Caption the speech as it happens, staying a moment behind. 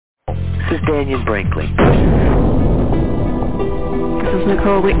This is Daniel Brinkley. This is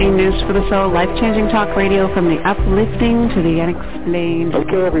Nicole Whitney, News for the Soul, life-changing talk radio from the uplifting to the unexplained.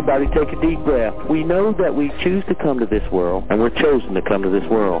 Okay, everybody, take a deep breath. We know that we choose to come to this world, and we're chosen to come to this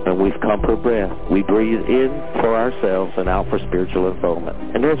world, and we've come for breath. We breathe in for ourselves and out for spiritual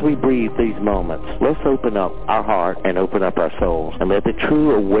unfoldment. And as we breathe these moments, let's open up our heart and open up our souls, and let the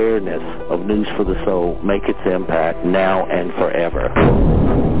true awareness of News for the Soul make its impact now and forever.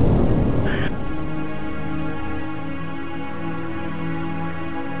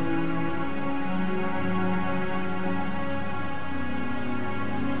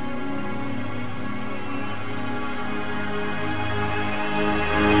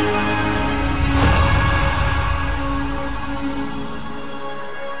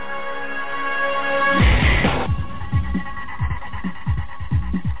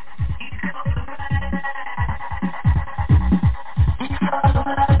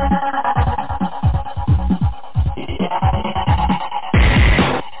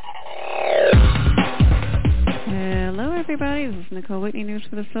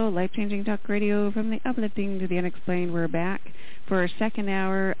 Life-changing talk radio from the uplifting to the unexplained. We're back for our second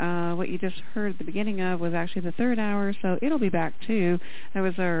hour. What you just heard at the beginning of was actually the third hour, so it'll be back too. That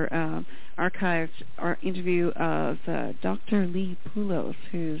was our archived our interview of Dr. Lee Poulos,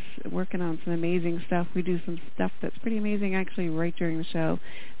 who's working on some amazing stuff. We do some stuff that's pretty amazing actually right during the show.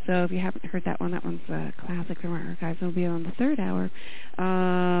 So if you haven't heard that one's a classic from our archives. It'll be on the third hour.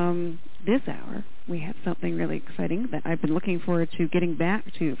 This hour, we have something really exciting that I've been looking forward to getting back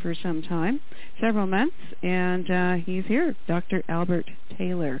to for some time, several months, and he's here, Dr. Albert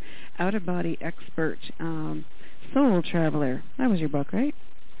Taylor, out-of-body expert, soul traveler. That was your book, right?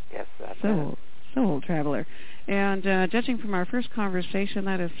 Yes, that's Soul Traveler. And judging from our first conversation,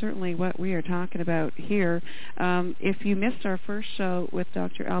 that is certainly what we are talking about here. If you missed our first show with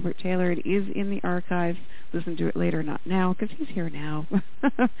Dr. Albert Taylor, it is in the archives. Listen to it later, not now, because he's here now.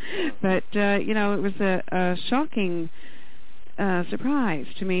 But, it was a shocking surprise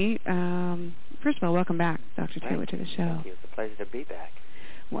to me. First of all, welcome back, Dr. Taylor, to the show. Thank you. It's a pleasure to be back.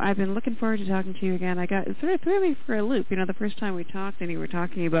 Well, I've been looking forward to talking to you again. It sort of threw me for a loop. The first time we talked, and you were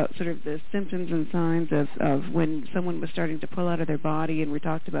talking about sort of the symptoms and signs of when someone was starting to pull out of their body, and we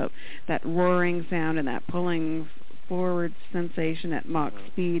talked about that roaring sound and that pulling forward sensation at Mach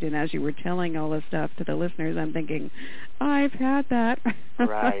speed. And as you were telling all this stuff to the listeners, I'm thinking, I've had that.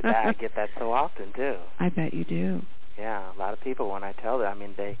 Right. I get that so often, too. I bet you do. Yeah, a lot of people, when I tell them,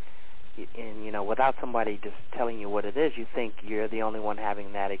 without somebody just telling you what it is, you think you're the only one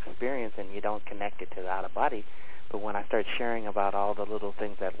having that experience and you don't connect it to the out-of-body. But when I start sharing about all the little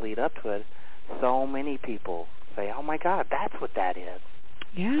things that lead up to it, so many people say, oh, my God, that's what that is.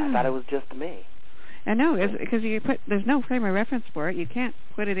 Yeah. I thought it was just me. I know, because there's no frame of reference for it. You can't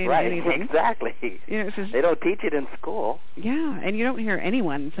put it in anything. Right, exactly. They don't teach it in school. Yeah, and you don't hear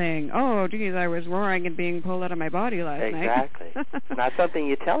anyone saying, oh, geez, I was roaring and being pulled out of my body last night. Exactly. It's not something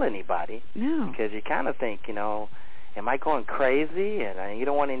you tell anybody. No. Because you kind of think, am I going crazy? And you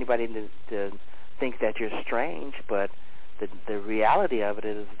don't want anybody to think that you're strange, but the reality of it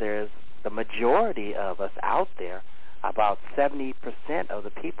is there's the majority of us out there. About 70% of the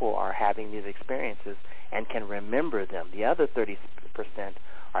people are having these experiences and can remember them. The other 30%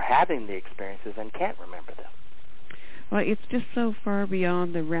 are having the experiences and can't remember them. Well, it's just so far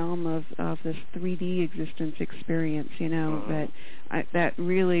beyond the realm of this 3D existence experience, that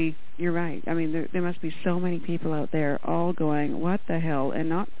really, you're right. I mean, there must be so many people out there all going, what the hell?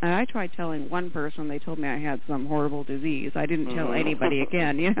 And I tried telling one person, they told me I had some horrible disease. I didn't tell anybody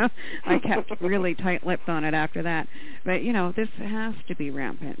again, I kept really tight-lipped on it after that. But, this has to be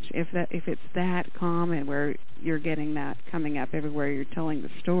rampant. If it's that common where you're getting that coming up everywhere you're telling the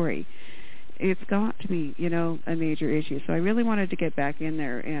story, it's got to be, a major issue. So I really wanted to get back in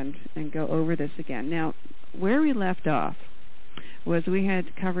there and go over this again. Now, where we left off was we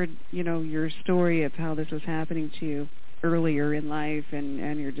had covered, your story of how this was happening to you earlier in life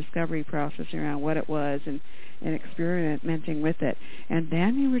and your discovery process around what it was and experimenting with it. And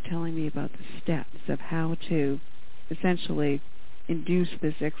then you were telling me about the steps of how to essentially induce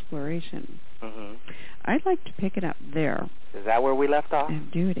this exploration. Mm-hmm. I'd like to pick it up there. Is that where we left off?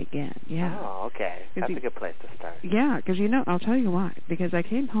 And do it again, yeah. Oh, okay. That's a good place to start. Yeah, because, I'll tell you why. Because I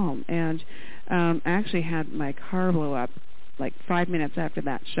came home and I actually had my car blow up like 5 minutes after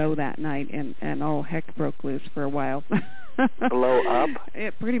that show that night, and all heck broke loose for a while. Blow up?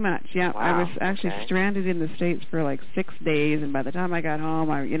 Pretty much, yeah. Wow. I was actually stranded in the States for like 6 days, and by the time I got home,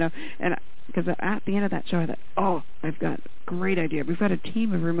 because at the end of that show, I thought, I've got a great idea. We've got a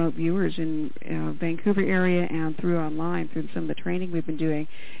team of remote viewers in Vancouver area and through online through some of the training we've been doing,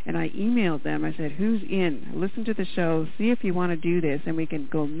 and I emailed them. I said, who's in? Listen to the show, see if you want to do this, and we can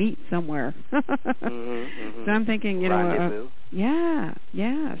go meet somewhere. So I'm thinking, yeah.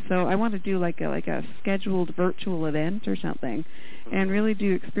 So I want to do like a scheduled virtual event or something, and really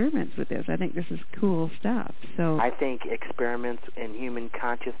do experiments with this. I think this is cool stuff. So I think experiments in human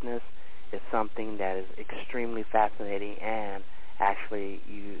consciousness is something that is extremely fascinating, and actually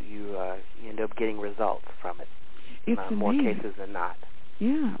you end up getting results from it. It's in more cases than not.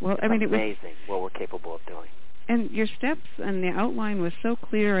 Yeah, well, it's amazing what we're capable of doing. And your steps and the outline was so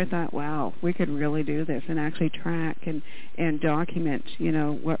clear. I thought, wow, we could really do this and actually track and document,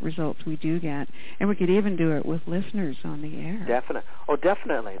 what results we do get, and we could even do it with listeners on the air.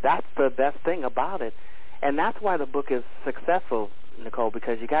 Definitely. That's the best thing about it, and that's why the book is successful, Nicole,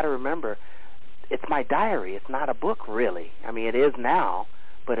 because you got to remember, it's my diary. It's not a book, really. I mean, it is now,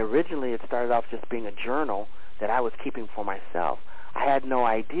 but originally it started off just being a journal that I was keeping for myself. I had no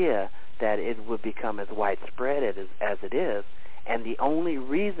idea that it would become as widespread as it is, and the only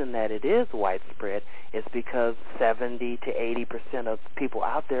reason that it is widespread is because 70 to 80% of people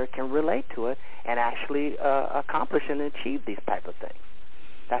out there can relate to it and actually accomplish and achieve these type of things.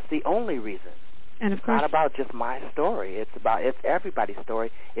 That's the only reason. And of course, it's not about just my story. It's everybody's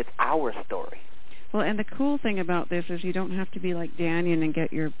story. It's our story. Well, and the cool thing about this is you don't have to be like Daniel and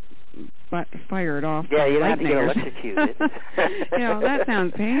get your butt fired off. Yeah, you don't have to get electrocuted. That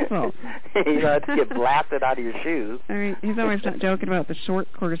sounds painful. You don't have to get blasted out of your shoes. I mean, he's always joking about the short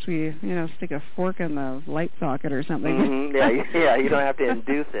course where you stick a fork in the light socket or something. Mm-hmm. Yeah, you don't have to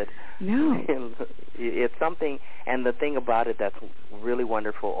induce it. No. It's something, and the thing about it that's really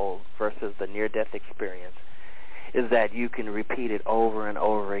wonderful versus the near-death experience is that you can repeat it over and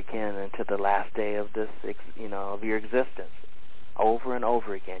over again into the last day of this, of your existence. Over and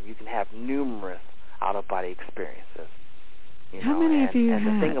over again. You can have numerous out-of-body experiences. How many have you had?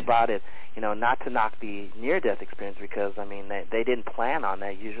 And the thing about it, not to knock the near-death experience, because, they didn't plan on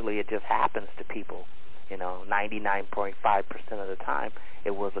that. Usually it just happens to people. 99.5% of the time,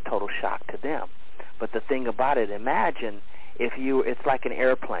 it was a total shock to them. But the thing about it, imagine it's like an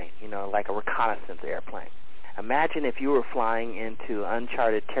airplane, like a reconnaissance airplane. Imagine if you were flying into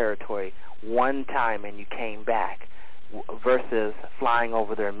uncharted territory one time and you came back, versus flying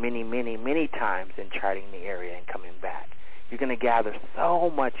over there many, many, many times and charting the area and coming back. You're going to gather so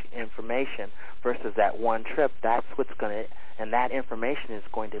much information versus that one trip. That's what's going to, and that information is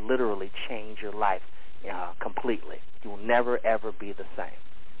going to literally change your life completely. You will never, ever be the same.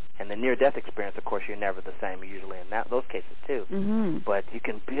 And the near-death experience, of course, you're never the same usually in those cases too. Mm-hmm. But you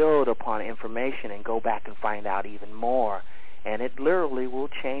can build upon information and go back and find out even more, and it literally will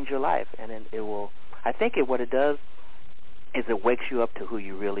change your life. And it will, I think what it does is it wakes you up to who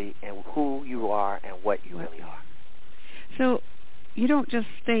you are and what you really are. So you don't just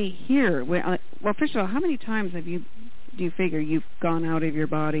stay here. Well, first of all, how many times do you figure you've gone out of your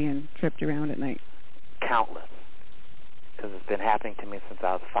body and tripped around at night? Countless, because it's been happening to me since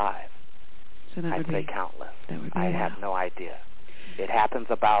I was 5. So I'd say countless. That would be I have no idea. It happens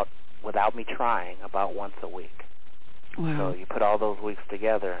without me trying, about once a week. Wow. So you put all those weeks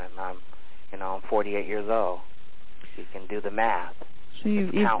together, and I'm 48 years old. You can do the math. So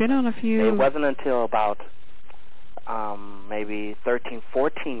you've been on a few. It wasn't until about maybe 13,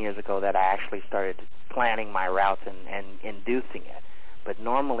 14 years ago that I actually started planning my routes and inducing it. But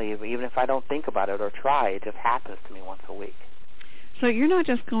normally, even if I don't think about it or try, it just happens to me once a week. So you're not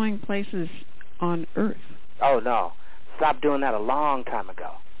just going places on Earth? Oh, no. Stopped doing that a long time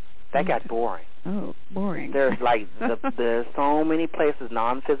ago. That got boring. Oh, boring. There's there's so many places,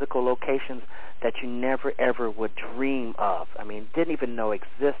 non-physical locations that you never ever would dream of. Didn't even know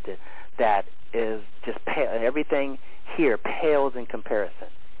existed. That is just everything here pales in comparison.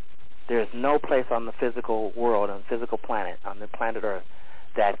 There's no place on the physical world, on the physical planet, on the planet Earth,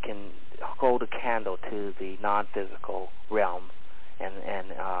 that can hold a candle to the non-physical realm and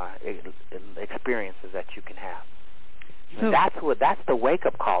experiences that you can have. So that's the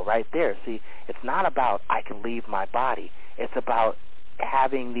wake-up call right there. See, it's not about I can leave my body. It's about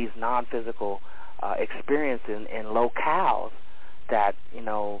having these non-physical experiences in locales that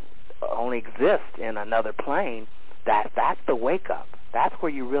only exist in another plane. That's the wake-up. That's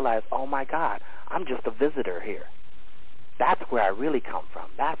where you realize, oh my God, I'm just a visitor here. That's where I really come from.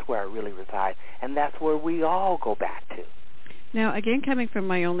 That's where I really reside, and that's where we all go back to. Now, again, coming from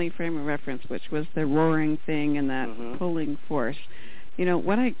my only frame of reference, which was the roaring thing and that pulling force,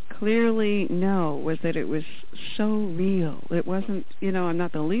 what I clearly know was that it was so real. It wasn't, I'm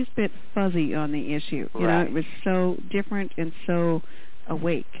not the least bit fuzzy on the issue. Right. It was so different and so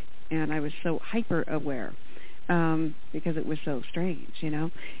awake, and I was so hyper aware because it was so strange,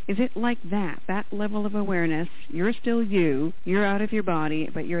 Is it like that level of awareness? You're still you're out of your body,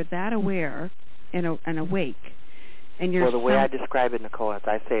 but you're that aware and awake. And you're well, the way I describe it, Nicole, is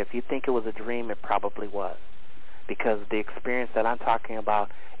I say if you think it was a dream, it probably was. Because the experience that I'm talking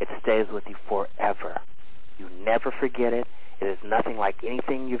about, it stays with you forever. You never forget it. It is nothing like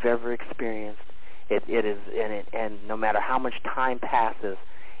anything you've ever experienced. It is, and no matter how much time passes,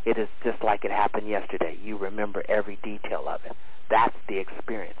 it is just like it happened yesterday. You remember every detail of it. That's the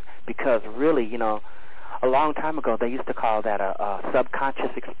experience. Because really, a long time ago, they used to call that a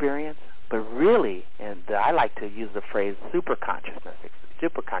subconscious experience. But really, and I like to use the phrase superconscious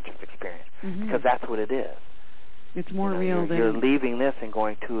experience, because that's what it is. It's more real than... You're leaving this and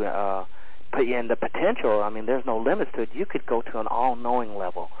going to put you in the potential. I mean, there's no limits to it. You could go to an all-knowing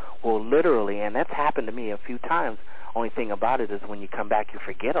level. Well, literally, and that's happened to me a few times. Only thing about it is when you come back, you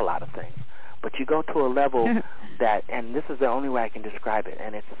forget a lot of things. But you go to a level that, and this is the only way I can describe it,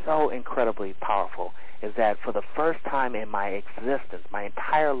 and it's so incredibly powerful, is that for the first time in my existence, my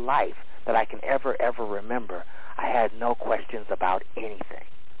entire life, that I can ever remember, I had no questions about anything.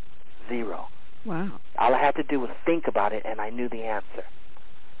 Zero. Wow. All I had to do was think about it, and I knew the answer.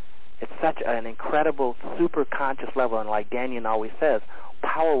 It's such an incredible, super conscious level, and like Daniel always says,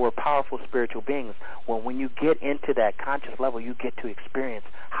 we're powerful spiritual beings. Well, when you get into that conscious level, you get to experience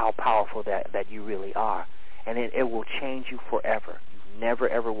how powerful that you really are. And it will change you forever. You never,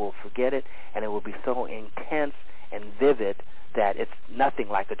 ever will forget it, and it will be so intense and vivid that it's nothing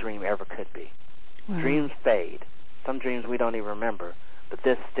like a dream ever could be. Wow. Dreams fade. Some dreams we don't even remember, but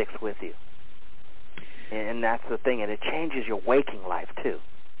this sticks with you. And that's the thing, and it changes your waking life, too.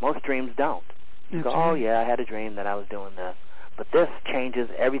 Most dreams don't. You go, oh, yeah, I had a dream that I was doing this. But this changes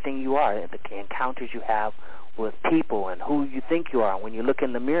everything you are, the encounters you have with people and who you think you are. When you look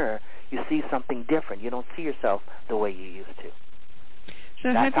in the mirror, you see something different. You don't see yourself the way you used to.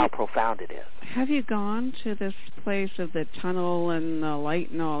 So that's how profound it is. Have you gone to this place of the tunnel and the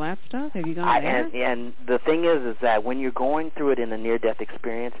light and all that stuff? Have you gone there? And the thing is that when you're going through it in a near-death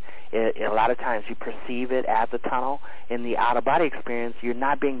experience, a lot of times you perceive it as a tunnel. In the out-of-body experience, you're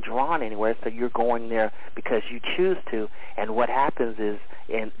not being drawn anywhere, so you're going there because you choose to. And what happens is,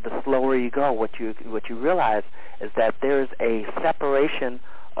 in the slower you go, what you realize is that there's a separation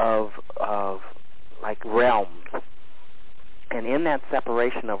of like realms. And in that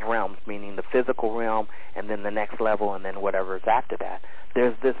separation of realms, meaning the physical realm and then the next level and then whatever is after that,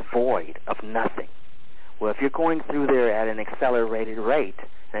 there's this void of nothing. Well, if you're going through there at an accelerated rate,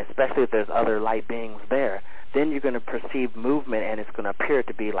 and especially if there's other light beings there, then you're going to perceive movement and it's going to appear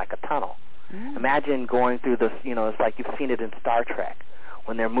to be like a tunnel. Imagine going through this, it's like you've seen it in Star Trek.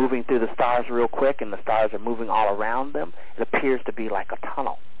 When they're moving through the stars real quick and the stars are moving all around them, it appears to be like a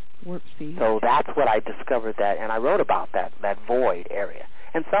tunnel. Whoopsie. So that's what I discovered and I wrote about that void area.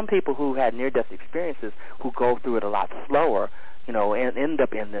 And some people who had near-death experiences who go through it a lot slower, and end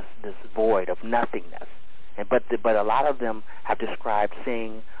up in this void of nothingness. But a lot of them have described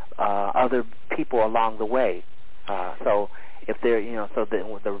seeing other people along the way. So if they're, so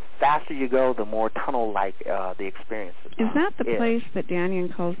the faster you go, the more tunnel-like the experience is. Is that the place that Daniel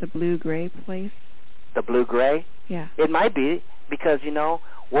calls the blue-gray place? The blue-gray? Yeah. It might be, because,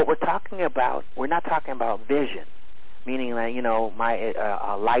 what we're talking about, we're not talking about vision, meaning that, my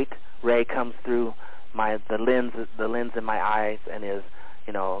a light ray comes through the lens in my eyes and is,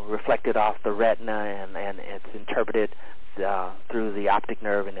 reflected off the retina and it's interpreted through the optic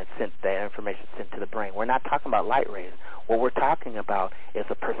nerve and the information sent to the brain. We're not talking about light rays. What we're talking about is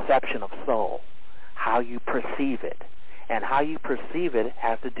a perception of soul, how you perceive it. And how you perceive it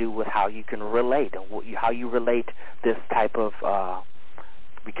has to do with how you can relate and how you relate this type of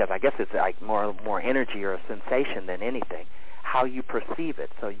because I guess it's like more energy or a sensation than anything, how you perceive it.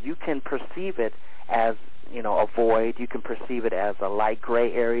 So you can perceive it as, a void. You can perceive it as a light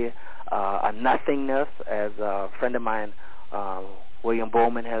gray area, a nothingness, as a friend of mine, William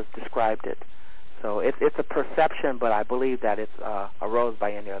Bowman, has described it. So it's a perception, but I believe that it's arose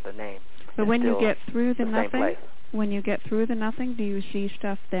by any other name. But when you get through the nothing, when you get through the nothing, do you see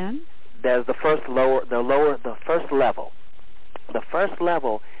stuff then? There's the first level. The first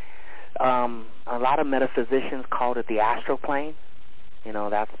level, a lot of metaphysicians called it the astral plane.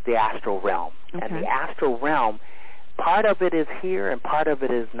 That's the astral realm. Okay. And the astral realm, part of it is here and part of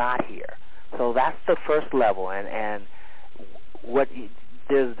it is not here. So that's the first level. And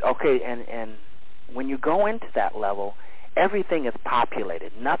and when you go into that level, everything is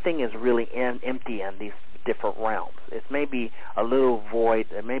populated. Nothing is really empty in these different realms. It may be a little void,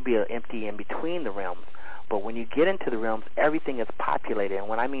 it may be empty in between the realms, but when you get into the realms, everything is populated. And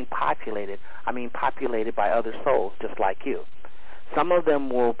when I mean populated by other souls just like you. Some of them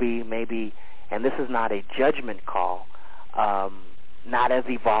will be maybe, and this is not a judgment call, not as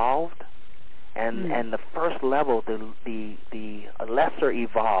evolved, and the first level, the lesser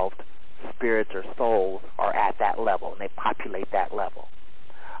evolved spirits or souls are at that level, and they populate that level.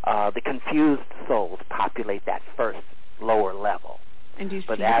 The confused souls populate that first lower level. And do you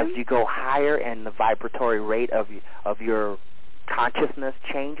but see as them? you go higher and the vibratory rate of your consciousness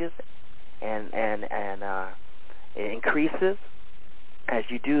changes and it increases, as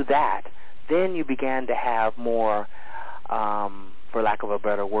you do that, then you began to have more, for lack of a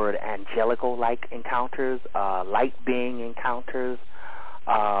better word, angelical-like encounters, light being encounters,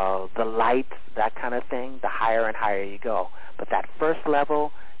 the light, that kind of thing. The higher and higher you go. But that first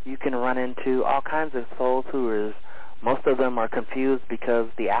level, you can run into all kinds of souls most of them are confused because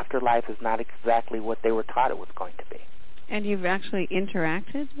the afterlife is not exactly what they were taught it was going to be. And you've actually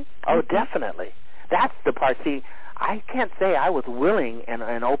interacted? Oh, definitely. That's the part. See, I can't say I was willing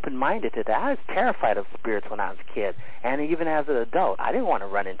and open-minded to that. I was terrified of spirits when I was a kid, and even as an adult. I didn't want to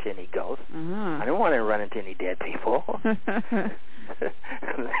run into any ghosts. I didn't want to run into any dead people. That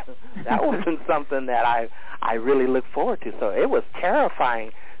wasn't something that I really looked forward to. So it was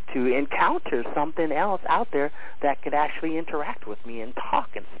terrifying to encounter something else out there that could actually interact with me and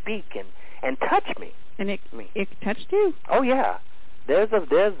talk and speak and touch me. And it touched you? Oh yeah. Well,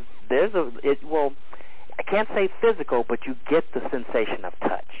 I can't say physical, but you get the sensation of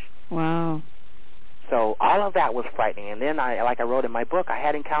touch. Wow. So all of that was frightening. And then like I wrote in my book, I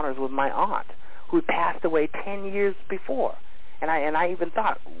had encounters with my aunt who had passed away 10 years before. And I even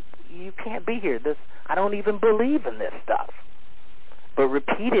thought, you can't be here. I don't even believe in this stuff. But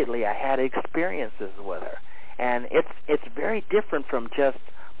repeatedly I had experiences with her. And it's very different from just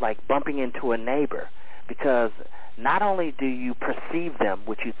like bumping into a neighbor, because not only do you perceive them,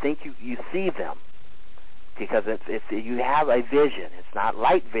 which you think you see them, because it's you have a vision. It's not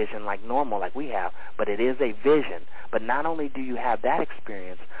light vision like normal like we have, but it is a vision. But not only do you have that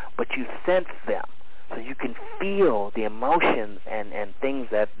experience, but you sense them. So you can feel the emotions and things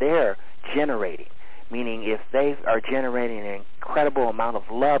that they're generating. Meaning if they are generating an incredible amount of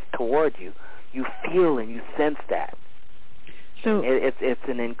love toward you, you feel and you sense that. So it's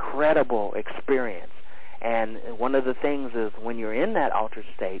an incredible experience. And one of the things is when you're in that altered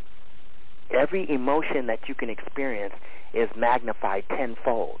state, every emotion that you can experience is magnified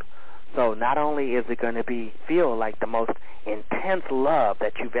tenfold. So not only is it going to feel like the most intense love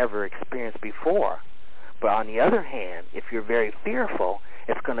that you've ever experienced before, but on the other hand, if you're very fearful,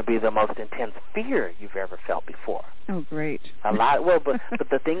 it's going to be the most intense fear you've ever felt before. Oh, great. A lot. Well, but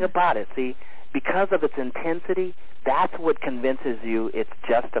the thing about it, see, because of its intensity, that's what convinces you it's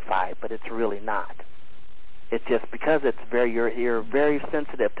justified, but it's really not. It's just because you're very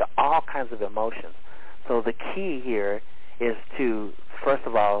sensitive to all kinds of emotions. So the key here is to, first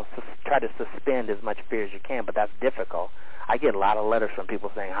of all, try to suspend as much fear as you can, but that's difficult. I get a lot of letters from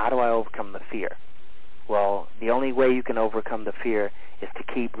people saying, how do I overcome the fear? Well, the only way you can overcome the fear is to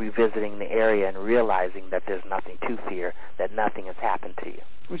keep revisiting the area and realizing that there's nothing to fear, that nothing has happened to you.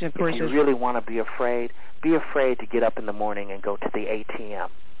 Which, of course, if you really want to be afraid to get up in the morning and go to the ATM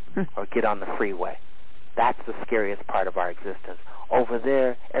or get on the freeway. That's the scariest part of our existence. Over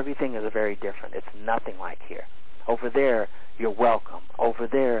there, everything is very different. It's nothing like here. Over there, you're welcome. Over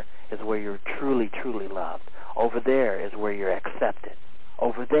there is where you're truly, truly loved. Over there is where you're accepted.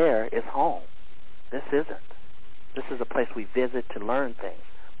 Over there is home. This isn't. This is a place we visit to learn things,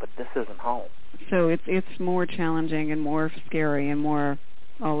 but this isn't home. So it's more challenging and more scary and more,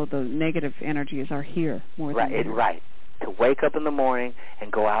 all of the negative energies are here more than there. Right. To wake up in the morning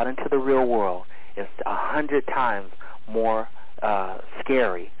and go out into the real world is 100 times more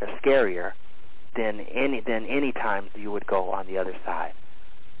scarier than any times you would go on the other side.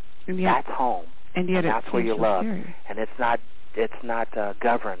 And yet, that's home. And yet that's where you're loved. Scary. And it's not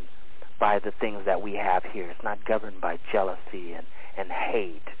governed by the things that we have here. It's not governed by jealousy and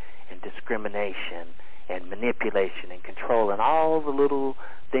hate and discrimination and manipulation and control and all the little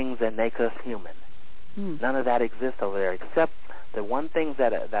things that make us human. None of that exists over there, except the one thing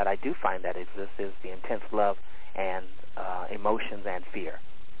that I do find that exists is the intense love and emotions and fear.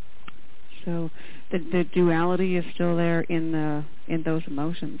 So the duality is still there in those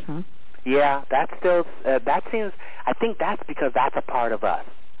emotions, huh? Yeah, that's still that seems. I think that's because that's a part of us.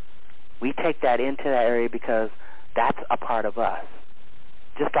 We take that into that area because That's a part of us.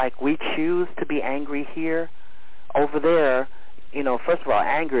 Just like we choose to be angry here, over there, first of all,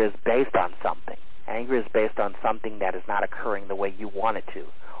 anger is based on something. Anger is based on something that is not occurring the way you want it to.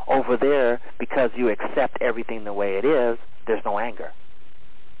 Over there, because you accept everything the way it is, there's no anger.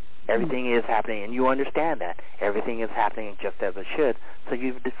 Everything is happening, and you understand that. Everything is happening just as it should. So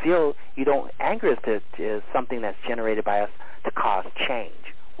you feel you don't. Anger is something that's generated by us to cause change.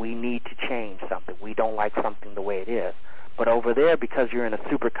 We need to change something. We don't like something the way it is. But over there, because you're in a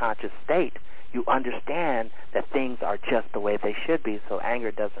superconscious state, you understand that things are just the way they should be. So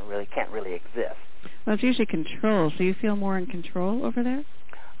anger can't really exist. Well, it's usually control. So you feel more in control over there?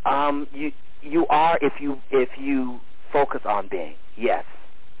 You are if you focus on being, yes.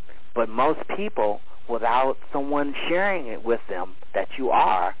 But most people, without someone sharing it with them that you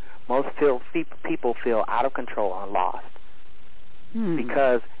are, most people feel out of control and lost.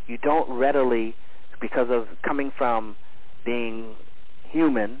 Because you don't readily, because of coming from being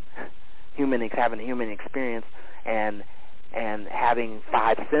human, having a human experience, and having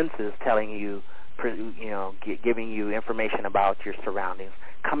five senses telling you, giving you information about your surroundings,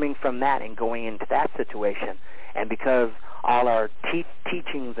 coming from that and going into that situation, and because all our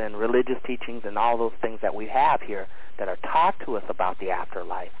teachings and religious teachings and all those things that we have here that are taught to us about the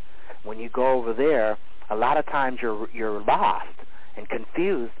afterlife, when you go over there, a lot of times you're lost and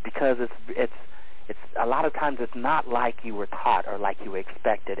confused because it's a lot of times it's not like you were taught or like you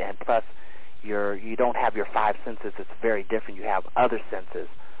expected, and plus you don't have your five senses. It's very different. You have other senses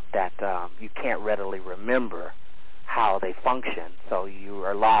that you can't readily remember how they function, so you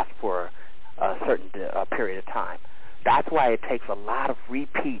are lost for a certain period of time. That's why it takes a lot of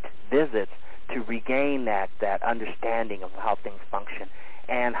repeat visits to regain that understanding of how things function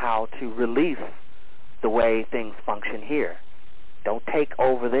and how to release the way things function here. Don't take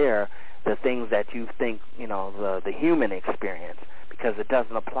over there the things that you think, the human experience, because it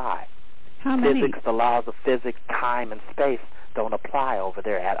doesn't apply. How many? Physics, the laws of physics, time, and space don't apply over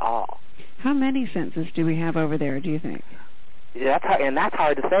there at all. How many senses do we have over there, do you think? That's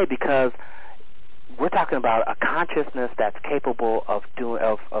hard to say, because we're talking about a consciousness that's capable of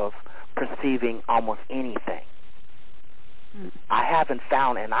perceiving almost anything. I haven't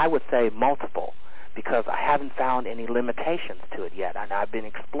found, and I would say multiple, because I haven't found any limitations to it yet, and I've been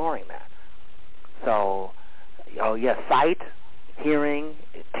exploring that. So, sight, hearing,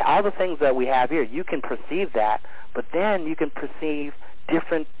 all the things that we have here, you can perceive that, but then you can perceive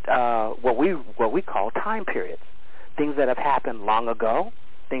different, what we call time periods, things that have happened long ago,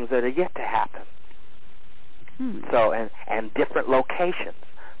 things that are yet to happen. So, and different locations,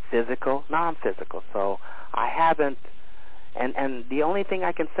 physical, non-physical. So I haven't, and the only thing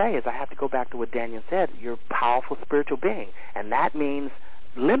I can say is I have to go back to what Daniel said. You're a powerful spiritual being, and that means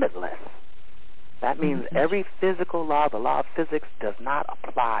limitless. That means every physical law, the law of physics, does not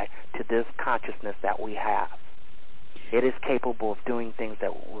apply to this consciousness that we have. It is capable of doing things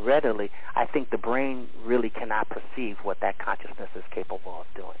that readily, I think the brain really cannot perceive what that consciousness is capable of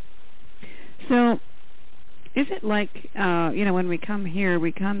doing. So, is it like, when we come here,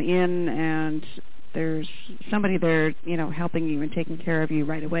 we come in and there's somebody there, helping you and taking care of you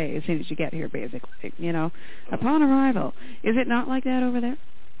right away as soon as you get here, basically, upon arrival. Is it not like that over there?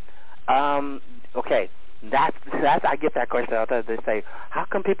 Okay. That's I get that question all the time. They say, how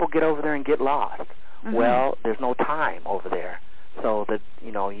come people get over there and get lost? Well, there's no time over there. So that,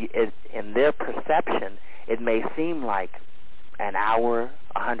 in their perception, it may seem like an hour,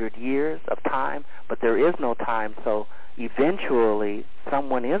 100 years of time, but there is no time, so eventually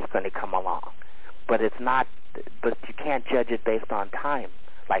someone is going to come along. But you can't judge it based on time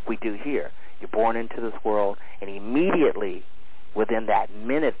like we do here. You're born into this world, and immediately within that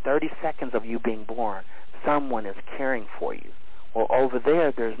minute, 30 seconds of you being born, someone is caring for you. Well, over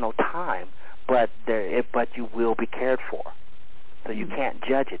there's no time, but you will be cared for. So you can't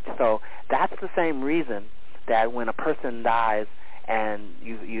judge it. So that's the same reason that when a person dies and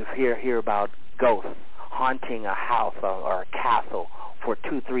you hear about ghosts haunting a house or a castle for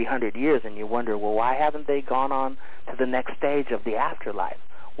 200-300 years, and you wonder, well, why haven't they gone on to the next stage of the afterlife?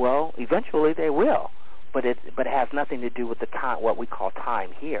 Well, eventually they will, but it has nothing to do with the time, what we call time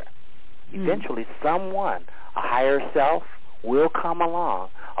here. Eventually someone, a higher self, will come along,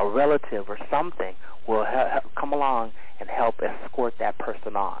 a relative or something will come along and help escort that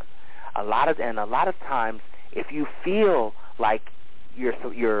person on. A lot of times, if you feel like you're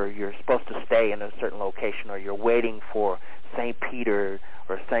supposed to stay in a certain location, or you're waiting for St. Peter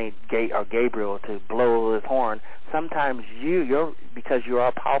or or Gabriel to blow his horn, sometimes because you are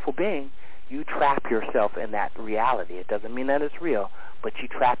a powerful being, you trap yourself in that reality. It doesn't mean that it's real, but you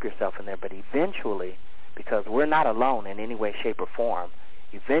trap yourself in there. But eventually, because we're not alone in any way, shape, or form.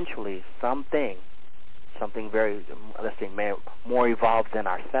 Eventually, something very, let's say, more evolved than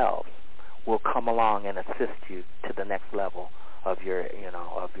ourselves will come along and assist you to the next level of your,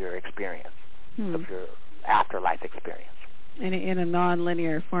 of your experience, of your afterlife experience. In a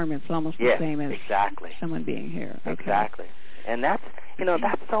non-linear form, it's almost the same as someone being here. Okay. Exactly. And that's,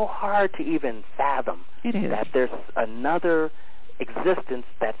 that's so hard to even fathom. It is. That there's another existence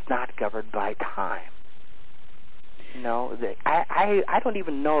that's not governed by time. I don't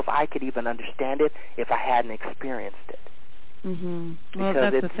even know if I could even understand it if I hadn't experienced it. Mm-hmm. Well,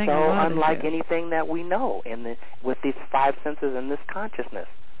 because that's it's the thing, so unlike anything that we know with these five senses and this consciousness,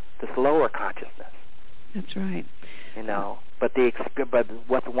 this lower consciousness. That's right. But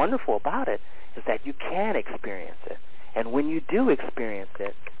what's wonderful about it is that you can experience it, and when you do experience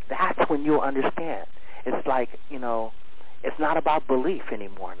it, that's when you'll understand. It's like it's not about belief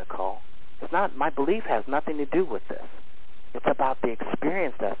anymore, Nicole. It's not. My belief has nothing to do with this. It's about the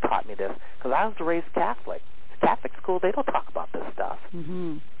experience that's taught me this. Because I was raised Catholic. Catholic school, they don't talk about this stuff.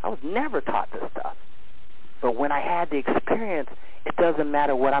 Mm-hmm. I was never taught this stuff. But when I had the experience, it doesn't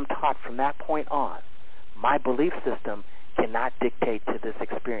matter what I'm taught from that point on. My belief system cannot dictate to this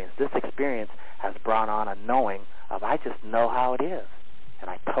experience. This experience has brought on a knowing of I just know how it is. And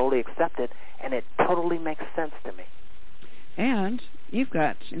I totally accept it, and it totally makes sense to me. And you've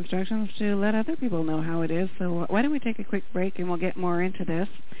got instructions to let other people know how it is. So why don't we take a quick break, and we'll get more into this.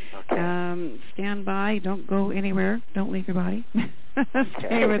 Okay. Stand by. Don't go anywhere. Don't leave your body.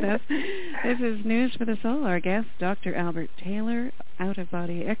 Stay with us. This is News for the Soul. Our guest, Dr. Albert Taylor,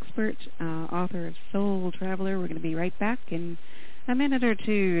 out-of-body expert, author of Soul Traveler. We're going to be right back in a minute or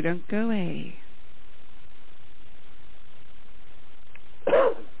two. Don't go away.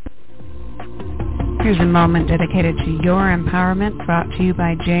 Here's a moment dedicated to your empowerment, brought to you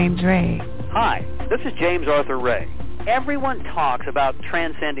by James Ray. Hi, this is James Arthur Ray. Everyone talks about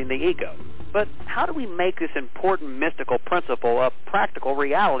transcending the ego, but how do we make this important mystical principle a practical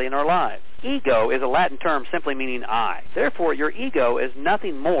reality in our lives? Ego is a Latin term simply meaning I. Therefore, your ego is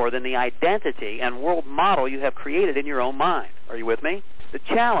nothing more than the identity and world model you have created in your own mind. Are you with me? The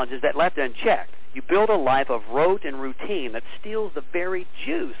challenge is that left unchecked, you build a life of rote and routine that steals the very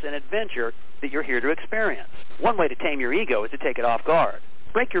juice and adventure that you're here to experience. One way to tame your ego is to take it off guard.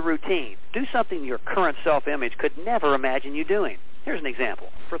 Break your routine. Do something your current self-image could never imagine you doing. Here's an example.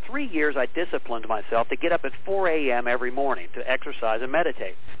 For 3 years, I disciplined myself to get up at 4 a.m. every morning to exercise and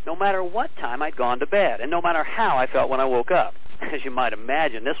meditate, no matter what time I'd gone to bed, and no matter how I felt when I woke up. As you might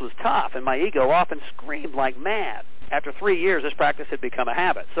imagine, this was tough, and my ego often screamed like mad. After 3 years, this practice had become a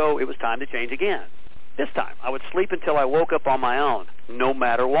habit, so it was time to change again. This time, I would sleep until I woke up on my own, no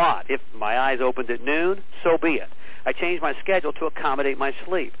matter what. If my eyes opened at noon, so be it. I changed my schedule to accommodate my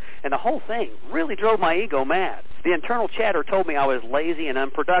sleep, and the whole thing really drove my ego mad. The internal chatter told me I was lazy and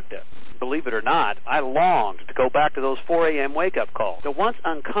unproductive. Believe it or not, I longed to go back to those 4 a.m. wake-up calls. The once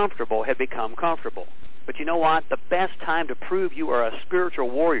uncomfortable had become comfortable. But you know what? The best time to prove you are a spiritual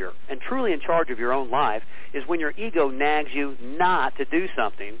warrior and truly in charge of your own life is when your ego nags you not to do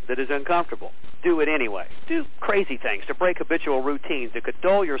something that is uncomfortable. Do it anyway. Do crazy things to break habitual routines that could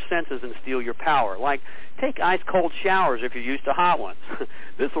dull your senses and steal your power, like take ice-cold showers if you're used to hot ones.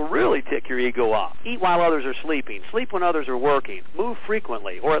 This will really tick your ego off. Eat while others are sleeping. Sleep when others are working. Move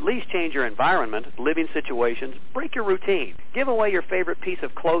frequently, or at least change your environment, living situations. Break your routine. Give away your favorite piece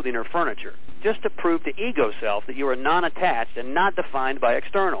of clothing or furniture, just to prove to ego self that you are non-attached and not defined by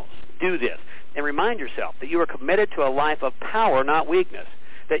externals. Do this, and remind yourself that you are committed to a life of power, not weakness.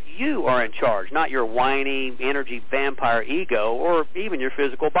 That you are in charge, not your whiny, energy vampire ego or even your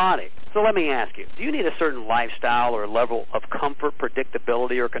physical body. So let me ask you, do you need a certain lifestyle or level of comfort,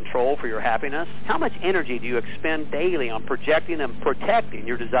 predictability, or control for your happiness? How much energy do you expend daily on projecting and protecting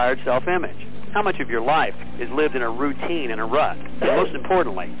your desired self-image? How much of your life is lived in a routine and a rut? And most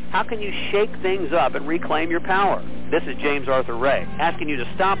importantly, how can you shake things up and reclaim your power? This is James Arthur Ray, asking you to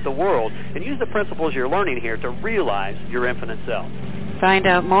stop the world and use the principles you're learning here to realize your infinite self. Find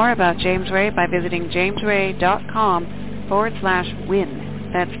out more about James Ray by visiting jamesray.com/win.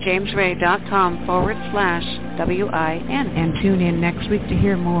 That's jamesray.com/WIN. And tune in next week to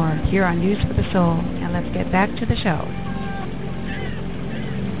hear more here on News for the Soul. And let's get back to the show.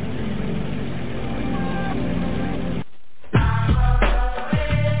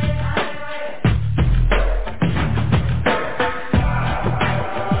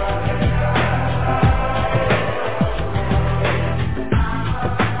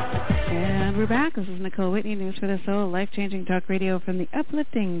 Back. This is Nicole Whitney, News for the Soul, life-changing talk radio from the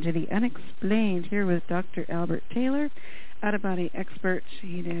uplifting to the unexplained, here with Dr. Albert Taylor, out-of-body expert.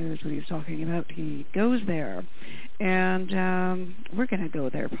 He knows what he's talking about. He goes there. And we're going to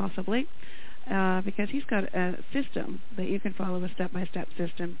go there, possibly, because he's got a system that you can follow, a step-by-step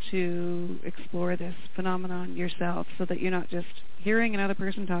system to explore this phenomenon yourself, so that you're not just hearing another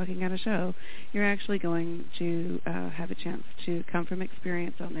person talking at a show. You're actually going to have a chance to come from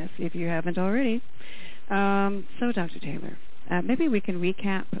experience on this, if you haven't already. So, Dr. Taylor, maybe we can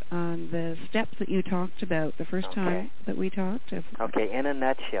recap on the steps that you talked about the first time that we talked. Okay, in a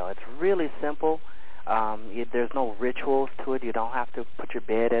nutshell, it's really simple. There's no rituals to it. You don't have to put your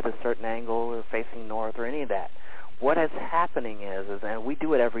bed at a certain angle or facing north or any of that. What is happening is, and we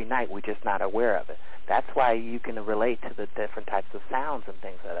do it every night, we're just not aware of it. That's why you can relate to the different types of sounds and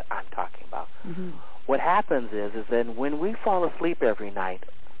things that I'm talking about. Mm-hmm. What happens is that when we fall asleep every night,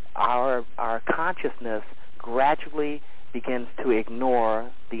 our consciousness gradually begins to ignore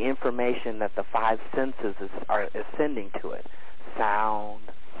the information that the five senses are sending to it: sound,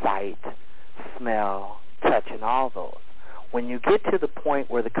 sight, smell, touch, and all those. When you get to the point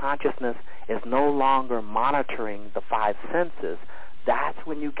where the consciousness is no longer monitoring the five senses, that's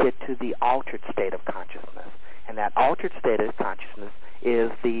when you get to the altered state of consciousness. And that altered state of consciousness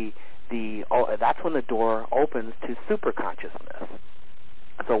is that's when the door opens to superconsciousness.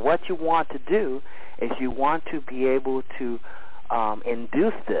 So what you want to do is you want to be able to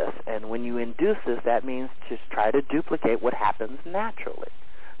induce this, and when you induce this, that means just try to duplicate what happens naturally.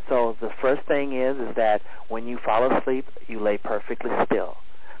 So the first thing is that when you fall asleep, you lay perfectly still.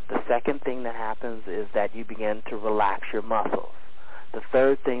 The second thing that happens is that you begin to relax your muscles. The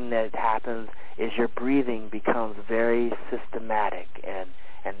third thing that happens is your breathing becomes very systematic and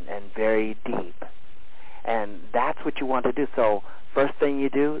very deep. And that's what you want to do. So first thing you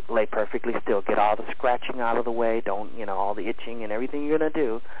do, lay perfectly still. Get all the scratching out of the way. Don't, all the itching and everything you're going to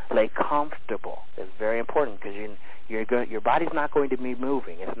do. Lay comfortable. It's very important because your body's not going to be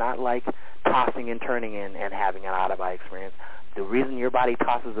moving. It's not like tossing and turning and having an out-of-body experience. The reason your body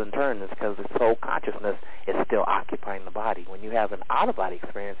tosses and turns is because the soul consciousness is still occupying the body. When you have an out-of-body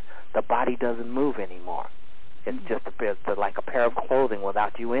experience, the body doesn't move anymore. It's just like a pair of clothing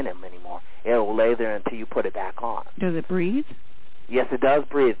without you in them anymore. It will lay there until you put it back on. Does it breathe? Yes, it does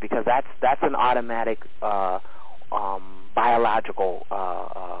breathe, because that's an automatic biological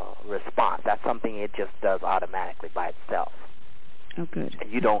response. That's something it just does automatically by itself. Oh, good.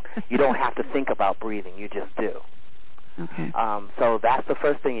 And you don't have to think about breathing. You just do. Okay. So that's the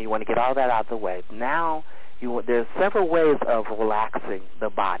first thing. You want to get all that out of the way. Now, there's several ways of relaxing the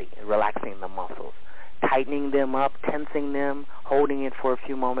body, relaxing the muscles. Tightening them up, tensing them, holding it for a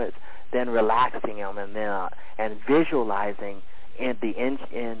few moments, then relaxing them, and visualizing the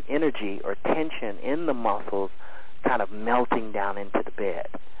energy or tension in the muscles kind of melting down into the bed.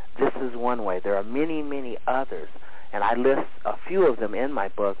 This is one way. There are many, many others, and I list a few of them in my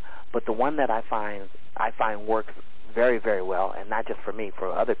book, but the one that I find works very, very well, and not just for me,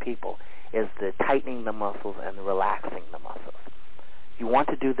 for other people, is the tightening the muscles and the relaxing the muscles. You want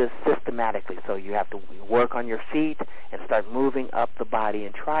to do this systematically, so you have to work on your feet and start moving up the body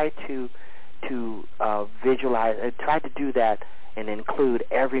and try to visualize, try to do that and include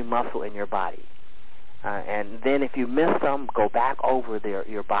every muscle in your body. And then if you miss some, go back over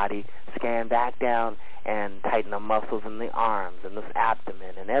your body, scan back down, and tighten the muscles in the arms and the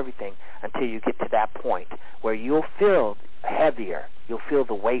abdomen and everything until you get to that point where you'll feel heavier. You'll feel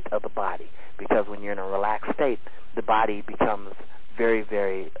the weight of the body, because when you're in a relaxed state, the body becomes very,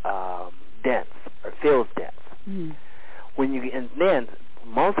 very dense, or feels dense. Mm. And then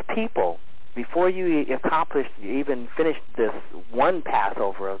most people, before you even finish this one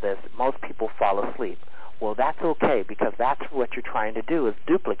passover of this, most people fall asleep. Well, that's okay, because that's what you're trying to do, is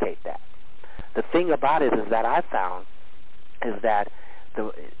duplicate that. The thing about it is that I found is that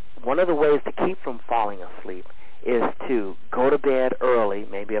one of the ways to keep from falling asleep is to go to bed early,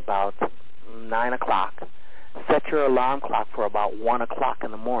 maybe about 9 o'clock. Set your alarm clock for about 1 o'clock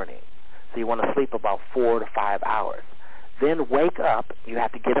in the morning. So you want to sleep about 4 to 5 hours. Then wake up. You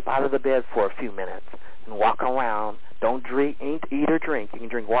have to get up out of the bed for a few minutes and walk around. Don't eat or drink. You can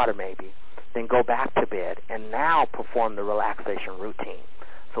drink water maybe. Then go back to bed and now perform the relaxation routine.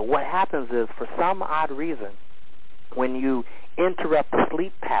 So what happens is, for some odd reason, when you interrupt the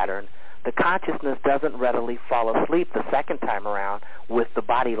sleep pattern, the consciousness doesn't readily fall asleep the second time around with the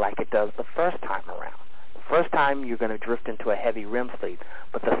body like it does the first time around. The first time you're going to drift into a heavy REM sleep.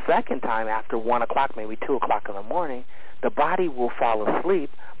 But the second time, after 1 o'clock, maybe 2 o'clock in the morning, the body will fall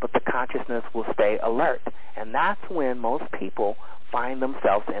asleep, but the consciousness will stay alert. And that's when most people find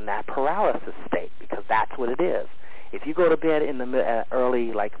themselves in that paralysis state, because that's what it is. If you go to bed in the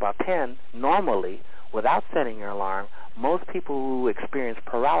early, like about 10, normally, without setting your alarm, most people who experience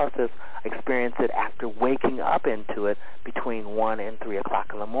paralysis experience it after waking up into it between 1 and 3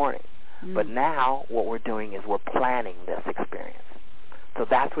 o'clock in the morning. But now what we're doing is we're planning this experience. So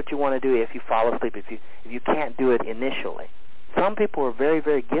that's what you want to do if you fall asleep, if you can't do it initially. Some people are very,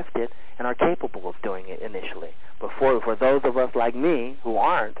 very gifted and are capable of doing it initially. But for those of us like me who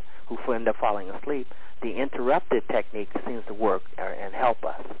aren't, who end up falling asleep, the interrupted technique seems to work and help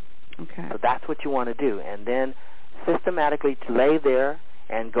us. Okay. So that's what you want to do. And then systematically lay there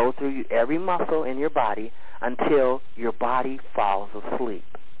and go through every muscle in your body until your body falls asleep.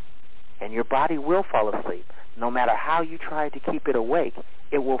 And your body will fall asleep. No matter how you try to keep it awake,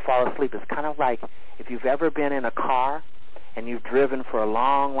 it will fall asleep. It's kind of like if you've ever been in a car and you've driven for a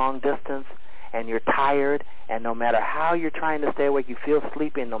long, long distance and you're tired, and no matter how you're trying to stay awake, you feel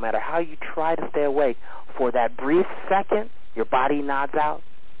sleepy, and no matter how you try to stay awake, for that brief second, your body nods out.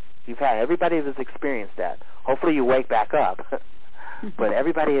 Everybody has experienced that. Hopefully you wake back up. But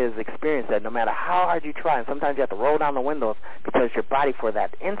everybody has experienced that no matter how hard you try, and sometimes you have to roll down the windows because your body for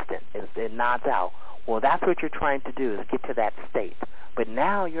that instant, it nods out. Well, that's what you're trying to do, is get to that state. But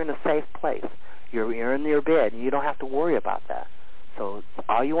now you're in a safe place. You're in your bed, and you don't have to worry about that. So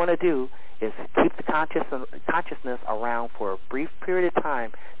all you want to do is keep the consciousness around for a brief period of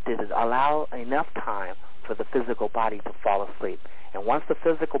time to allow enough time for the physical body to fall asleep. And once the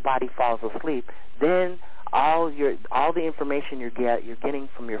physical body falls asleep, then all the information you're getting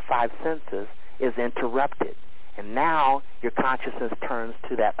from your five senses is interrupted. And now your consciousness turns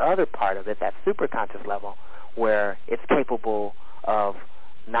to that other part of it, that superconscious level, where it's capable of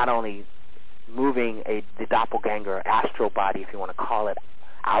not only moving the doppelganger astral body, if you want to call it,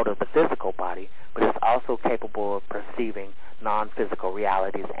 out of the physical body, but it's also capable of perceiving non-physical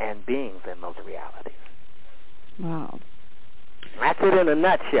realities and beings in those realities. Wow. That's it in a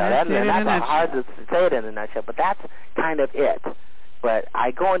nutshell. That's hard to say it in a nutshell, but that's kind of it. But I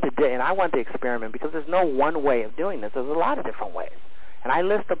go into and I want to experiment because there's no one way of doing this. There's a lot of different ways. And I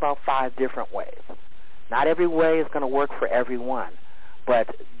list about 5 different ways. Not every way is going to work for everyone. But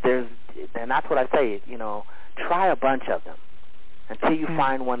and that's what I say, try a bunch of them until you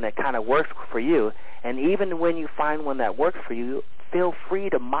find one that kind of works for you. And even when you find one that works for you, feel free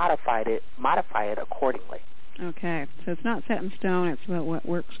to modify it accordingly. Okay, so it's not set in stone. It's about what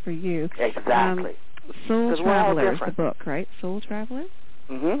works for you. Exactly. Soul Traveler is the book, right? Soul Traveler?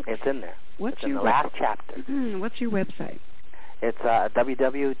 Mm-hmm. It's in there. It's in the last chapter. What's your website? It's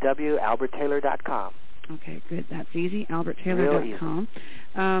www.alberttaylor.com. Okay, good. That's easy. alberttaylor.com.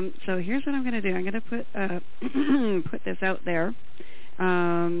 So here's what I'm going to do. I'm going to put this out there.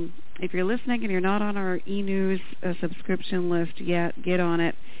 If you're listening and you're not on our e-news subscription list yet, get on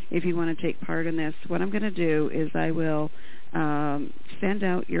it if you want to take part in this. What I'm going to do is I will send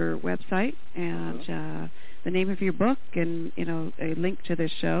out your website and the name of your book and, a link to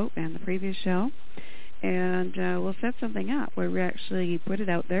this show and the previous show. And we'll set something up where we actually put it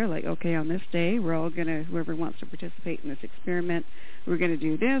out there, like, okay, on this day, we're all going to, whoever wants to participate in this experiment, we're going to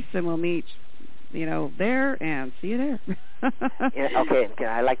do this, and we'll meet, there, and see you there. Okay,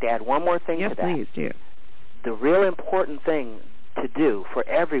 I'd like to add one more thing to that. Yes, please do. The real important thing to do for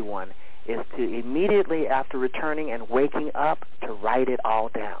everyone is to immediately after returning and waking up to write it all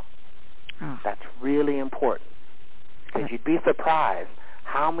down. Oh. That's really important because you'd be surprised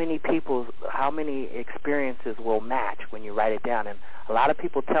how many experiences will match when you write it down. And a lot of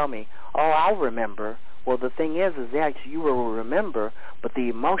people tell me, I'll remember. Well, the thing is that you will remember, but the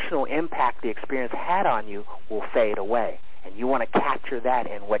emotional impact the experience had on you will fade away. And you want to capture that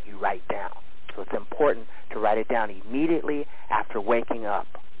in what you write down. So it's important to write it down immediately after waking up,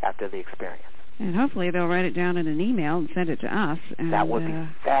 after the experience. And hopefully they'll write it down in an email and send it to us. And, that would be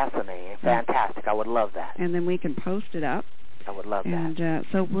fascinating, fantastic. I would love that. And then we can post it up. I would love that. And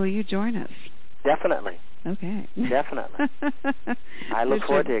so will you join us? Definitely. Okay. Definitely. I look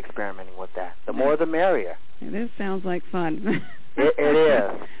forward to experimenting with that. The more the merrier. This sounds like fun. It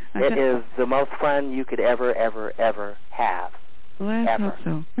is. It is the most fun you could ever have. Well, I hope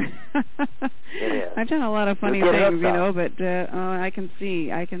so. It is. I've done a lot of funny things, but I can see.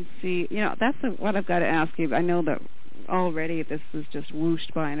 That's what I've got to ask you. I know that already this was just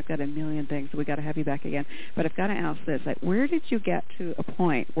whooshed by, and I've got a million things, so we got to have you back again. But I've got to ask this: where did you get to a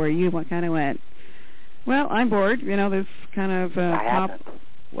point where you kind of went, "Well, I'm bored. This kind of I haven't.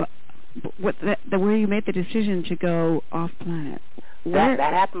 where you made the decision to go off planet? That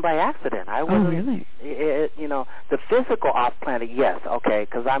happened by accident. I wasn't. Oh, really? The physical off planet, yes, okay,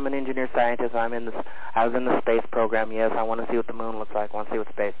 because I'm an engineer scientist. I was in the space program. Yes, I want to see what the moon looks like. I want to see what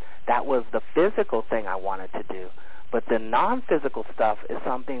space. That was the physical thing I wanted to do. But the non-physical stuff is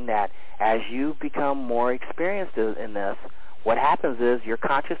something that, as you become more experienced in this, what happens is your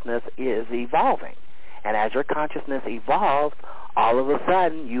consciousness is evolving, and as your consciousness evolves, all of a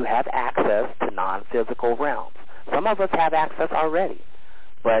sudden you have access to non-physical realms. Some of us have access already,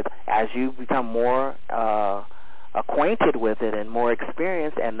 but as you become more acquainted with it and more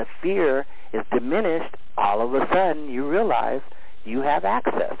experienced and the fear is diminished, all of a sudden you realize you have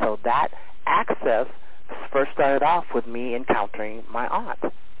access. So that access first started off with me encountering my aunt,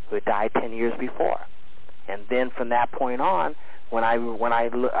 who had died 10 years before. And then from that point on,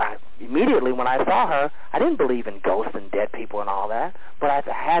 immediately when I saw her, I didn't believe in ghosts and dead people and all that, but I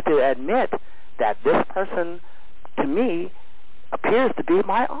had to admit that this person, to me, appears to be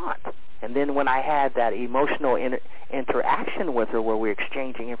my aunt. And then when I had that emotional interaction with her where we were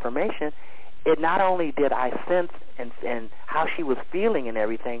exchanging information, it not only did I sense and how she was feeling and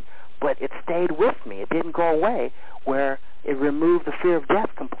everything, but it stayed with me. It didn't go away, where it removed the fear of death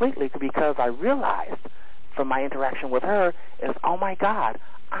completely, because I realized from my interaction with her is, oh my God,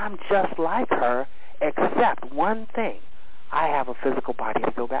 I'm just like her, except one thing. I have a physical body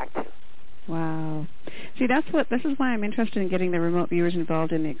to go back to. Wow. See, this is why I'm interested in getting the remote viewers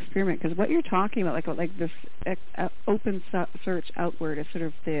involved in the experiment, because what you're talking about, like this open search outward, is sort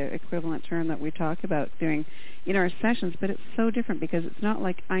of the equivalent term that we talk about doing in our sessions, but it's so different because it's not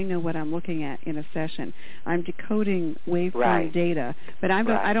like I know what I'm looking at in a session. I'm decoding waveform data, but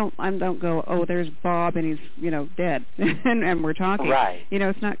I don't go, oh, there's Bob and he's dead and we're talking. Right.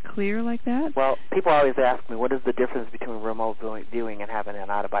 It's not clear like that. Well, people always ask me, what is the difference between remote viewing and having an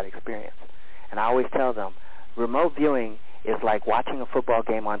out-of-body experience? And I always tell them, remote viewing is like watching a football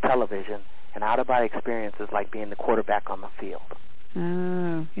game on television, and out-of-body experience is like being the quarterback on the field.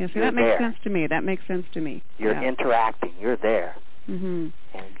 Oh, yeah. See, that makes sense to me. That makes sense to me. You're interacting. You're there. Mm-hmm.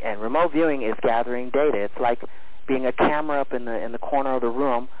 And remote viewing is gathering data. It's like being a camera up in the corner of the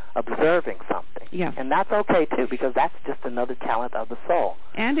room observing something. Yeah. And that's okay, too, because that's just another talent of the soul.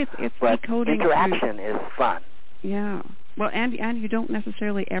 And it's but decoding. Interaction is fun. Yeah. Well, and you don't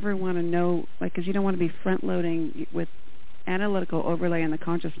necessarily ever want to know, because you don't want to be front-loading with analytical overlay, and the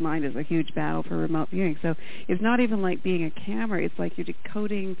conscious mind is a huge battle for remote viewing. So it's not even like being a camera. It's like you're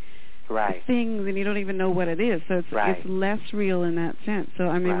decoding things, and you don't even know what it is. So it's less real in that sense. So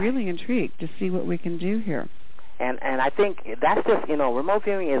I'm really intrigued to see what we can do here. And I think that's just, remote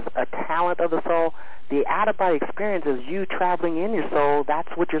viewing is a talent of the soul. The out-of-body experience is you traveling in your soul. That's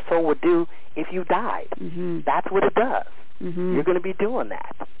what your soul would do if you died. Mm-hmm. That's what it does. Mm-hmm. You're going to be doing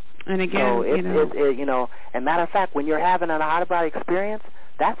that. And again, so and matter of fact, when you're having an out-of-body experience,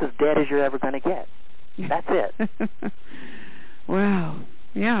 that's as dead as you're ever going to get. That's it. Wow.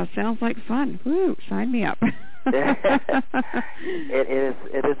 Yeah, sounds like fun. Woo, sign me up. It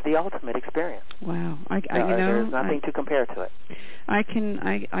is the ultimate experience. Wow. There's nothing to compare to it.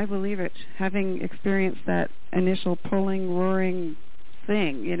 I believe it. Having experienced that initial pulling, roaring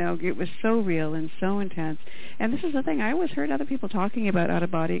thing, it was so real and so intense. And this is the thing, I always heard other people talking about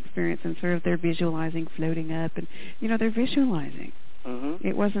out-of-body experience and sort of they're visualizing floating up, and they're visualizing. Mm-hmm.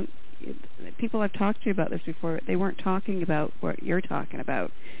 It wasn't, people I've talked to about this before, they weren't talking about what you're talking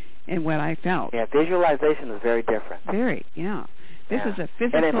about and what I felt. Yeah, visualization is very different. Very, yeah. This is a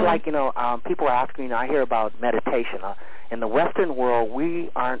physical... And it's like, people are asking, I hear about meditation. In the Western world, we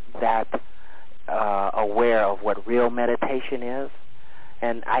aren't that aware of what real meditation is.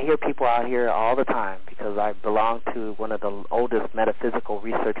 And I hear people out here all the time, because I belong to one of the oldest metaphysical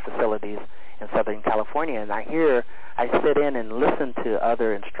research facilities in Southern California, and I sit in and listen to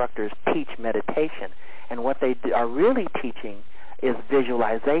other instructors teach meditation, and what they are really teaching is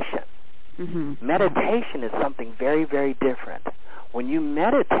visualization. Mm-hmm. Meditation is something very, very different. When you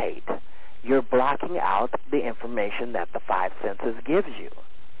meditate, you're blocking out the information that the five senses gives you.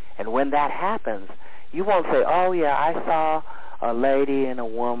 And when that happens, you won't say, oh yeah, I saw a lady and a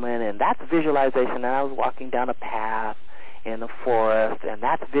woman, and that's visualization, and I was walking down a path in the forest, and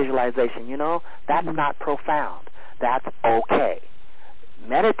that's visualization. That's not profound. That's okay.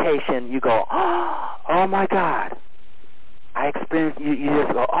 Meditation, you go, oh my God. I experienced, you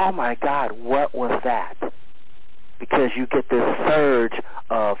just go, oh my God, what was that? Because you get this surge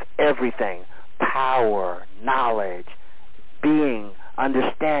of everything, power, knowledge, being,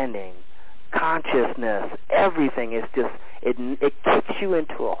 understanding, consciousness, everything is just, it kicks you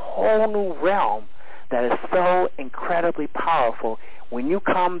into a whole new realm that is so incredibly powerful when you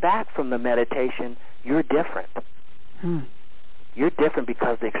come back from the meditation, you're different. You're different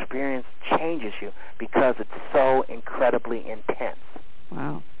because the experience changes you because it's so incredibly intense.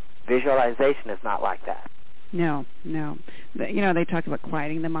 Wow. Visualization is not like that. No. They talk about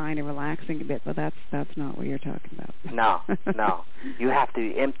quieting the mind and relaxing a bit, but that's not what you're talking about. No. You have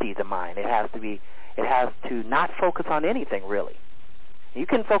to empty the mind. It has to not focus on anything, really. You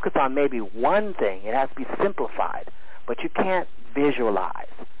can focus on maybe one thing. It has to be simplified, but you can't visualize.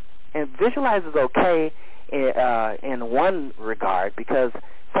 And visualize is okay in one regard, because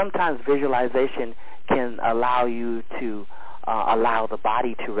sometimes visualization can allow you to allow the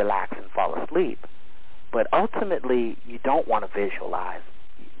body to relax and fall asleep. But ultimately, you don't want to visualize,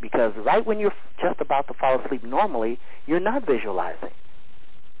 because right when you're just about to fall asleep normally, you're not visualizing.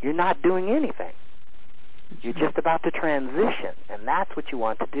 You're not doing anything. You're just about to transition, and that's what you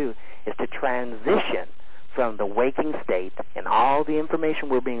want to do, is to transition from the waking state and all the information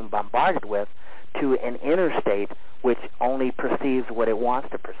we're being bombarded with to an inner state which only perceives what it wants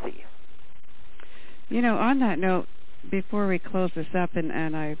to perceive. On that note, before we close this up,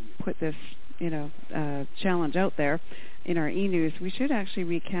 and I put this, challenge out there in our e-news, we should actually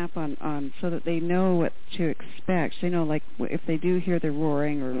recap on so that they know what to expect. They know, like, if they do hear the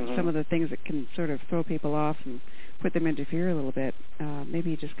roaring or some of the things that can sort of throw people off and put them into fear a little bit,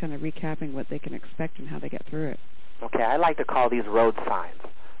 maybe just kind of recapping what they can expect and how they get through it. Okay, I like to call these road signs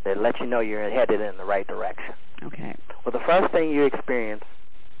that let you know you're headed in the right direction. Okay. Well, the first thing you experience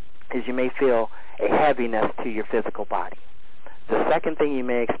is you may feel a heaviness to your physical body. The second thing you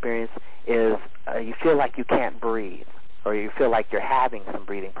may experience is you feel like you can't breathe, or you feel like you're having some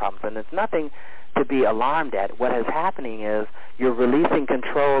breathing problems. And it's nothing to be alarmed at. What is happening is you're releasing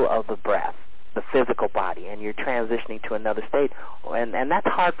control of the breath, the physical body, and you're transitioning to another state. And that's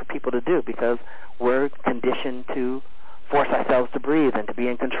hard for people to do because we're conditioned to force ourselves to breathe and to be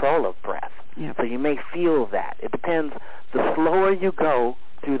in control of breath. Yep. So you may feel that. It depends. The slower you go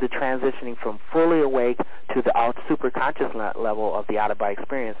through the transitioning from fully awake to the superconscious level of the out-of-body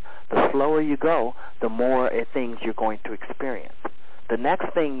experience, the slower you go, the more things you're going to experience. The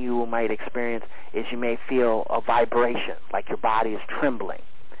next thing you might experience is you may feel a vibration, like your body is trembling.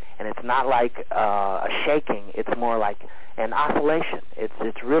 And it's not like a shaking, it's more like an oscillation.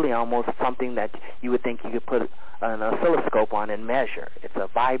 It's really almost something that you would think you could put an oscilloscope on and measure. It's a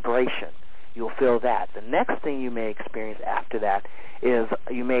vibration. You'll feel that. The next thing you may experience after that is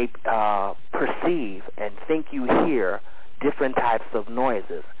you may perceive and think you hear different types of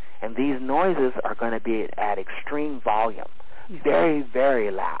noises. And these noises are going to be at extreme volume, very, very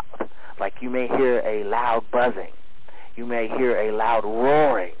loud. Like you may hear a loud buzzing. You may hear a loud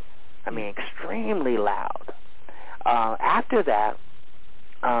roaring. Extremely loud. After that,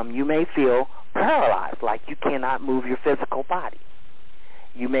 you may feel paralyzed, like you cannot move your physical body.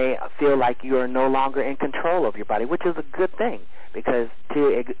 You may feel like you are no longer in control of your body, which is a good thing, because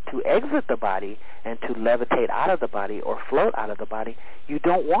to exit the body and to levitate out of the body or float out of the body, you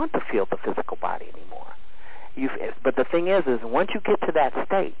don't want to feel the physical body anymore. But the thing is once you get to that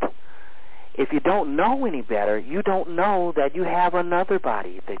state, if you don't know any better, you don't know that you have another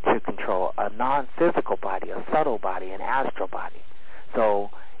body that you control, a non-physical body, a subtle body, an astral body. So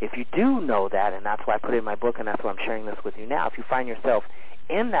if you do know that, and that's why I put it in my book, and that's why I'm sharing this with you now, if you find yourself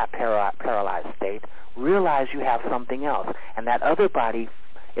in that paralyzed state, realize you have something else. And that other body,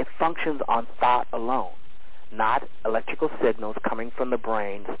 it functions on thought alone, not electrical signals coming from the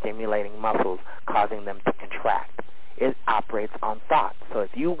brain stimulating muscles, causing them to contract. It operates on thought. So if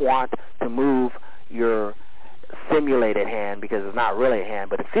you want to move your simulated hand, because it's not really a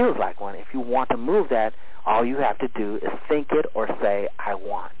hand, but it feels like one, if you want to move that, all you have to do is think it or say, I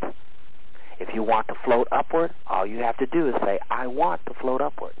want. If you want to float upward, all you have to do is say, I want to float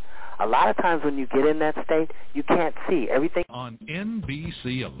upward. A lot of times when you get in that state, you can't see everything. On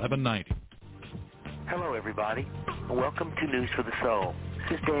NBC 1190. Hello, everybody. Welcome to News for the Soul.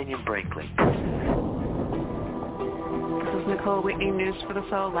 This is Daniel Brinkley. This is Nicole Whitney, News for the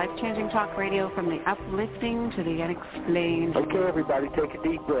Soul, life-changing talk radio from the uplifting to the unexplained. Okay, everybody, take a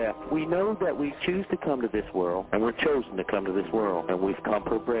deep breath. We know that we choose to come to this world, and we're chosen to come to this world, and we've come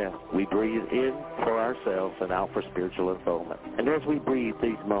for breath. We breathe in for ourselves and out for spiritual unfoldment. And as we breathe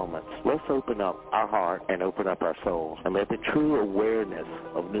these moments, let's open up our heart and open up our souls, and let the true awareness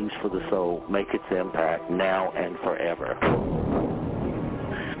of News for the Soul make its impact now and forever.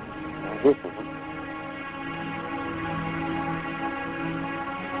 This is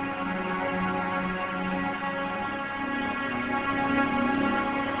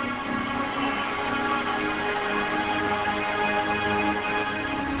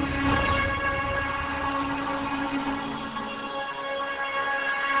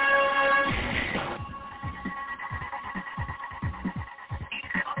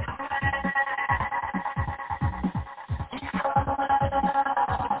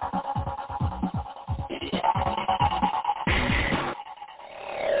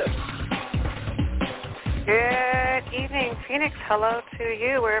Phoenix. Hello to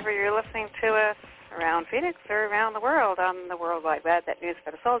you wherever you're listening to us around Phoenix or around the world on the World Wide Web at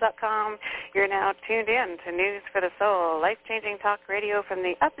newsforthesoul.com. You're now tuned in to News for the Soul, life-changing talk radio from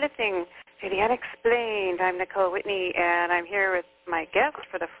the uplifting to the unexplained. I'm Nicole Whitney, and I'm here with my guest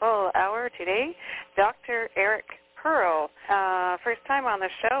for the full hour today, Dr. Eric Pearl. First time on the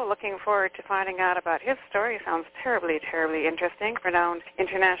show. Looking forward to finding out about his story. Sounds terribly, terribly interesting. Renowned,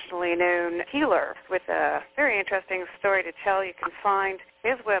 internationally known healer with a very interesting story to tell. You can find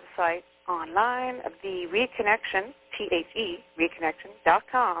his website online, the Reconnection, T-H-E,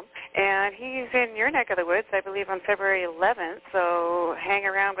 reconnection.com. And he's in your neck of the woods, I believe, on February 11th, so hang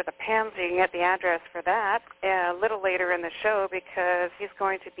around with a pansy and get the address for that a little later in the show, because he's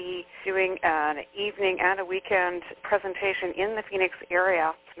going to be doing an evening and a weekend presentation in the Phoenix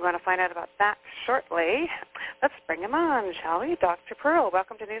area. You want to find out about that shortly. Let's bring him on, shall we? Dr. Pearl,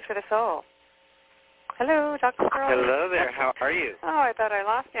 welcome to News for the Soul. Hello, Dr. Pearl. Hello there. How are you? Oh, I thought I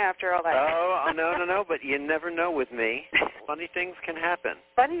lost you after all that. Oh, no, but you never know with me. Funny things can happen.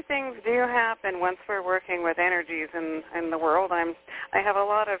 Funny things do happen once we're working with energies in the world. I have a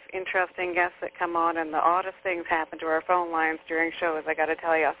lot of interesting guests that come on, and the oddest things happen to our phone lines during shows, I got to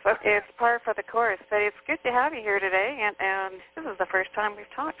tell you. So it's par for the course, but it's good to have you here today, and this is the first time we've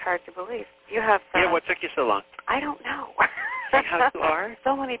talked, hard to believe. You have... yeah, what took you so long? I don't know. See how you are?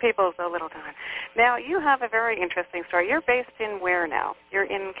 So many people, so little time. Now, you have a very interesting story. You're based in where now? You're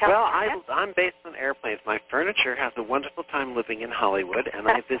in California? Well, I'm based on airplanes. My furniture has a wonderful time living in Hollywood, and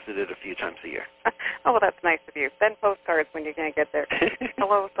I visit it a few times a year. Oh, well, that's nice of you. Send postcards when you're going to get there.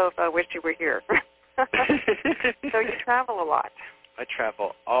 Hello, Sofa. Wish you were here. So you travel a lot. I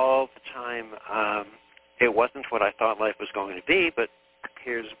travel all the time. It wasn't what I thought life was going to be, but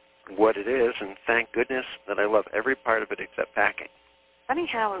here's what it is, and thank goodness that I love every part of it except packing. Funny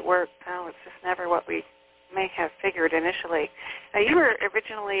how it works, how it's just never what we may have figured initially. Now, you were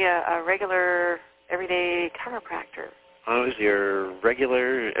originally a regular, everyday chiropractor. I was your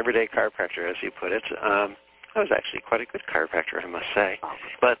regular, everyday chiropractor, as you put it. I was actually quite a good chiropractor, I must say. Oh.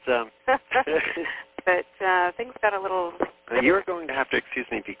 But but things got a little... You're going to have to excuse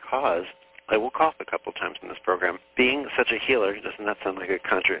me because I will cough a couple times in this program. Being such a healer, doesn't that sound like a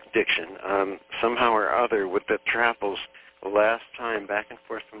contradiction? Somehow or other, with the travels, the last time back and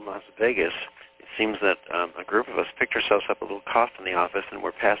forth from Las Vegas, it seems that a group of us picked ourselves up a little cough in the office, and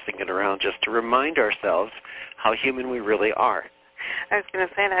we're passing it around just to remind ourselves how human we really are. I was going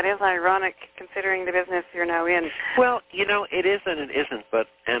to say, that is ironic, considering the business you're now in. Well, it is and it isn't,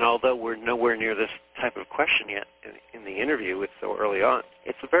 and although we're nowhere near this type of question yet in the interview, it's so early on,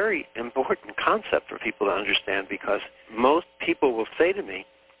 it's a very important concept for people to understand, because most people will say to me,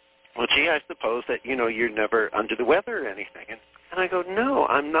 well, gee, I suppose that, you're never under the weather or anything. And I go, no,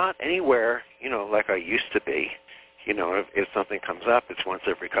 I'm not anywhere, like I used to be. If something comes up, it's once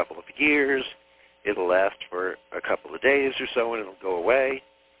every couple of years. It'll last for a couple of days or so, and it'll go away.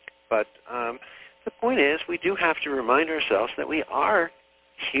 But the point is, we do have to remind ourselves that we are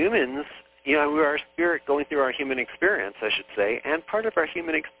humans. We are a spirit going through our human experience, I should say, and part of our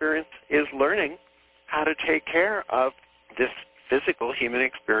human experience is learning how to take care of this physical human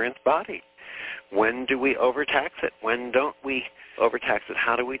experience body. When do we overtax it? When don't we overtax it?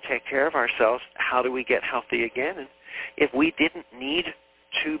 How do we take care of ourselves? How do we get healthy again? And if we didn't need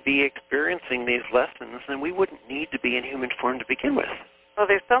to be experiencing these lessons, then we wouldn't need to be in human form to begin with. Well,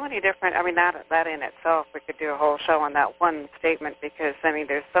 there's so many different, that in itself, we could do a whole show on that one statement, because,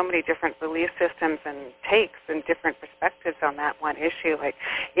 there's so many different belief systems and takes and different perspectives on that one issue. Like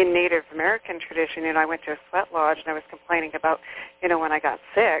in Native American tradition, I went to a sweat lodge, and I was complaining about, when I got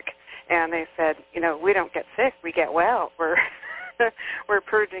sick, and they said, we don't get sick, we get well. We're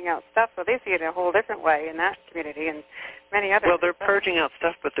purging out stuff. So they see it in a whole different way in that community and many others. Well, they're purging out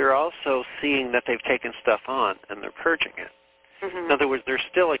stuff, but they're also seeing that they've taken stuff on, and they're purging it. Mm-hmm. In other words, they're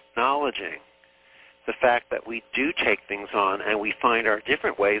still acknowledging the fact that we do take things on, and we find our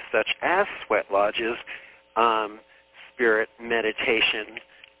different ways, such as sweat lodges, spirit meditation.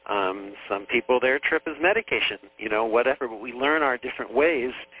 Some people, their trip is medication, whatever. But we learn our different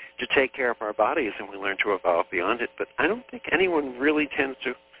ways to take care of our bodies, and we learn to evolve beyond it. But I don't think anyone really tends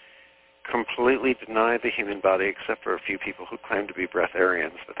to completely deny the human body, except for a few people who claim to be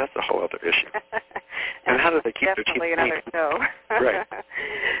breatharians. But that's a whole other issue. And how do they keep their teeth clean? Definitely another show. Right.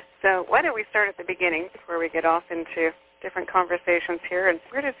 So why don't we start at the beginning before we get off into different conversations here? And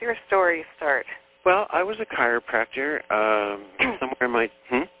where does your story start? Well, I was a chiropractor somewhere in my...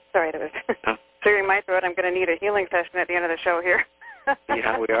 Sorry, that was clearing my throat. I'm going to need a healing session at the end of the show here.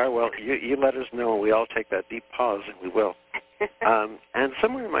 Yeah, we are. Well, you let us know. We all take that deep pause, and we will. And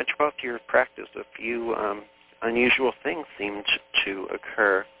somewhere in my 12th year of practice, a few unusual things seemed to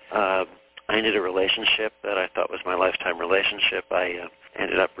occur. I ended a relationship that I thought was my lifetime relationship. I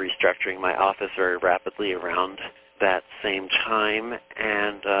ended up restructuring my office very rapidly around that same time,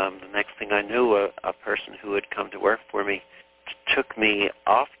 and the next thing I knew, a person who had come to work for me took me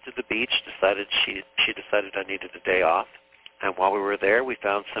off to the beach, she decided I needed a day off, and while we were there, we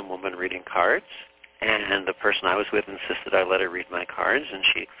found some woman reading cards, and the person I was with insisted I let her read my cards, and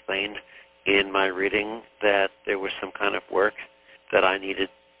she explained in my reading that there was some kind of work that I needed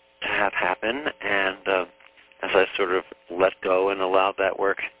to have happen, and as I sort of let go and allowed that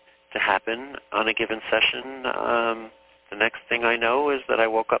work to happen on a given session, the next thing I know is that I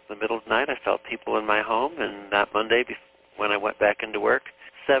woke up in the middle of the night, I felt people in my home, and that Monday when I went back into work,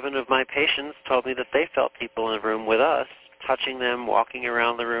 7 of my patients told me that they felt people in the room with us, touching them, walking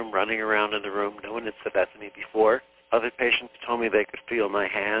around the room, running around in the room. No one had said that to me before. Other patients told me they could feel my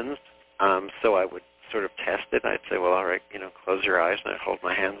hands, so I would sort of test it. I'd say, well, all right, close your eyes, and I'd hold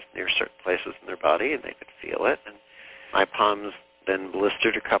my hands near certain places in their body, and they could feel it. And my palms then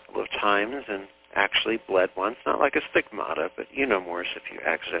blistered a couple of times and actually bled once, not like a stigmata, but more as if you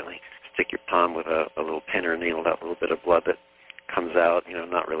accidentally stick your palm with a little pin or needle, that little bit of blood that comes out,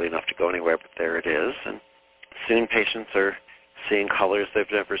 not really enough to go anywhere, but there it is. And soon patients are seeing colors they've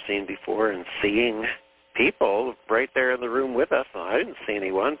never seen before and seeing people right there in the room with us. Well, I didn't see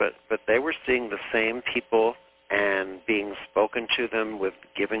anyone, but they were seeing the same people and being spoken to them with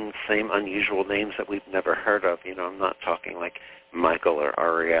giving the same unusual names that we've never heard of. I'm not talking like Michael or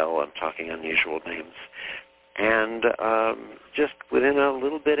Ariel. I'm talking unusual names. And just within a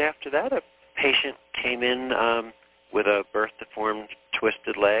little bit after that, a patient came in with a birth-deformed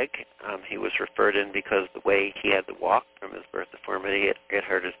twisted leg. He was referred in because the way he had to walk from his birth deformity, it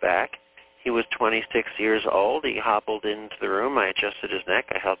hurt his back. He was 26 years old. He hobbled into the room. I adjusted his neck.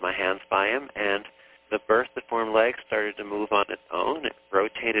 I held my hands by him, and the birth-deformed leg started to move on its own. It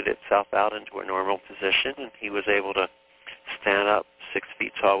rotated itself out into a normal position, and he was able to stand up 6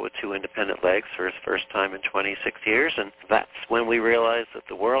 feet tall with 2 independent legs for his first time in 26 years, and that's when we realized that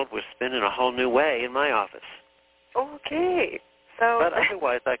the world was spinning a whole new way in my office. Okay. So, but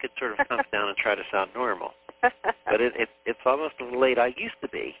otherwise, I could sort of come down and try to sound normal. But it's almost as late I used to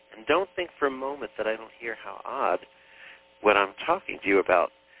be. And don't think for a moment that I don't hear how odd what I'm talking to you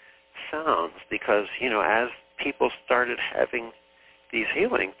about sounds, because, as people started having these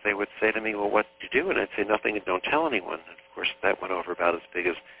healings, they would say to me, well, what did you do? And I'd say nothing and don't tell anyone. And of course, that went over about as big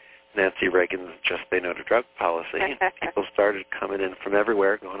as Nancy Reagan's Just Say No to Drug policy. And people started coming in from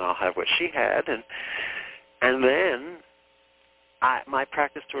everywhere going, I'll have what she had. And then my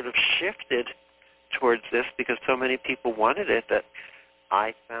practice sort of shifted towards this because so many people wanted it that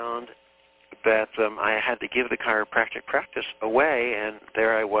I found that I had to give the chiropractic practice away, and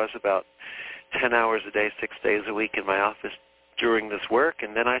there I was about 10 hours a day, 6 days a week in my office doing this work,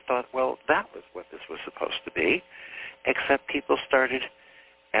 and then I thought, well, that was what this was supposed to be, except people started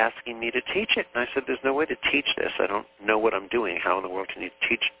asking me to teach it, and I said, there's no way to teach this. I don't know what I'm doing. How in the world can you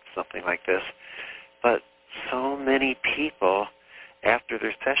teach something like this? But so many people after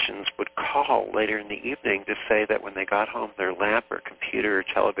their sessions would call later in the evening to say that when they got home, their lamp or computer or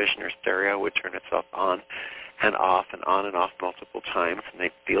television or stereo would turn itself on and off multiple times, and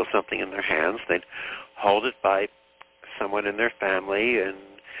they'd feel something in their hands. They'd hold it by someone in their family, and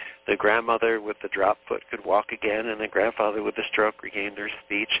the grandmother with the drop foot could walk again, and the grandfather with the stroke regained their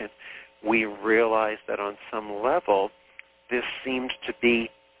speech. And we realized that on some level, this seemed to be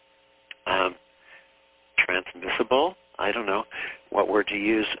transmissible, I don't know what word to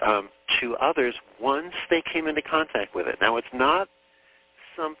use, to others once they came into contact with it. Now, it's not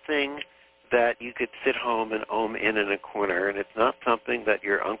something that you could sit home and ohm in a corner, and it's not something that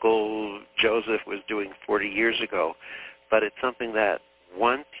your Uncle Joseph was doing 40 years ago, but it's something that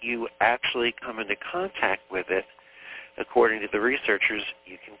once you actually come into contact with it, according to the researchers,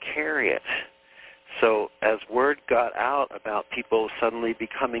 you can carry it. So as word got out about people suddenly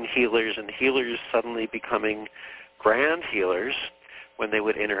becoming healers and healers suddenly becoming grand healers when they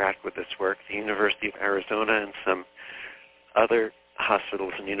would interact with this work, the University of Arizona and some other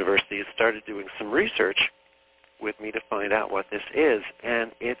hospitals and universities started doing some research with me to find out what this is.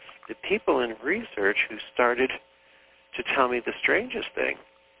 And it's the people in research who started to tell me the strangest thing,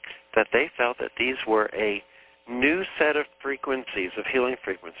 that they felt that these were a new set of frequencies, of healing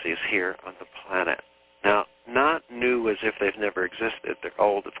frequencies here on the planet. Now, not new as if they've never existed. They're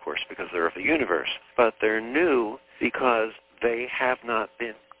old, of course, because they're of the universe. But they're new because they have not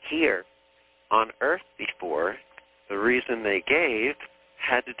been here on Earth before. The reason they gave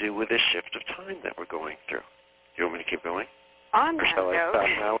had to do with this shift of time that we're going through. You want me to keep going? On Or that shall I note, stop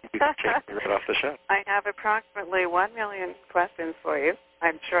now and we can take you right off the show? I have approximately 1 million questions for you.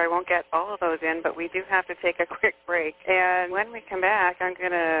 I'm sure I won't get all of those in, but we do have to take a quick break. And when we come back, I'm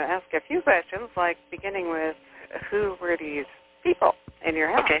going to ask a few questions, like beginning with, who were these people in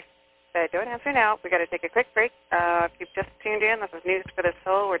your house? Okay. Don't answer now. We've got to take a quick break. If you've just tuned in, this is News for the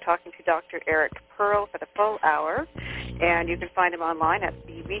Soul. We're talking to Dr. Eric Pearl for the full hour, and you can find him online at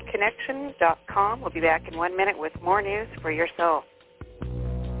thereconnection.com. We'll be back in 1 minute with more news for your soul.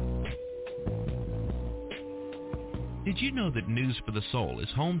 Did you know that News for the Soul is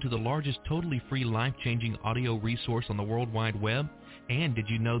home to the largest totally free life-changing audio resource on the World Wide Web? And did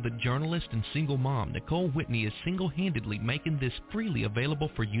you know that journalist and single mom Nicole Whitney is single-handedly making this freely available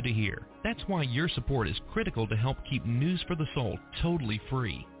for you to hear? That's why your support is critical to help keep News for the Soul totally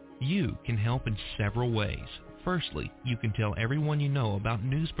free. You can help in several ways. Firstly, you can tell everyone you know about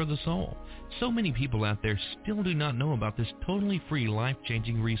News for the Soul. So many people out there still do not know about this totally free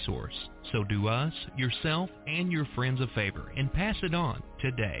life-changing resource. So do us, yourself, and your friends a favor and pass it on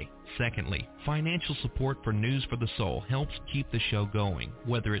today. Secondly, financial support for News for the Soul helps keep the show going,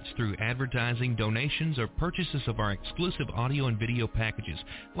 whether it's through advertising, donations, or purchases of our exclusive audio and video packages,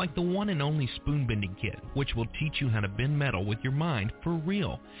 like the one and only Spoon Bending Kit, which will teach you how to bend metal with your mind for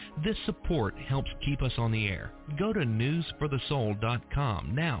real. This support helps keep us on the air. Go to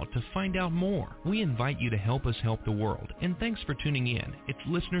newsforthesoul.com now to find out more. We invite you to help us help the world, and thanks for tuning in. It's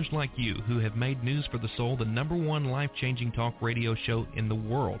listeners like you who have made News for the Soul the #1 life-changing talk radio show in the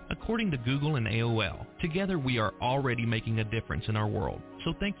world, according to Google and AOL. Together we are already making a difference in our world.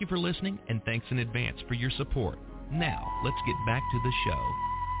 So thank you for listening, and thanks in advance for your support. Now, let's get back to the show.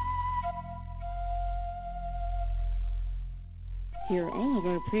 Hear all of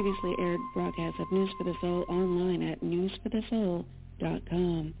our previously aired broadcasts of News for the Soul online at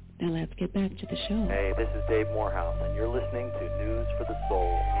newsforthesoul.com. Now let's get back to the show. Hey, this is Dave Morehouse, and you're listening to News for the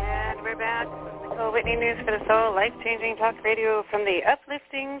Soul. And we're back with Nicole Whitney, News for the Soul, life-changing talk radio from the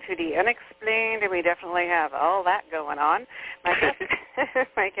uplifting to the unexplained, and we definitely have all that going on. My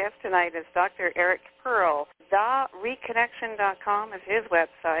guest tonight is Dr. Eric Pearl. TheReconnection.com is his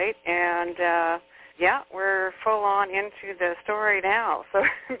website, and we're full on into the story now. So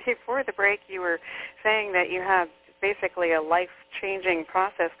before the break, you were saying that you have basically a life-changing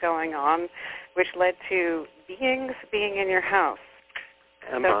process going on, which led to beings being in your house.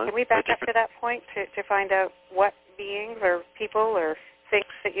 So can we back up to that point to find out what beings or people or things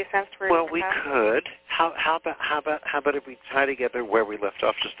that you sensed were in your house? Well, we could. How about if we tie together where we left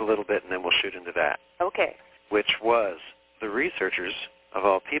off just a little bit, and then we'll shoot into that. Okay. Which was the researchers, of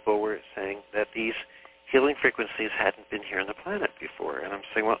all people, were saying that these healing frequencies hadn't been here on the planet before. And I'm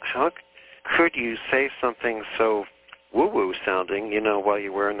saying, well, how could you say something so woo-woo sounding, while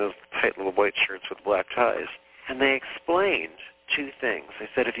you're wearing those tight little white shirts with black ties? And they explained two things. They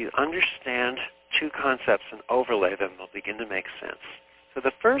said if you understand two concepts and overlay them, they'll begin to make sense. So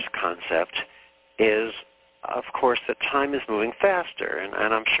the first concept is, of course, that time is moving faster, and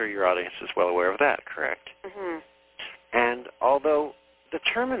I'm sure your audience is well aware of that, correct? Mm-hmm. And although the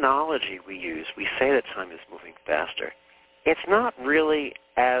terminology we use, we say that time is moving faster, it's not really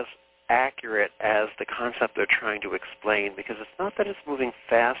as accurate as the concept they're trying to explain, because it's not that it's moving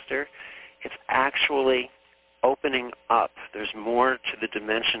faster, it's actually opening up. There's more to the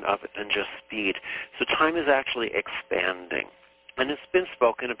dimension of it than just speed. So time is actually expanding. And it's been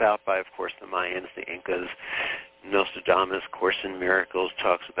spoken about by, of course, the Mayans, the Incas. Nostradamus, Course in Miracles,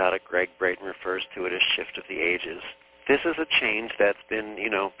 talks about it. Greg Braden refers to it as shift of the ages. This is a change that's been,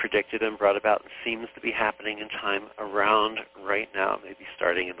 predicted and brought about and seems to be happening in time around right now, maybe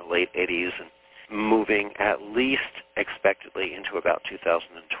starting in the late 80s and moving at least expectedly into about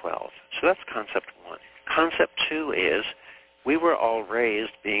 2012. So that's concept one. Concept two is we were all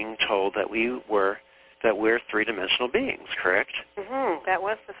raised being told that we're three-dimensional beings, correct? Mm-hmm. That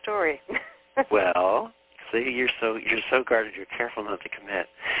was the story. Well, see, you're so guarded, you're careful not to commit.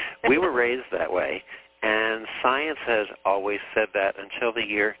 We were raised that way, and science has always said that until the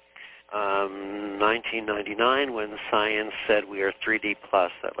year 1999, when science said we are 3D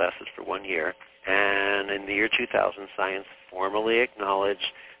plus. That lasted for 1 year. And in the year 2000, science formally acknowledged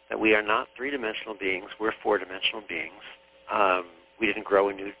that we are not three-dimensional beings, we're four-dimensional beings. We didn't grow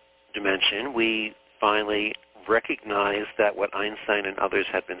a new dimension. We finally recognized that what Einstein and others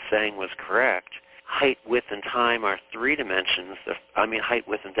had been saying was correct. Height, width, and time are three dimensions. Height,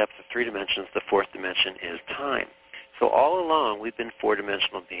 width, and depth are three dimensions. The fourth dimension is time. So all along, we've been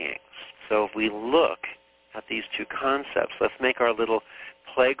four-dimensional beings. So if we look at these two concepts, let's make our little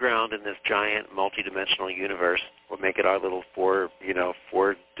playground in this giant multi-dimensional universe. We'll make it our little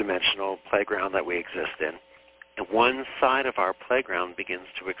four-dimensional playground that we exist in. one side of our playground begins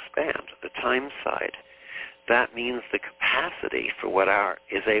to expand, the time side. That means the capacity for what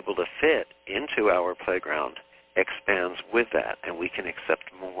is able to fit into our playground expands with that, and we can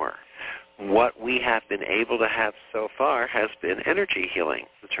accept more. What we have been able to have so far has been energy healing,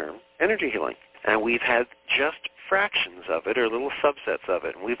 the term energy healing. And we've had just fractions of it, or little subsets of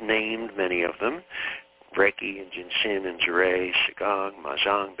it. And we've named many of them: Reiki and Jinshin and Jurei, Qigong,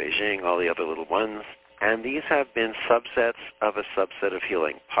 Mahjong, Beijing, all the other little ones. And these have been subsets of a subset of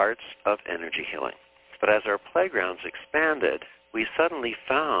healing, parts of energy healing. But as our playgrounds expanded, we suddenly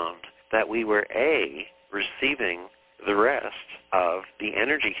found that we were, receiving the rest of the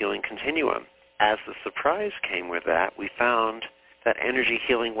energy healing continuum. As the surprise came with that, we found that energy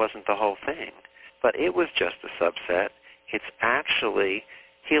healing wasn't the whole thing, but it was just a subset. It's actually,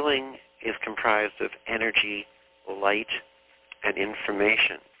 healing is comprised of energy, light, and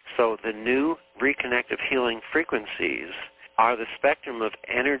information. So the new reconnective healing frequencies are the spectrum of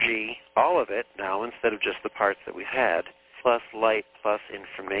energy, all of it now, instead of just the parts that we've had, plus light, plus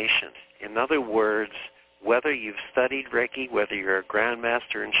information. In other words, whether you've studied Reiki, whether you're a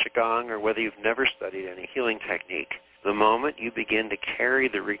grandmaster in Qigong, or whether you've never studied any healing technique, the moment you begin to carry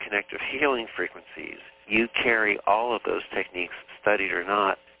the reconnective healing frequencies, you carry all of those techniques, studied or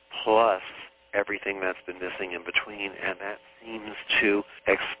not, plus everything that's been missing in between, and that seems to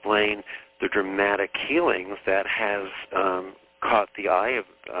explain the dramatic healings that has caught the eye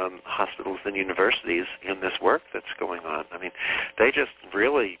of hospitals and universities in this work that's going on. I mean, I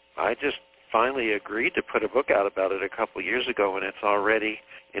just finally agreed to put a book out about it a couple years ago, and it's already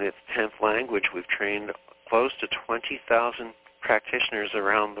in its 10th language. We've trained close to 20,000 practitioners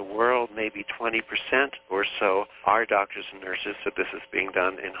around the world. Maybe 20% or so are doctors and nurses, so this is being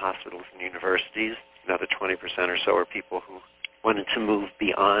done in hospitals and universities. Another 20% or so are people who wanted to move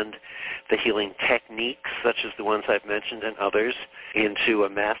beyond the healing techniques, such as the ones I've mentioned and others, into a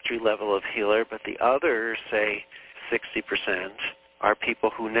mastery level of healer. But the other, say, 60%, are people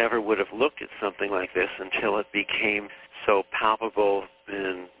who never would have looked at something like this until it became so palpable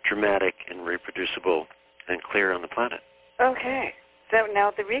and dramatic and reproducible and clear on the planet. Okay. So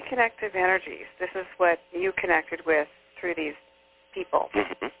now the reconnective energies, this is what you connected with through these people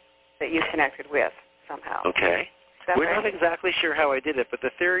that you connected with somehow. Okay. We're not exactly sure how I did it, but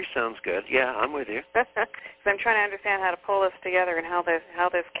the theory sounds good. Yeah, I'm with you. So I'm trying to understand how to pull this together and how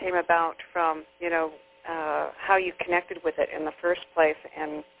this came about from, how you connected with it in the first place.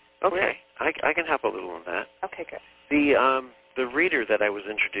 And okay, I can help a little on that. Okay, good. The reader that I was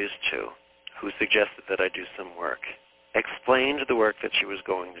introduced to, who suggested that I do some work, explained the work that she was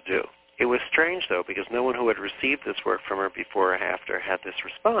going to do. It was strange, though, because no one who had received this work from her before or after had this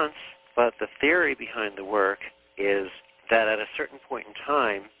response, but the theory behind the work is that at a certain point in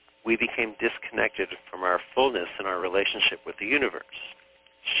time, we became disconnected from our fullness in our relationship with the universe.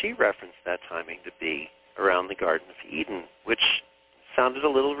 She referenced that timing to be around the Garden of Eden, which sounded a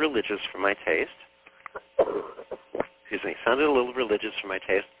little religious for my taste. Sounded a little religious for my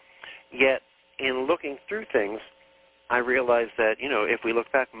taste. Yet, in looking through things, I realized that, if we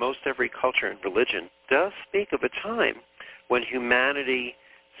look back, most every culture and religion does speak of a time when humanity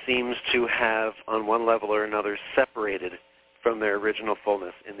seems to have, on one level or another, separated from their original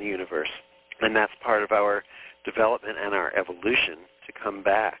fullness in the universe. And that's part of our development and our evolution to come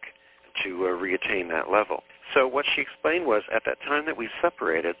back to reattain that level. So what she explained was, at that time that we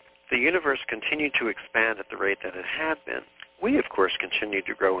separated, the universe continued to expand at the rate that it had been. We, of course, continued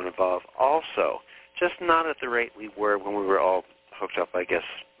to grow and evolve also, just not at the rate we were when we were all hooked up, I guess,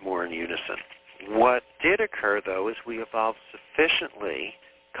 more in unison. What did occur, though, is we evolved sufficiently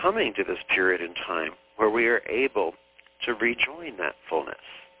coming to this period in time where we are able to rejoin that fullness.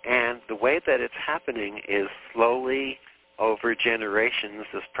 And the way that it's happening is slowly over generations.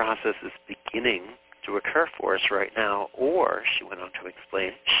 This process is beginning to occur for us right now, or, she went on to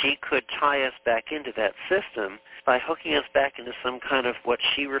explain, she could tie us back into that system by hooking us back into some kind of what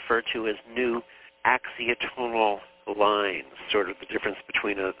she referred to as new axiotonal lines, sort of the difference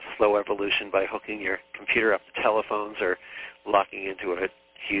between a slow evolution by hooking your computer up to telephones or locking into a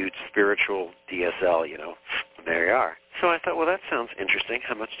huge spiritual DSL, and there you are. So I thought, well, that sounds interesting.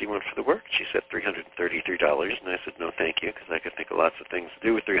 How much do you want for the work? She said $333, and I said, no, thank you, because I could think of lots of things to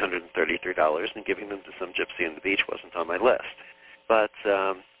do with $333, and giving them to some gypsy on the beach wasn't on my list. But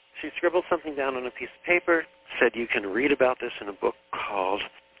she scribbled something down on a piece of paper, said you can read about this in a book called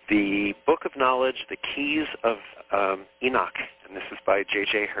The Book of Knowledge, The Keys of Enoch, and this is by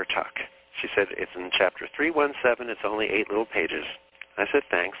J.J. Hertak. She said it's in chapter 317. It's only 8 little pages. I said,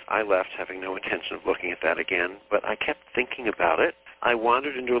 thanks. I left having no intention of looking at that again, but I kept thinking about it. I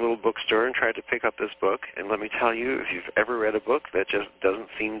wandered into a little bookstore and tried to pick up this book, and let me tell you, if you've ever read a book that just doesn't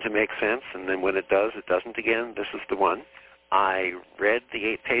seem to make sense, and then when it does, it doesn't again, this is the one. I read the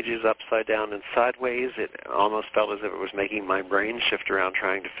 8 pages upside down and sideways. It almost felt as if it was making my brain shift around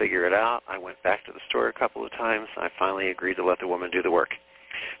trying to figure it out. I went back to the store a couple of times. I finally agreed to let the woman do the work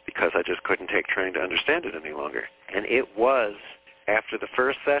because I just couldn't take trying to understand it any longer. And it was after the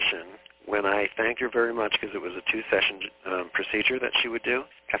first session when I thanked her very much, because it was a 2-session procedure that she would do.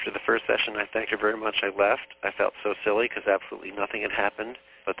 After the first session, I thanked her very much. I left. I felt so silly because absolutely nothing had happened.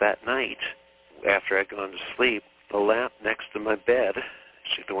 But that night, after I'd gone to sleep, the lamp next to my bed,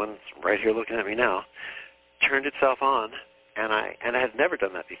 she's the one that's right here looking at me now, turned itself on, and I had never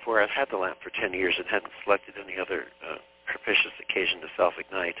done that before. I'd had the lamp for 10 years and hadn't selected any other propitious occasion to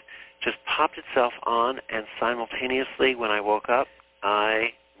self-ignite. Just popped itself on, and simultaneously when I woke up,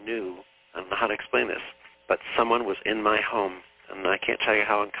 I knew, I don't know how to explain this, but someone was in my home, and I can't tell you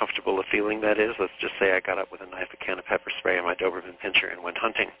how uncomfortable a feeling that is. Let's just say I got up with a knife, a can of pepper spray, and my Doberman Pinscher and went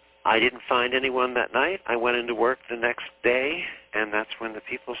hunting. I didn't find anyone that night. I went into work the next day, and that's when the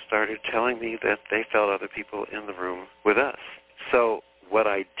people started telling me that they felt other people in the room with us. So what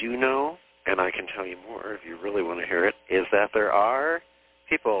I do know, and I can tell you more if you really want to hear it, is that there are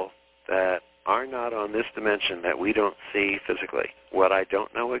people that are not on this dimension that we don't see physically. What I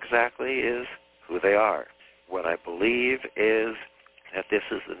don't know exactly is who they are. What I believe is that this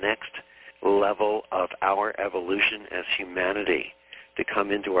is the next level of our evolution as humanity to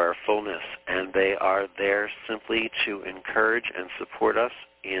come into our fullness, and they are there simply to encourage and support us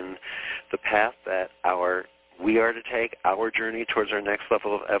in the path that we are to take, our journey towards our next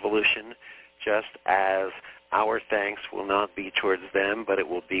level of evolution, just as our thanks will not be towards them, but it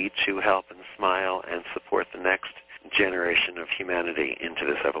will be to help and smile and support the next generation of humanity into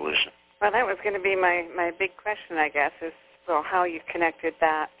this evolution. Well, that was going to be my big question, I guess, is how you connected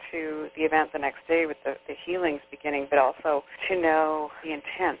that to the event the next day with the healings beginning, but also to know the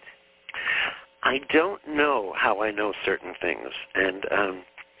intent. I don't know how I know certain things, and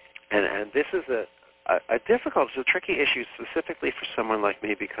this is a difficult, it's a tricky issue specifically for someone like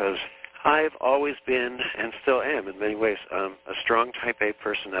me, because I've always been, and still am in many ways, a strong type A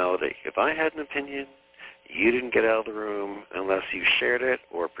personality. If I had an opinion, you didn't get out of the room unless you shared it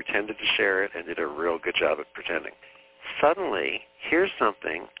or pretended to share it and did a real good job at pretending. Suddenly, here's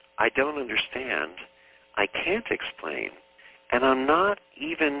something I don't understand, I can't explain, and I'm not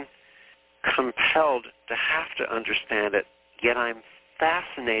even compelled to have to understand it, yet I'm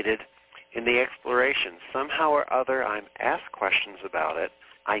fascinated in the exploration. Somehow or other, I'm asked questions about it.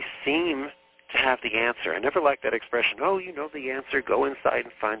 I seem to have the answer. I never liked that expression, oh, you know the answer, go inside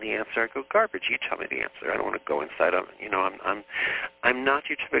and find the answer. I go, garbage, you tell me the answer. I don't want to go inside. I'm not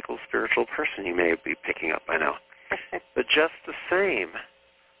your typical spiritual person you may be picking up by now. But just the same,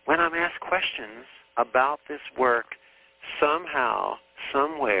 when I'm asked questions about this work, somehow,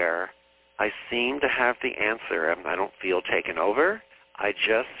 somewhere, I seem to have the answer. I don't feel taken over. I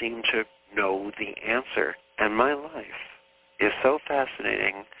just seem to know the answer. And my life is so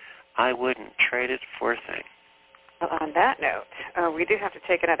fascinating, I wouldn't trade it for a thing. Well, on that note, we do have to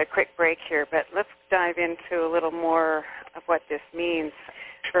take another quick break here, but let's dive into a little more of what this means.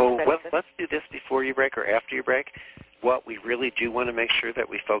 Well, let's do this before you break or after you break. What we really do want to make sure that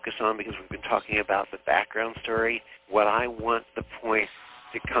we focus on, because we've been talking about the background story, what I want the point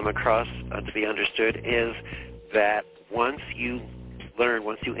to come across to be understood is that once you learn,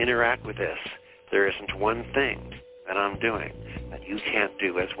 once you interact with this, there isn't one thing that I'm doing that you can't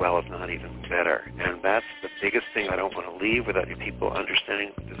do as well, if not even better. And that's the biggest thing I don't want to leave without people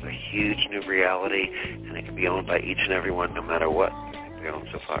understanding that there's a huge new reality, and it can be owned by each and every one, no matter what they own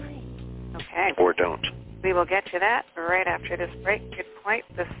so far. Okay. Or don't. We will get to that right after this break. Good point.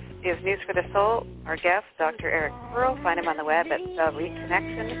 This is News for the Soul. Our guest, Dr. Eric Pearl. Find him on the web at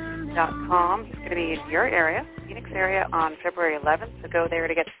thereconnection.com. He's going to be in your area, Phoenix area, on February 11th, so go there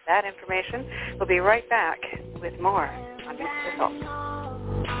to get that information. We'll be right back with more on News for the Soul.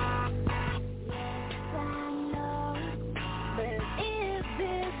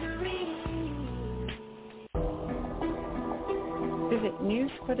 Visit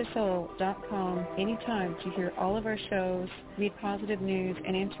newsforthesoul.com anytime to hear all of our shows, read positive news,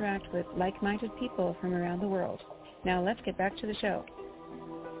 and interact with like-minded people from around the world. Now let's get back to the show.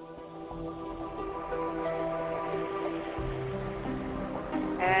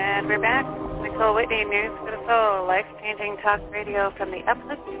 And we're back. Nicole Whitney, News for the Soul, life-changing talk radio from the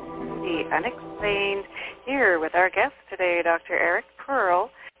uplifting to the unexplained, here with our guest today, Dr. Eric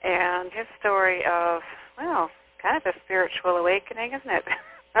Pearl, and his story of, well, kind of a spiritual awakening, isn't it?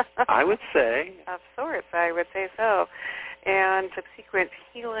 I would say. Of sorts, I would say so. and subsequent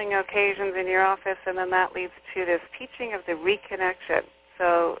healing occasions in your office, and then that leads to this teaching of the reconnection.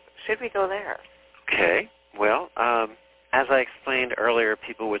 So should we go there? Okay. Well, as I explained earlier,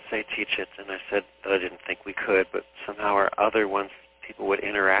 people would say teach it, and I said that I didn't think we could, but somehow or other, once people would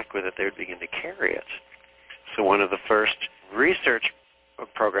interact with it, they would begin to carry it. So one of the first research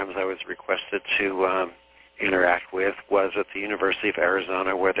programs I was requested to interact with was at the University of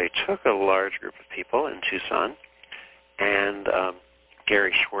Arizona, where they took a large group of people in Tucson, and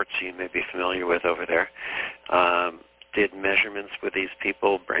Gary Schwartz, you may be familiar with over there, did measurements with these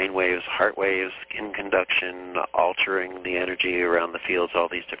people, brain waves, heart waves, skin conduction, altering the energy around the fields, all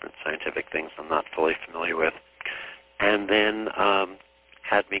these different scientific things I'm not fully familiar with. And then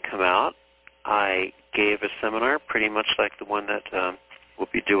had me come out. I gave a seminar pretty much like the one that we'll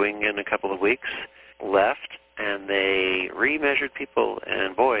be doing in a couple of weeks, left, and they re-measured people,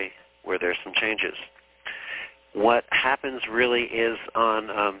 and boy, were there some changes. What happens really is on,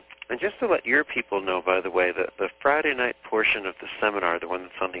 and just to let your people know, by the way, the Friday night portion of the seminar, the one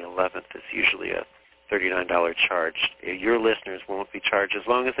that's on the 11th, is usually a $39 charge. Your listeners won't be charged as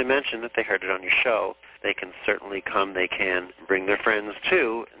long as they mention that they heard it on your show. They can certainly come. They can bring their friends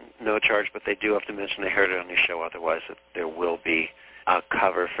too, no charge, but they do have to mention they heard it on your show. Otherwise, there will be a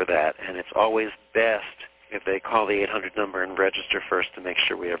cover for that. And it's always best if they call the 800 number and register first to make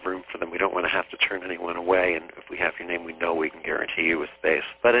sure we have room for them. We don't want to have to turn anyone away, and if we have your name, we know we can guarantee you a space.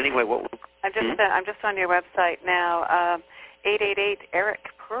 But anyway, I'm just on your website now.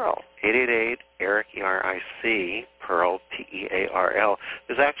 888-ERIC-PEARL. 888-ERIC, E-R-I-C, Pearl, P-E-A-R-L.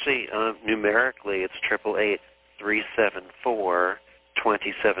 There's actually, numerically, it's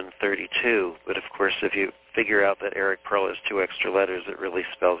 888-374-2732. But, of course, if you figure out that Eric Pearl is 2 extra letters, it really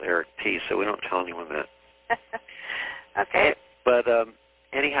spells Eric P., so we don't tell anyone that. Okay. But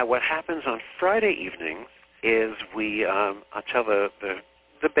anyhow, what happens on Friday evenings is I'll tell the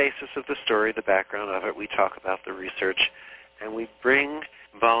basis of the story, the background of it. We talk about the research, and we bring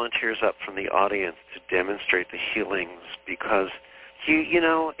volunteers up from the audience to demonstrate the healings, because you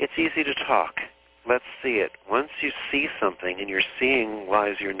know, it's easy to talk. Let's see it. Once you see something, and you're seeing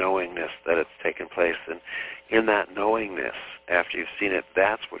lies your knowingness that it's taken place, and in that knowingness, after you've seen it,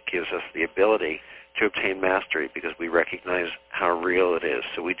 that's what gives us the ability to obtain mastery, because we recognize how real it is.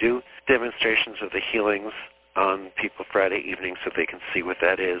 So we do demonstrations of the healings on people Friday evening so they can see what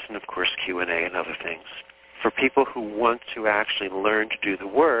that is, and of course Q&A and other things. For people who want to actually learn to do the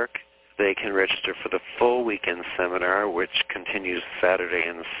work, they can register for the full weekend seminar, which continues Saturday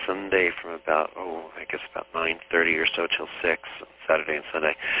and Sunday from about 9:30 or so till 6, Saturday and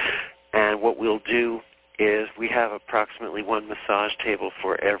Sunday. And what we'll do is we have approximately 1 massage table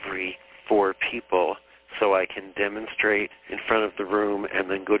for every 4 people, so I can demonstrate in front of the room and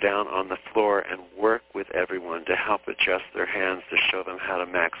then go down on the floor and work with everyone to help adjust their hands, to show them how to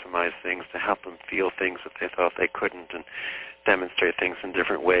maximize things, to help them feel things that they thought they couldn't, and demonstrate things in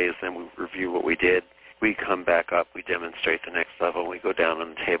different ways. Then we review what we did. We come back up, we demonstrate the next level, we go down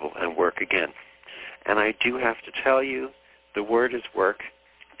on the table and work again. And I do have to tell you, the word is work,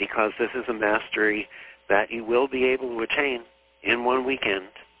 because this is a mastery that you will be able to attain in 1 weekend.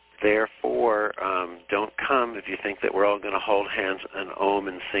 Therefore, don't come if you think that we're all going to hold hands and om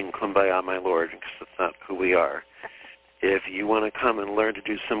and sing Kumbaya, my Lord, because that's not who we are. If you want to come and learn to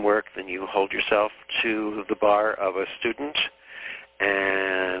do some work, then you hold yourself to the bar of a student,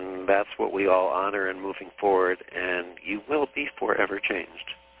 and that's what we all honor in moving forward, and you will be forever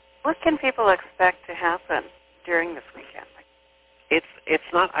changed. What can people expect to happen during this weekend?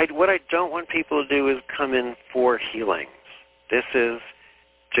 It's not. What I don't want people to do is come in for healings. This is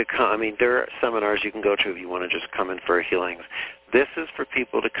to come. I mean, there are seminars you can go to if you want to just come in for healings. This is for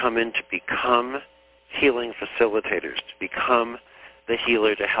people to come in to become healing facilitators, to become the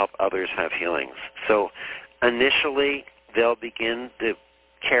healer to help others have healings. So initially, they'll begin to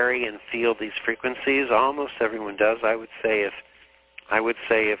carry and feel these frequencies. Almost everyone does. I would say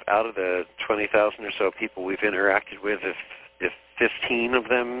if out of the 20,000 or so people we've interacted with, if 15 of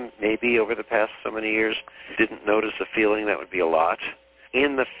them maybe over the past so many years didn't notice a feeling, that would be a lot.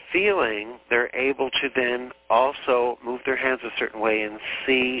 In the feeling, they're able to then also move their hands a certain way and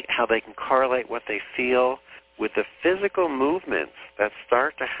see how they can correlate what they feel with the physical movements that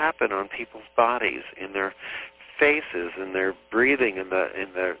start to happen on people's bodies, in their faces, in their breathing, in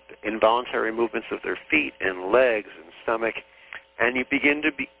the involuntary movements of their feet and legs and stomach. And you begin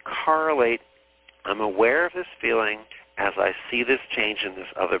to correlate, I'm aware of this feeling as I see this change in this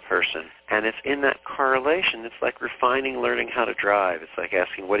other person. And it's in that correlation. It's like refining learning how to drive. It's like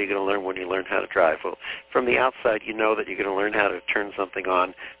asking, what are you going to learn when you learn how to drive? Well, from the outside, you know that you're going to learn how to turn something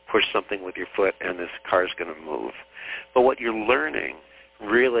on, push something with your foot and this car is going to move. But what you're learning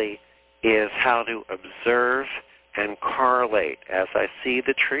really is how to observe and correlate. As I see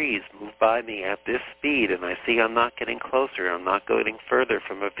the trees move by me at this speed and I see I'm not getting closer, I'm not getting further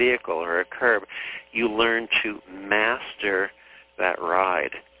from a vehicle or a curb, you learn to master that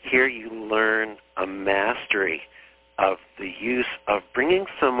ride. Here you learn a mastery of the use of bringing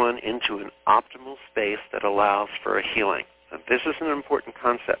someone into an optimal space that allows for a healing. And this is an important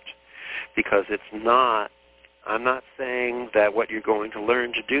concept because it's not, I'm not saying that what you're going to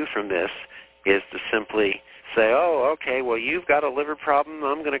learn to do from this is to simply say, oh, okay, well, you've got a liver problem.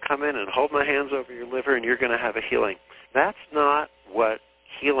 I'm going to come in and hold my hands over your liver and you're going to have a healing. That's not what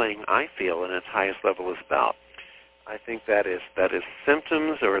healing, I feel, in its highest level is about. I think that is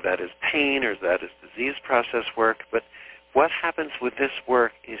symptoms or that is pain or that is disease process work. But what happens with this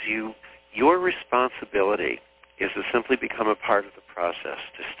work is your responsibility is to simply become a part of the process,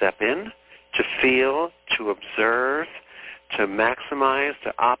 to step in, to feel, to observe, to maximize,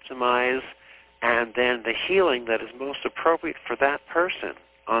 to optimize, and then the healing that is most appropriate for that person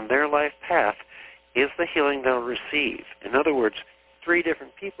on their life path is the healing they'll receive. In other words, 3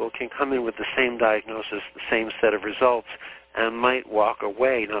 different people can come in with the same diagnosis, the same set of results, and might walk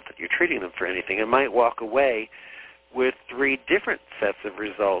away, not that you're treating them for anything, and might walk away with 3 different sets of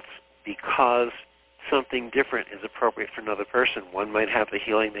results because something different is appropriate for another person. One might have the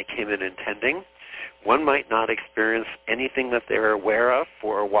healing they came in intending. One might not experience anything that they're aware of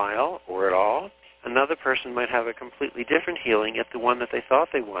for a while or at all. Another person might have a completely different healing, yet the one that they thought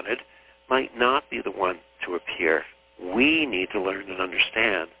they wanted might not be the one to appear. We need to learn and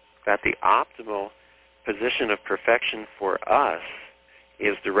understand that the optimal position of perfection for us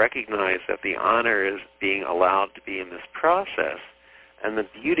is to recognize that the honor is being allowed to be in this process, and the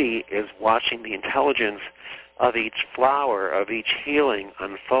beauty is watching the intelligence of each flower, of each healing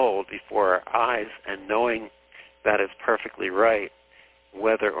unfold before our eyes and knowing that it's perfectly right,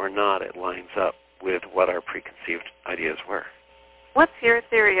 whether or not it lines up with what our preconceived ideas were. What's your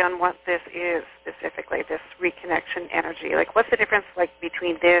theory on what this is specifically, this reconnection energy? Like, what's the difference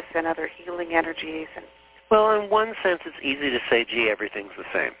between this and other healing energies? Well, in one sense, it's easy to say, gee, everything's the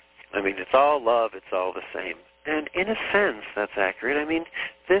same. I mean, it's all love, it's all the same. And in a sense, that's accurate. I mean,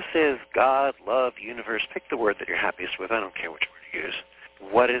 this is God, love, universe. Pick the word that you're happiest with. I don't care which word you use.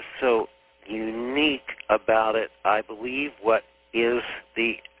 What is so unique about it, I believe, what is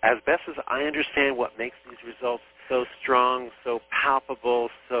as best as I understand what makes these results so strong, so palpable,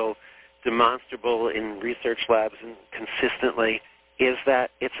 so demonstrable in research labs and consistently, is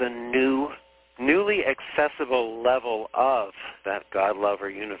that it's a newly accessible level of that God, love, or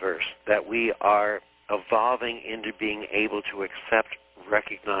universe that we are evolving into being able to accept,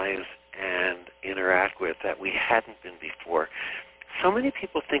 recognize, and interact with that we hadn't been before. So many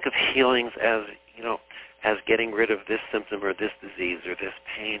people think of healings as, as getting rid of this symptom or this disease or this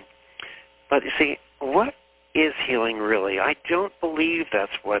pain. But you see, what is healing really? I don't believe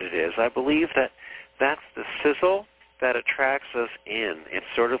that's what it is. I believe that that's the sizzle that attracts us in. It's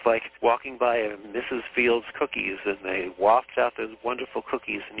sort of like walking by a Mrs. Fields cookies and they waft out those wonderful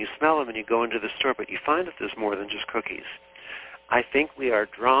cookies and you smell them and you go into the store, but you find that there's more than just cookies. I think we are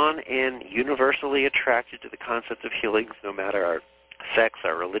drawn in, universally attracted to the concept of healings, no matter our sex,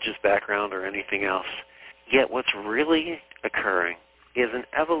 our religious background, or anything else. Yet what's really occurring is an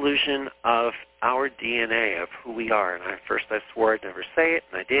evolution of our DNA, of who we are. And first I swore I'd never say it,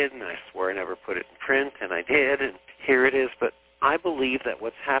 and I did, and I swore I never put it in print, and I did, and here it is. But I believe that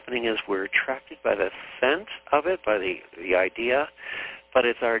what's happening is we're attracted by the sense of it, by the idea, but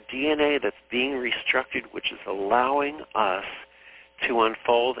it's our DNA that's being restructured, which is allowing us to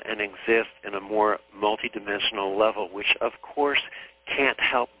unfold and exist in a more multidimensional level, which of course can't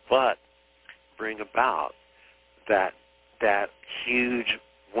help but bring about that huge,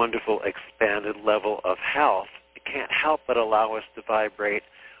 wonderful, expanded level of health. It can't help but allow us to vibrate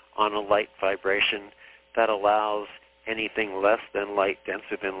on a light vibration that allows anything less than light,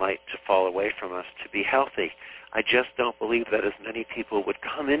 denser than light, to fall away from us, to be healthy. I just don't believe that as many people would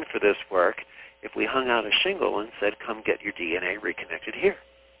come in for this work if we hung out a shingle and said, come get your DNA reconnected here.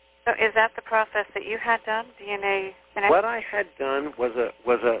 So is that the process that you had done, DNA connection? What I had done was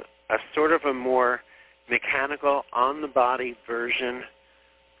a sort of a more mechanical, on-the-body version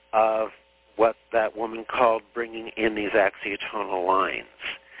of what that woman called bringing in these axiotonal lines.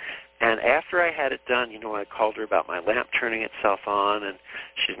 And after I had it done, I called her about my lamp turning itself on, and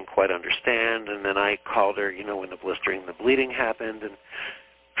she didn't quite understand. And then I called her, when the blistering and the bleeding happened. And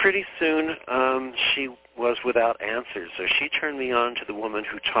pretty soon she was without answers. So she turned me on to the woman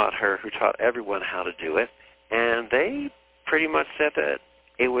wwho taught everyone how to do it. And they pretty much said that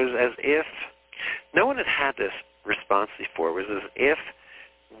it was as if no one had this response before. It was as if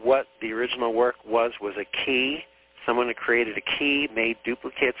what the original work was a key. Someone had created a key, made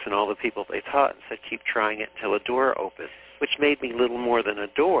duplicates, and all the people they taught, and said, keep trying it until a door opens, which made me little more than a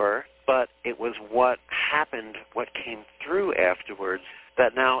door, but it was what happened, what came through afterwards,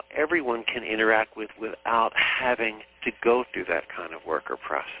 that now everyone can interact with without having to go through that kind of work or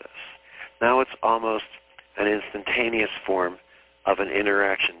process. Now it's almost an instantaneous form of an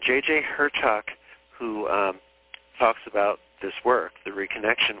interaction. J.J. Hurtak, who talks about this work, the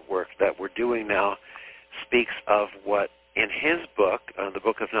reconnection work that we're doing now, speaks of what in his book, the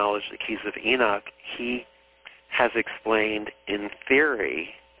Book of Knowledge, The Keys of Enoch, he has explained in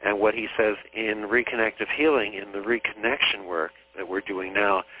theory, and what he says in reconnective healing, in the reconnection work that we're doing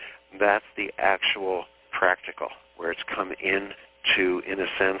now, that's the actual practical, where it's come in to, in a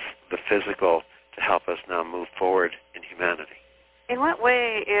sense, the physical to help us now move forward in humanity. In what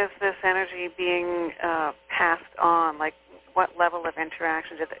way is this energy being passed on? Like, what level of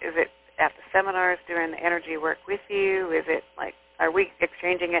interaction? Is it at the seminars during the energy work with you? Is it like, are we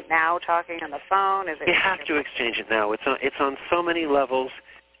exchanging it now, talking on the phone? Is it? You have to exchange it now. It's on so many levels.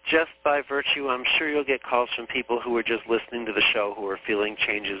 Just by virtue, I'm sure you'll get calls from people who are just listening to the show who are feeling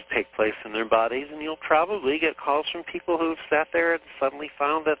changes take place in their bodies, and you'll probably get calls from people who've sat there and suddenly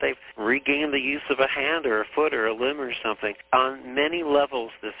found that they've regained the use of a hand or a foot or a limb or something. On many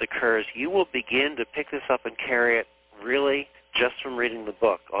levels this occurs. You will begin to pick this up and carry it really just from reading the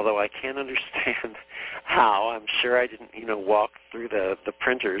book, although I can't understand how. I'm sure I didn't, walk through the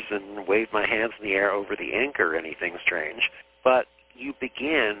printers and wave my hands in the air over the ink or anything strange. But you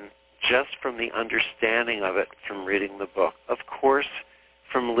begin just from the understanding of it from reading the book. Of course,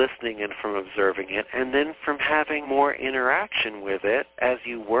 from listening and from observing it, and then from having more interaction with it as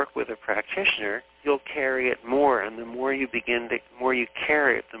you work with a practitioner, you'll carry it more, and the more you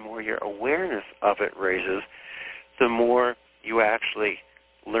carry it, the more your awareness of it raises, the more you actually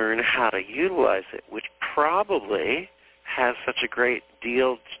learn how to utilize it, which probably has such a great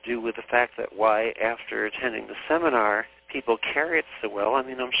deal to do with the fact that why, after attending the seminar, people carry it so well. I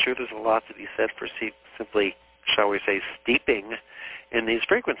mean, I'm sure there's a lot to be said for simply, shall we say, steeping in these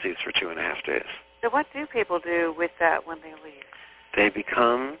frequencies for 2.5 days. So what do people do with that when they leave? They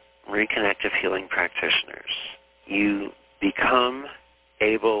become reconnective healing practitioners. You become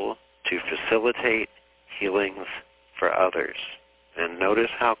able to facilitate healings for others. And notice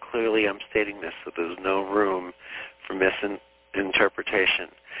how clearly I'm stating this, so there's no room for misinterpretation.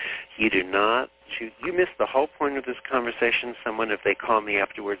 You miss the whole point of this conversation. Someone, if they call me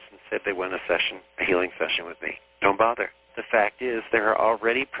afterwards and said they want a healing session with me, don't bother. The fact is there are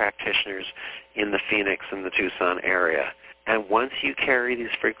already practitioners in the Phoenix and the Tucson area. And once you carry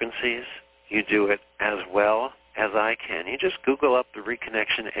these frequencies, you do it as well as I can. You just Google up the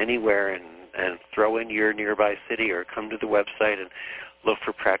reconnection anywhere and throw in your nearby city or come to the website and look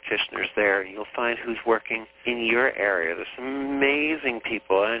for practitioners there. You'll find who's working in your area. There's some amazing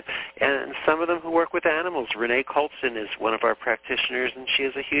people, and some of them who work with animals. Renee Colson is one of our practitioners, and she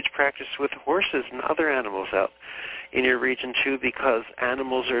has a huge practice with horses and other animals out in your region too, because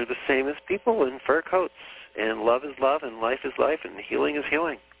animals are the same as people in fur coats, and love is love, and life is life, and healing is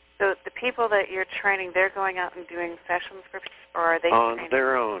healing. So the people that you're training, they're going out and doing sessions for people, or are they on training?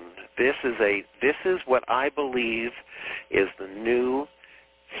 their own? This is what I believe is the new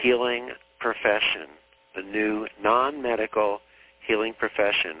healing profession, the new non-medical healing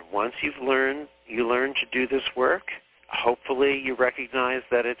profession. Once you learn to do this work, hopefully you recognize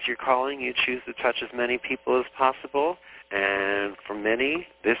that it's your calling. You choose to touch as many people as possible, and for many,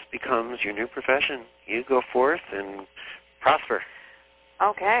 this becomes your new profession. You go forth and prosper.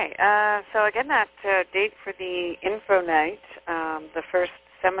 Okay. So again, that date for the info night, the first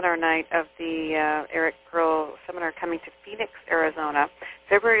seminar night of the Eric Pearl seminar coming to Phoenix, Arizona,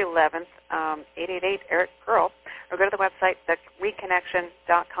 February 11th, 888-ERIC Pearl, or go to the website,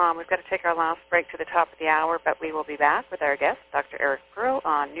 thereconnection.com. We've got to take our last break to the top of the hour, but we will be back with our guest, Dr. Eric Pearl,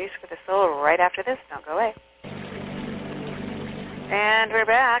 on News for the Soul right after this. Don't go away. And we're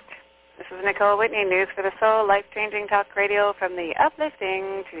back. This is Nicole Whitney, News for the Soul, life-changing talk radio from the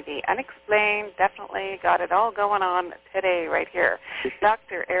uplifting to the unexplained. Definitely got it all going on today right here.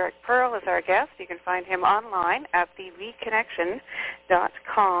 Dr. Eric Pearl is our guest. You can find him online at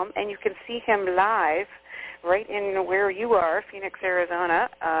thereconnection.com, and you can see him live right in where you are, Phoenix, Arizona,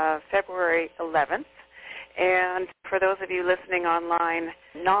 February 11th. And for those of you listening online,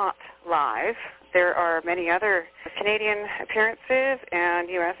 not live, there are many other Canadian appearances and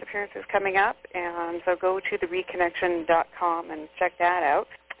U.S. appearances coming up, and so go to thereconnection.com and check that out.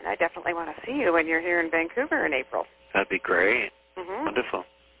 And I definitely want to see you when you're here in Vancouver in April. That'd be great. Mm-hmm. Beautiful.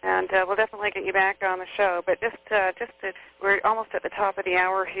 And we'll definitely get you back on the show. But we're almost at the top of the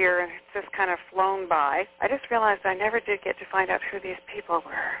hour here, and it's just kind of flown by. I just realized I never did get to find out who these people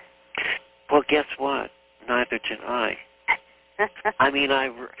were. Well, guess what? Neither did I. I mean,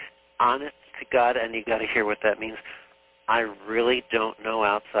 honest to God, and you got to hear what that means. I really don't know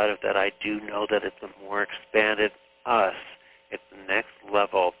outside of that. I do know that it's a more expanded us. It's the next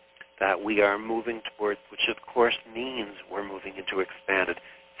level that we are moving towards, which of course means we're moving into expanded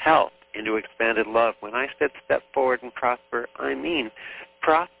health, into expanded love. When I said step forward and prosper, I mean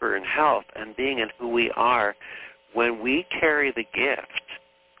prosper in health and being in who we are. When we carry the gift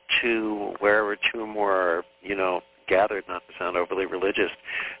to wherever two or more are, gathered, not to sound overly religious,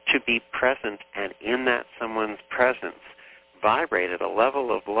 to be present and in that someone's presence vibrate at a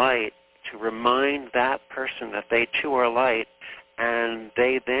level of light to remind that person that they too are light, and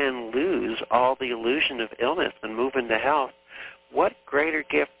they then lose all the illusion of illness and move into health. What greater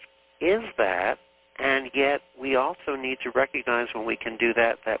gift is that? And yet we also need to recognize when we can do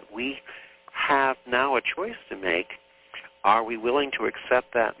that we have now a choice to make. Are we willing to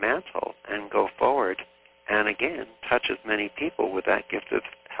accept that mantle and go forward and, again, touch as many people with that gift of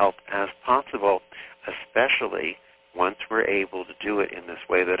health as possible, especially once we're able to do it in this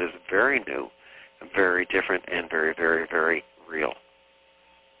way that is very new, very different, and very, very, very real.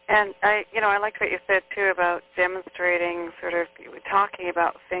 And I liked what you said too about demonstrating, sort of talking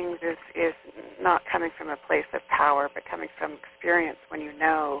about things is not coming from a place of power, but coming from experience when you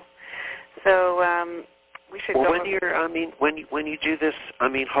know. So we should. Well, when you do this,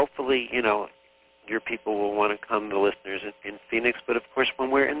 hopefully, your people will want to come, the listeners in Phoenix. But of course,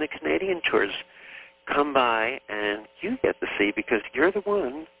 when we're in the Canadian tours, come by and you get to see, because you're the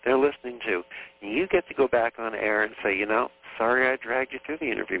one they're listening to. You get to go back on air and say, sorry I dragged you through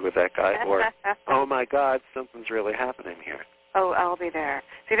the interview with that guy, or, oh, my God, something's really happening here. Oh, I'll be there.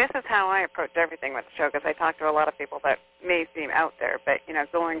 See, this is how I approach everything with the show, because I talk to a lot of people that may seem out there, but,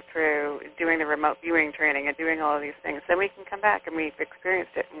 going through doing the remote viewing training and doing all of these things, then we can come back and we've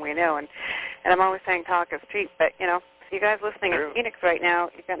experienced it and we know. And I'm always saying talk is cheap, but, you guys listening in Phoenix right now,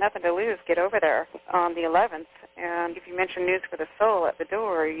 you've got nothing to lose. Get over there on the 11th. And if you mention News for the Soul at the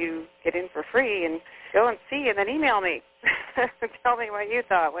door, you get in for free and go and see and then email me. Tell me what you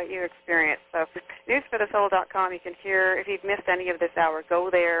thought, what you experienced. So newsforthesoul.com, you can hear, if you've missed any of this hour, go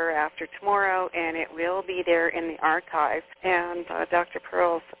there after tomorrow, and it will be there in the archive. And Dr.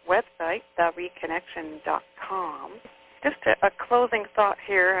 Pearl's website, thereconnection.com. Just a closing thought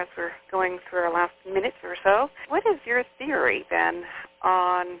here as we're going through our last minute or so. What is your theory, then,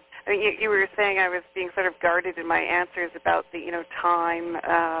 on, you were saying I was being sort of guarded in my answers about the, time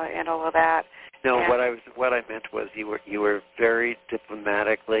and all of that. No, what I meant was you were very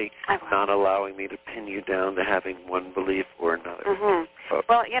diplomatically not allowing me to pin you down to having one belief or another. Mm-hmm.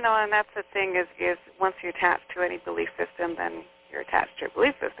 Well, and that's the thing is once you attach to any belief system, then you're attached to your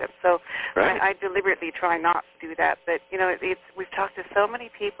belief system. So right. I deliberately try not to do that. But, we've talked to so many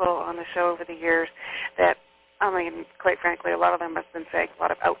people on the show over the years that, quite frankly, a lot of them have been saying a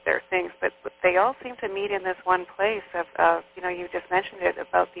lot of out there things, but they all seem to meet in this one place of you just mentioned it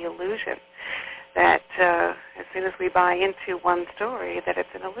about the illusion that as soon as we buy into one story, that it's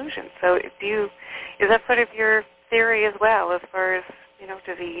an illusion. So is that sort of your theory as well as far as,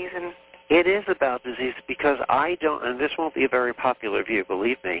 disease and... It is about disease because I don't, and this won't be a very popular view,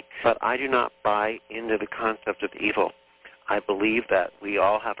 believe me, but I do not buy into the concept of evil. I believe that we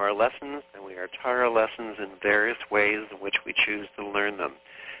all have our lessons, and we are taught our lessons in various ways in which we choose to learn them,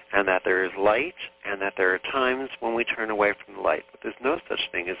 and that there is light, and that there are times when we turn away from the light. But there's no such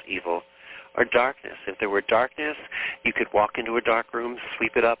thing as evil or darkness. If there were darkness, you could walk into a dark room,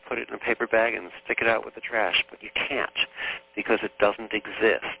 sweep it up, put it in a paper bag, and stick it out with the trash. But you can't, because it doesn't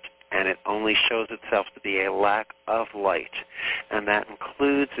exist. And it only shows itself to be a lack of light. And that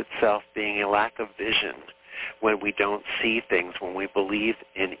includes itself being a lack of vision when we don't see things, when we believe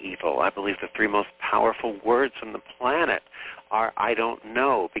in evil. I believe the three most powerful words on the planet are I don't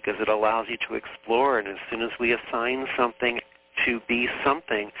know, because it allows you to explore. And as soon as we assign something to be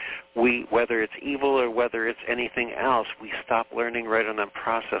something, whether it's evil or whether it's anything else, we stop learning right on that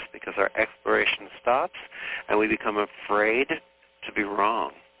process because our exploration stops and we become afraid to be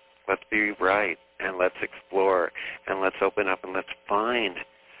wrong. Let's be right, and let's explore, and let's open up, and let's find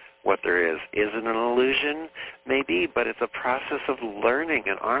what there is. Is it an illusion? Maybe, but it's a process of learning,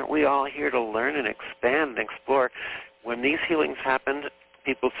 and aren't we all here to learn and expand and explore? When these healings happened,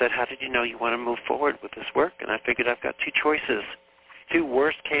 people said, how did you know you want to move forward with this work? And I figured I've got two choices, two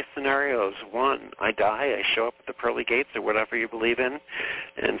worst-case scenarios. One, I die, I show up at the pearly gates or whatever you believe in,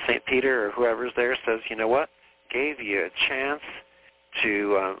 and St. Peter or whoever's there says, you know what, gave you a chance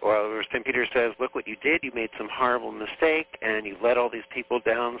or St. Peter says, look what you did. You made some horrible mistake, and you led all these people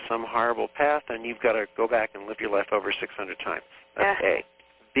down some horrible path, and you've got to go back and live your life over 600 times. That's A.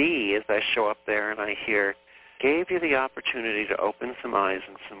 B is I show up there and I hear, gave you the opportunity to open some eyes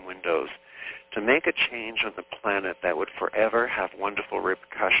and some windows, to make a change on the planet that would forever have wonderful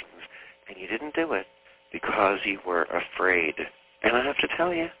repercussions, and you didn't do it because you were afraid. And I have to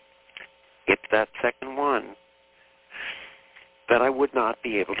tell you, it's that second one that I would not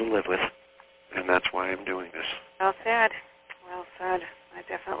be able to live with, and that's why I'm doing this. Well said. Well said. I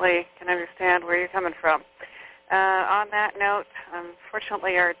definitely can understand where you're coming from. On that note,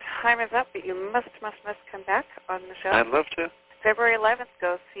 unfortunately our time is up, but you must come back on the show. I'd love to. February 11th,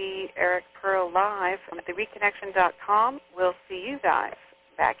 go see Eric Pearl live at thereconnection.com. We'll see you guys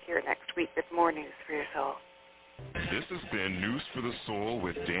back here next week with more News for Your Soul. This has been News for the Soul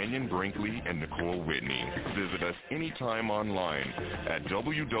with Daniel Brinkley and Nicole Whitney. Visit us anytime online at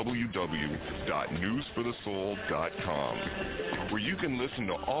www.newsforthesoul.com, where you can listen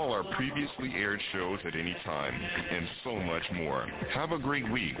to all our previously aired shows at any time and so much more. Have a great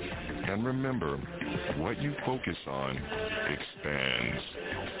week, and remember, what you focus on expands.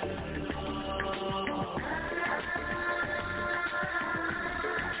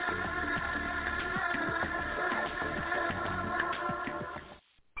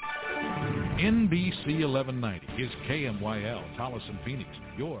 NBC 1190 is KMYL, Tolleson, Phoenix,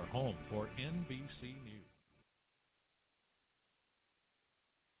 your home for NBC News.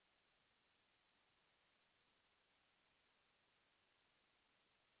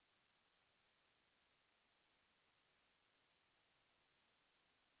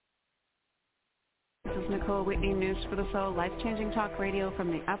 This is Nicole Whitney, News for the Soul, life-changing talk radio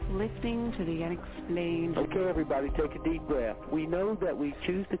from the uplifting to the unexplained. Okay, everybody, take a deep breath. We know that we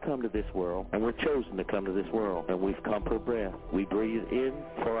choose to come to this world, and we're chosen to come to this world, and we've come for breath. We breathe in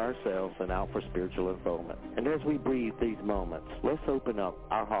for ourselves and out for spiritual unfoldment. And as we breathe these moments, let's open up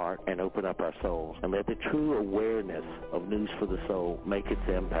our heart and open up our souls, and let the true awareness of News for the Soul make its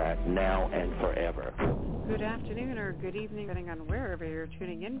impact now and forever. Good afternoon or good evening, depending on wherever you're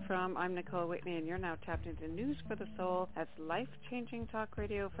tuning in from. I'm Nicole Whitney, and you're now tapped into News for the Soul. That's life-changing talk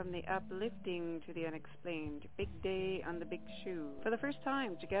radio from the uplifting to the unexplained. Big day on the big shoe. For the first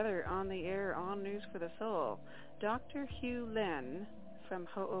time together on the air on News for the Soul, Dr. Hugh Len from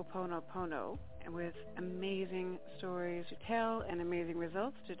Ho'oponopono, and with amazing stories to tell and amazing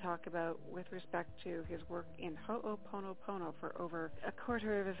results to talk about with respect to his work in Ho'oponopono for over a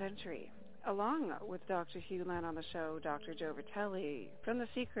quarter of a century. Along with Dr. Hugh Len on the show, Dr. Joe Vitale from The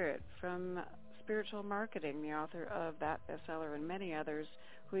Secret, from Spiritual Marketing, the author of that bestseller and many others,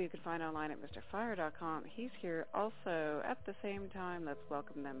 who you can find online at MrFire.com. He's here also at the same time. Let's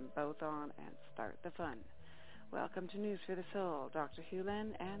welcome them both on and start the fun. Welcome to News for the Soul, Dr. Hugh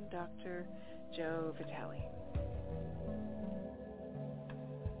Len and Dr. Joe Vitale.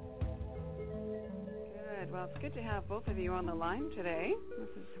 Good. Well, it's good to have both of you on the line today. This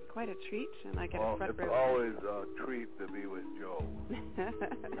is quite a treat, and I get a front row. It's always a treat to be with Joe.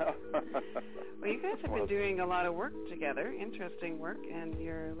 Well, you guys have been doing a lot of work together, interesting work, and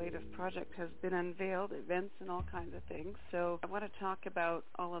your latest project has been unveiled, events and all kinds of things. So I want to talk about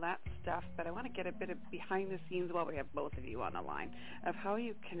all of that stuff, but I want to get a bit of behind the scenes while we have both of you on the line of how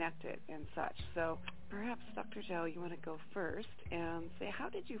you connected and such. So perhaps, Dr. Joe, you want to go first and say, how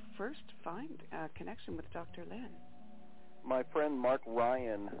did you first find a connection with Dr. Len? My friend Mark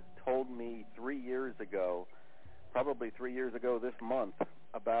Ryan told me 3 years ago, probably 3 years ago this month,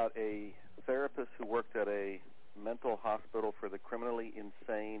 about a therapist who worked at a mental hospital for the criminally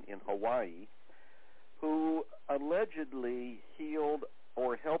insane in Hawaii, who allegedly healed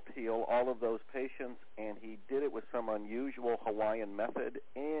or helped heal all of those patients, and he did it with some unusual Hawaiian method,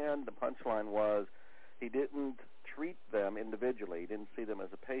 and the punchline was he didn't treat them individually. He didn't see them as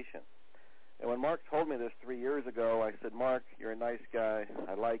a patient. And when Mark told me this 3 years ago, I said, Mark, you're a nice guy.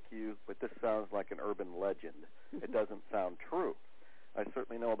 I like you, but this sounds like an urban legend. It doesn't sound true. I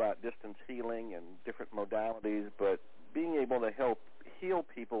certainly know about distance healing and different modalities, but being able to help heal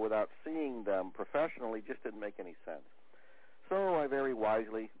people without seeing them professionally just didn't make any sense. So I very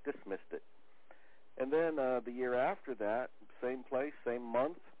wisely dismissed it. And then the year after that, same place, same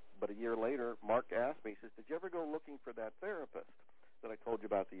month, but a year later, Mark asked me, he says, did you ever go looking for that therapist that I told you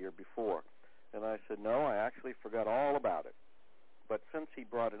about the year before? And I said, no, I actually forgot all about it. But since he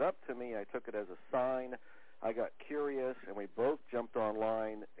brought it up to me, I took it as a sign. I got curious, and we both jumped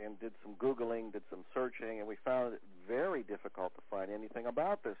online and did some Googling, did some searching, and we found it very difficult to find anything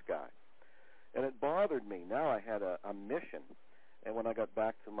about this guy. And it bothered me. Now I had a mission. And when I got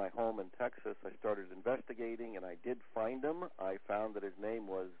back to my home in Texas, I started investigating, and I did find him. I found that his name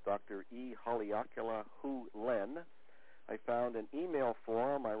was Dr. E. Haleakala Hu Len. I found an email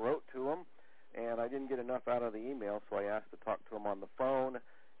for him. I wrote to him, and I didn't get enough out of the email, so I asked to talk to him on the phone,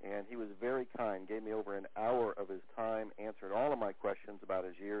 and he was very kind, gave me over an hour of his time, answered all of my questions about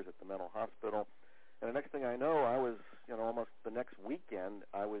his years at the mental hospital. And the next thing I know, I was, almost the next weekend,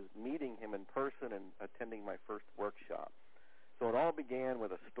 I was meeting him in person and attending my first workshop. So it all began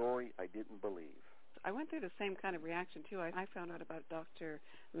with a story I didn't believe. I went through the same kind of reaction, too. I found out about Dr.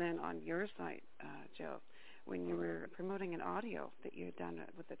 Len on your site, Joe, when you were promoting an audio that you had done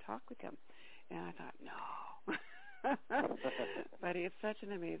with the talk with him. And I thought, no. But it's such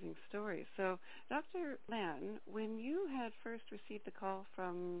an amazing story. So, Dr. Len, when you had first received the call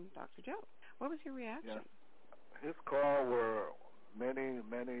from Dr. Joe, what was your reaction? Yeah. His call were many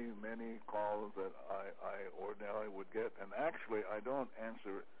calls that I ordinarily would get. And actually, I don't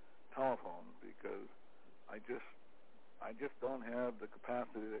answer telephone because I just don't have the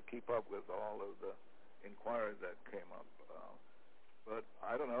capacity to keep up with all of the inquiries that came up. But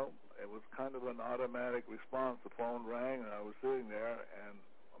I don't know. It was kind of an automatic response. The phone rang, and I was sitting there, and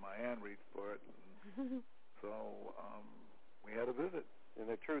my hand reached for it. So we had a visit. And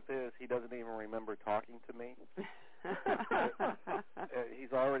the truth is, he doesn't even remember talking to me.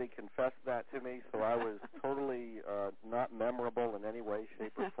 He's already confessed that to me, so I was totally not memorable in any way,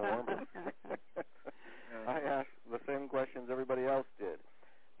 shape, or form. I asked the same questions everybody else did.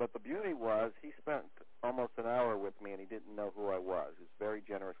 But the beauty was he spent almost an hour with me, and he didn't know who I was. He was very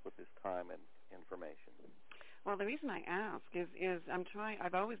generous with his time and information. Well, the reason I ask is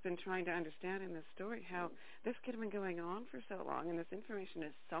I've always been trying to understand in this story how this could have been going on for so long, and this information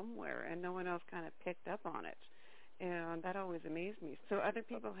is somewhere, and no one else kind of picked up on it. And that always amazed me. So other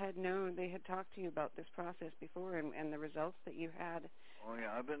people had known, they had talked to you about this process before and the results that you had. Oh,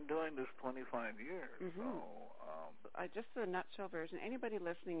 yeah, I've been doing this 25 years. So, just the nutshell version. Anybody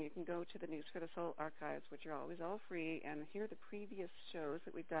listening, you can go to the News for the Soul archives, which are always all free, and hear the previous shows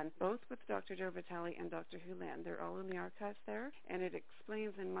that we've done, both with Dr. Joe Vitale and Dr. Hu Len. They're all in the archives there, and it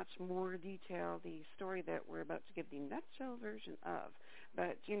explains in much more detail the story that we're about to give the nutshell version of.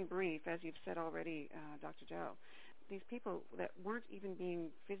 But in brief, as you've said already, Dr. Joe, these people that weren't even being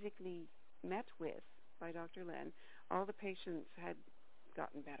physically met with by Dr. Len, all the patients had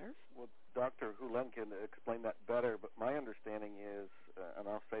gotten better. Well, Dr. Hu Len can explain that better, but my understanding is, and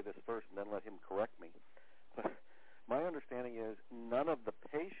I'll say this first and then let him correct me, but my understanding is none of the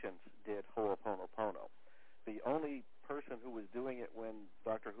patients did Ho'oponopono. The only person who was doing it when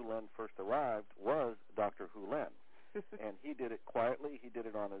Dr. Hu Len first arrived was Dr. Hu Len. And he did it quietly, he did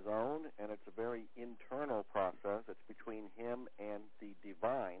it on his own, and it's a very internal process. It's between him and the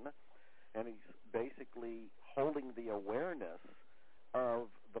divine, and he's basically holding the awareness of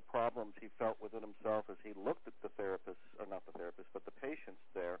the problems he felt within himself as he looked at the therapist, or not the therapist, but the patients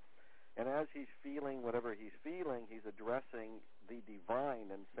there. And as he's feeling whatever he's feeling, he's addressing the divine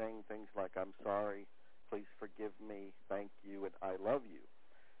and saying things like, I'm sorry, please forgive me, thank you, and I love you.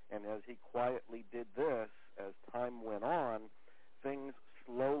 And as he quietly did this, as time went on, things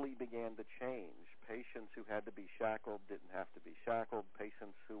slowly began to change. Patients who had to be shackled didn't have to be shackled.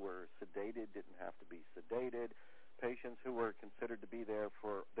 Patients who were sedated didn't have to be sedated. Patients who were considered to be there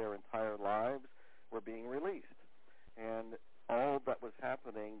for their entire lives were being released. And all that was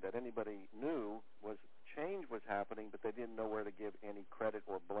happening that anybody knew was change was happening, but they didn't know where to give any credit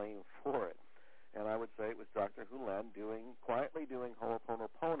or blame for it. And I would say it was Dr. Hu Len quietly doing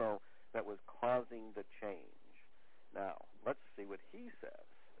Ho'oponopono that was causing the change. Now, let's see what he says.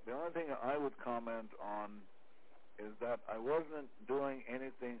 The only thing I would comment on is that I wasn't doing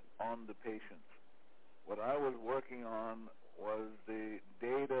anything on the patients. What I was working on was the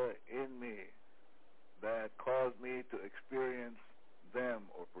data in me that caused me to experience them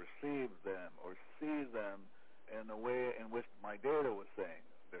or perceive them or see them in the way in which my data was saying.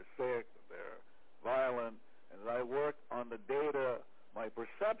 They're sick, they're violent, and as I worked on the data, my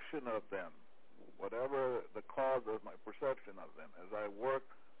perception of them, whatever the cause of my perception of them, as I worked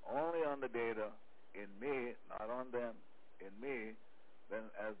only on the data in me, not on them, in me, then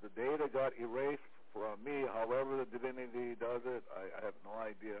as the data got erased from me, however the divinity does it, I have no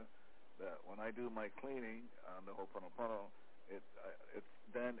idea. That when I do my cleaning on the Ho'oponopono, it's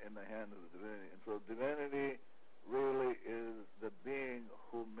then in the hand of the divinity. And so divinity really is the being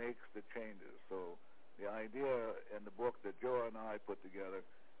who makes the changes. So the idea in the book that Joe and I put together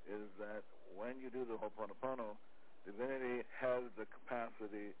is that when you do the Ho'oponopono, divinity has the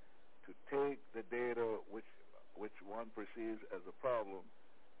capacity to take the data which one perceives as a problem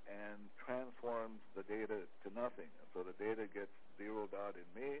and transforms the data to nothing. So the data gets zeroed out in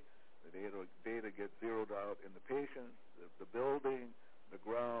me, the data gets zeroed out in the patient, the building, the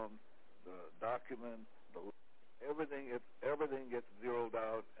ground, the document, everything gets zeroed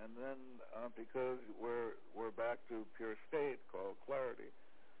out, and then because we're back to pure state called clarity,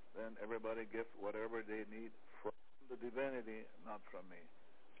 then everybody gets whatever they need from the divinity, not from me.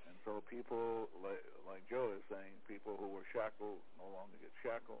 And so people, like Joe is saying, people who were shackled no longer get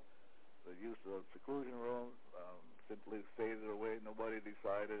shackled. The use of seclusion rooms simply faded away. Nobody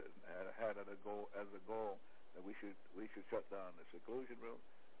decided and had it as a goal that we should shut down the seclusion room.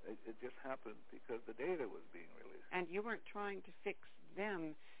 It just happened because the data was being released. And you weren't trying to fix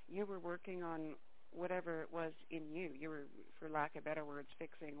them. You were working on whatever it was in you. You were, for lack of better words,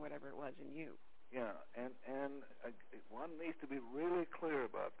 fixing whatever it was in you. Yeah, and one needs to be really clear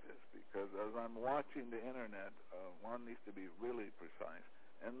about this, because as I'm watching the internet, one needs to be really precise.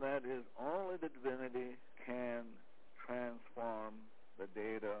 And that is, only the divinity can transform the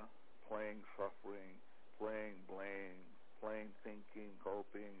data, playing suffering, playing blame, playing thinking,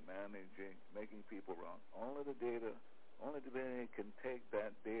 coping, managing, making people wrong. Only divinity can take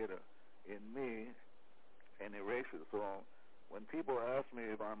that data in me and erase it. So when people ask me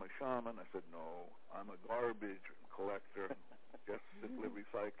if I'm a shaman, I said, no, I'm a garbage collector, just simply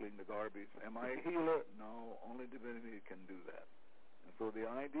recycling the garbage. Am I a healer? No, only divinity can do that. And so the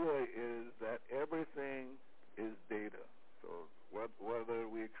idea is that everything is data. So whether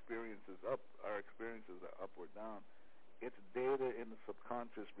we our experiences are up or down, it's data in the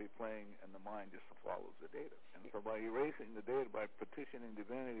subconscious replaying, and the mind just follows the data. And so by erasing the data, by petitioning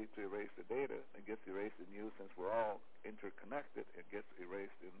divinity to erase the data, it gets erased in you. Since we're all interconnected, it gets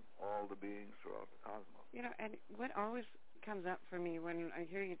erased in all the beings throughout the cosmos. You know, and what always comes up for me when I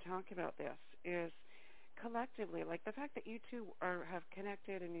hear you talk about this is collectively, like the fact that you two have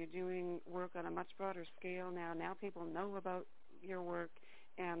connected and you're doing work on a much broader scale now. Now people know about your work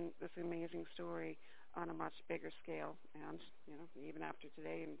and this amazing story on a much bigger scale, and even after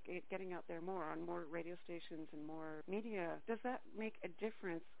today, and getting out there more on more radio stations and more media. Does that make a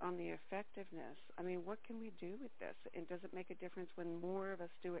difference on the effectiveness? I mean, what can we do with this? And does it make a difference when more of us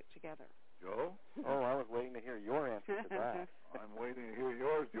do it together? Joe? Oh, I was waiting to hear your answer to that. I'm waiting to hear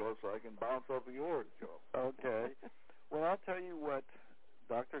yours, Joe, so I can bounce off of yours, Joe. Okay. Well, I'll tell you what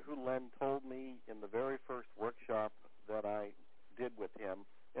Dr. Hulen told me in the very first workshop that I did with him.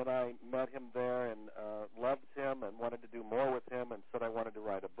 And I met him there and loved him and wanted to do more with him, and said I wanted to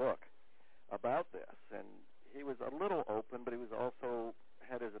write a book about this. And he was a little open, but he was also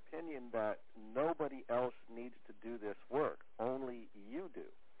had his opinion that nobody else needs to do this work. Only you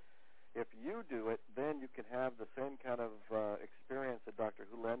do. If you do it, then you can have the same kind of experience that Dr.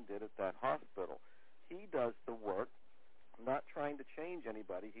 Hulen did at that hospital. He does the work, not trying to change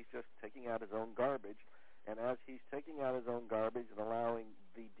anybody. He's just taking out his own garbage. And as he's taking out his own garbage and allowing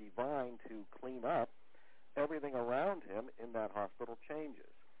the divine to clean up, everything around him in that hospital changes.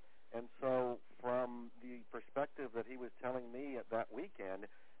 And so from the perspective that he was telling me at that weekend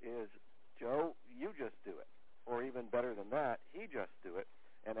is, Joe, you just do it. Or even better than that, he just do it.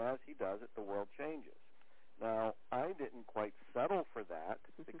 And as he does it, the world changes. Now, I didn't quite settle for that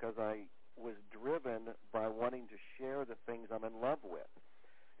because I was driven by wanting to share the things I'm in love with.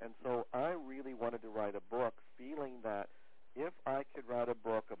 And so I really wanted to write a book, feeling that if I could write a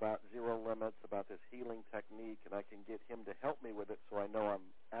book about zero limits, about this healing technique, and I can get him to help me with it so I know I'm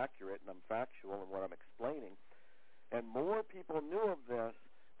accurate and I'm factual in what I'm explaining, and more people knew of this,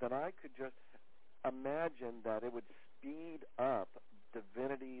 then I could just imagine that it would speed up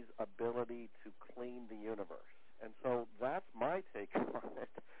divinity's ability to clean the universe. And so that's my take on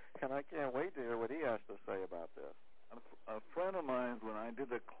it, and I can't wait to hear what he has to say about this. A friend of mine, when I did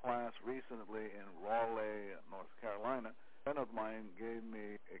a class recently in Raleigh, North Carolina, a friend of mine gave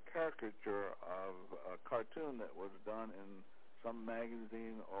me a caricature of a cartoon that was done in some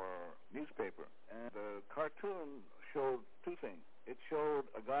magazine or newspaper. And the cartoon showed two things. It showed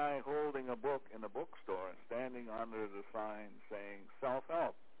a guy holding a book in a bookstore, standing under the sign saying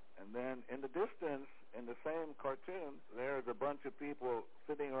self-help. And then in the distance, in the same cartoon, there's a bunch of people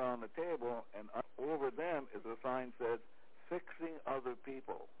sitting around the table, and over them is a sign that says, fixing other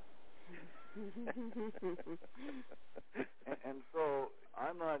people. and so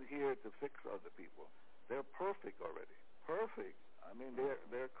I'm not here to fix other people. They're perfect already. Perfect. I mean,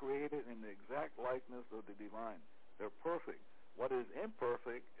 they're created in the exact likeness of the divine. They're perfect. What is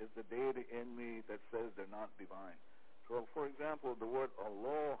imperfect is the data in me that says they're not divine. So, for example, the word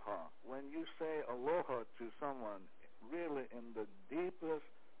aloha. When you say aloha to someone, really in the deepest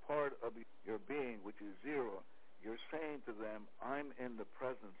part of your being, which is zero, you're saying to them, I'm in the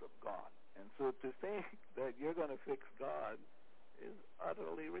presence of God. And so to think that you're going to fix God is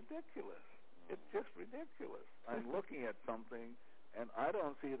utterly ridiculous. It's just ridiculous. I'm looking at something, and I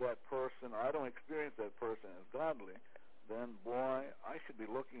don't see that person, I don't experience that person as godly, then, boy, I should be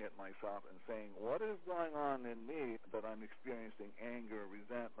looking at myself and saying, what is going on in me that I'm experiencing anger,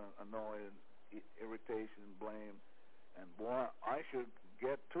 resentment, annoyance, irritation, blame? And, boy, I should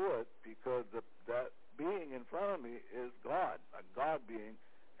get to it because that being in front of me is God, a God being,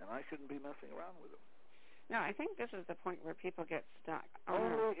 and I shouldn't be messing around with him. No, I think this is the point where people get stuck.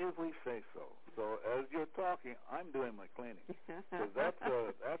 Only if we say so. So as you're talking, I'm doing my cleaning. Because that's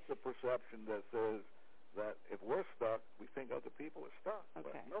a perception that says that if we're stuck, we think other people are stuck.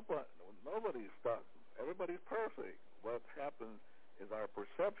 Okay. But nobody's stuck. Everybody's perfect. What happens is our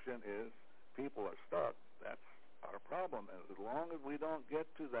perception is people are stuck. That's our problem. And as long as we don't get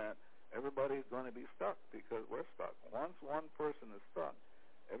to that, everybody's going to be stuck because we're stuck. Once one person is stuck,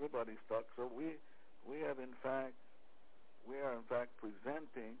 everybody's stuck. So we are in fact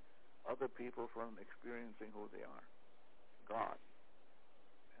preventing other people from experiencing who they are. God.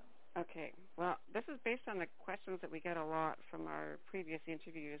 Okay. Well, this is based on the questions that we get a lot from our previous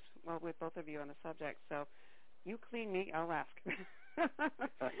interviews, with both of you on the subject. So you clean me, I'll ask.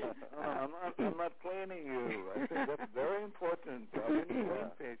 I'm not cleaning you. I think that's very important. I didn't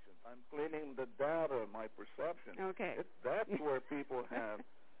clean patients. I'm cleaning the data, my perception. Okay. That's where people have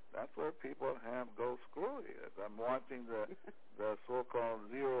go screwy. As I'm watching the so-called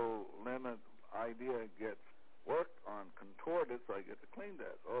zero limit idea get worked on, contorted, so I get to clean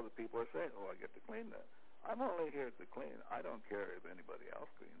that. Oh, the people are saying, I get to clean that. I'm only here to clean. I don't care if anybody else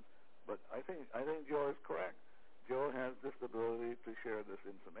cleans. But I think Joe is correct. Joe has this ability to share this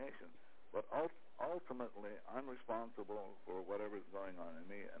information. But ultimately, I'm responsible for whatever's going on in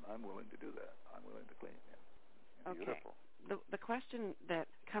me, and I'm willing to do that. I'm willing to clean. Yeah. Beautiful. Okay. The question that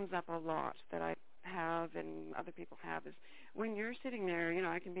comes up a lot that I have and other people have is when you're sitting there,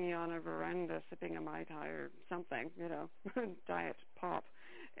 I can be on a veranda sipping a Mai Tai or something, diet pop,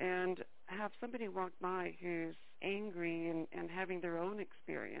 and have somebody walk by who's angry and having their own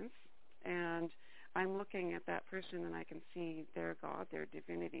experience, and I'm looking at that person and I can see their God, their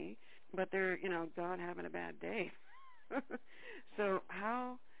divinity, but they're, God having a bad day. So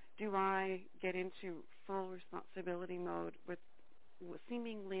how do I get into full responsibility mode with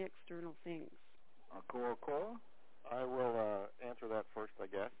seemingly external things? Cole? I will answer that first, I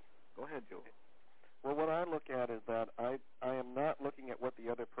guess. Go ahead, Joe. Well, what I look at is that I am not looking at what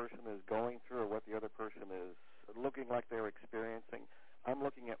the other person is going through or what the other person is looking like they're experiencing. I'm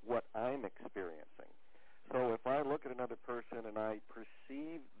looking at what I'm experiencing. So if I look at another person and I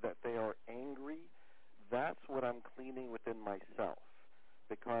perceive that they are angry, that's what I'm cleaning within myself.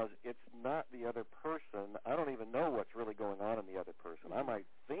 Because it's not the other person. I don't even know what's really going on in the other person. Mm-hmm. I might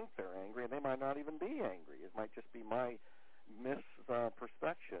think they're angry, and they might not even be angry. It might just be my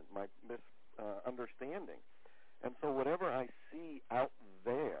misperception, my misunderstanding. And so whatever I see out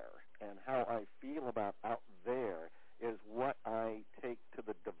there and how I feel about out there is what I take to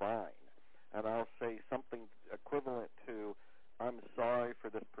the divine. And I'll say something equivalent to, I'm sorry for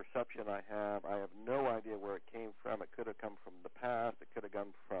this perception I have. I have no idea where it came from. It could have come from the past. It could have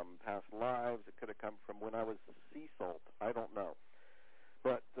come from past lives. It could have come from when I was sea salt. I don't know.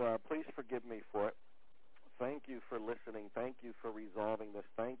 But please forgive me for it. Thank you for listening. Thank you for resolving this.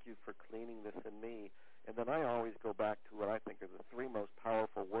 Thank you for cleaning this in me. And then I always go back to what I think are the three most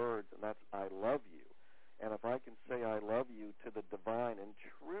powerful words, and that's I love you. And if I can say I love you to the divine and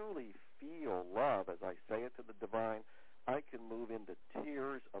truly feel love as I say it to the divine, I can move into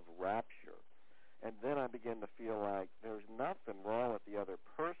tears of rapture. And then I begin to feel like there's nothing wrong with the other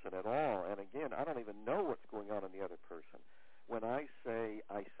person at all. And again, I don't even know what's going on in the other person. When I say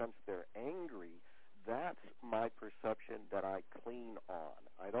I sense they're angry, that's my perception that I clean on.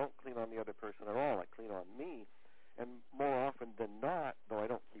 I don't clean on the other person at all. I clean on me. And more often than not, though I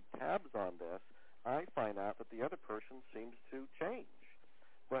don't keep tabs on this, I find out that the other person seems to change.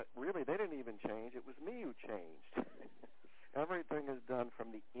 But really, they didn't even change. It was me who changed. Everything is done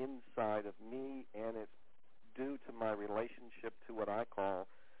from the inside of me, and it's due to my relationship to what I call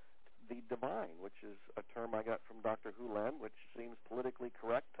the divine, which is a term I got from Dr. Hulen, which seems politically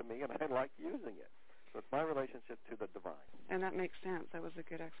correct to me, and I like using it. So it's my relationship to the divine. And that makes sense. That was a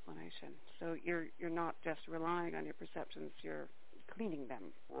good explanation. So you're not just relying on your perceptions, you're cleaning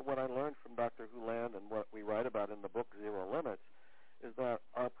them. Well, what I learned from Dr. Hulen and what we write about in the book Zero Limits is that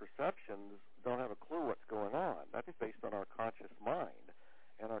our perceptions don't have a clue what's going on. That's based on our conscious mind.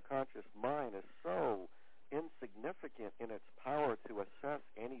 And our conscious mind is so insignificant in its power to assess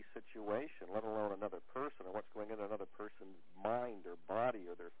any situation, let alone another person or what's going on in another person's mind or body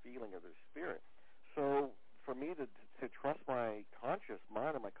or their feeling or their spirit. So for me to trust my conscious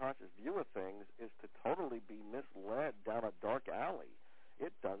mind and my conscious view of things is to totally be misled down a dark alley.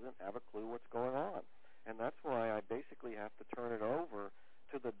 It doesn't have a clue what's going on. And that's why I basically have to turn it over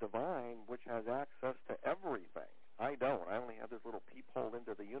to the divine, which has access to everything. I don't. I only have this little peephole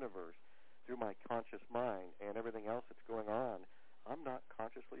into the universe through my conscious mind, and everything else that's going on, I'm not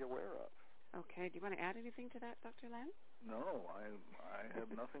consciously aware of. Okay. Do you want to add anything to that, Dr. Len? No, I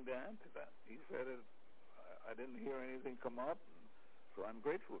have nothing to add to that. He said it. I didn't hear anything come up, so I'm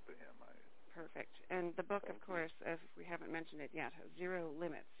grateful to him. Perfect. And the book, of course, if we haven't mentioned it yet, Zero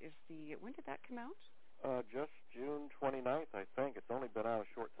Limits, when did that come out? Just June 29th, I think. It's only been out a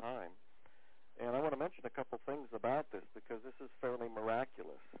short time. And I want to mention a couple things about this because this is fairly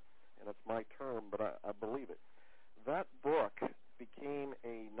miraculous, and it's my term, but I believe it. That book became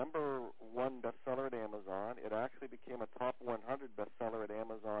a #1 bestseller at Amazon. It actually became a top 100 bestseller at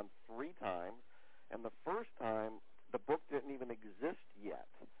Amazon 3 times, and the first time the book didn't even exist yet.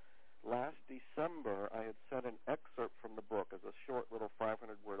 Last December, I had sent an excerpt from the book as a short little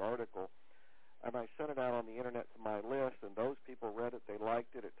 500-word article, and I sent it out on the Internet to my list, and those people read it. They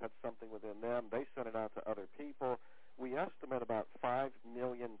liked it. It touched something within them. They sent it out to other people. We estimate about 5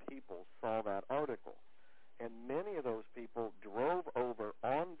 million people saw that article, and many of those people drove over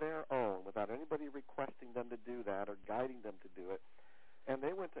on their own without anybody requesting them to do that or guiding them to do it, and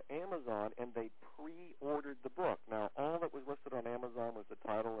they went to Amazon and they pre-ordered the book. Now, all that was listed on Amazon was the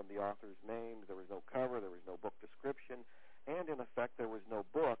title and the author's name. There was no cover. There was no book description. And, in effect, there was no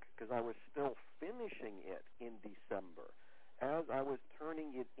book because I was still finishing it in December. As I was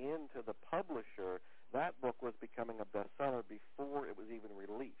turning it in to the publisher, that book was becoming a bestseller before it was even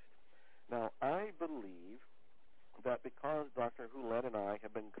released. Now, I believe that because Dr. Hulen and I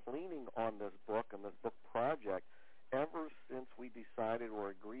have been cleaning on this book and this book project ever since we decided or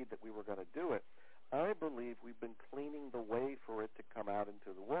agreed that we were going to do it, I believe we've been cleaning the way for it to come out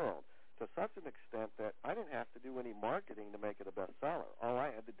into the world to such an extent that I didn't have to do any marketing to make it a bestseller. All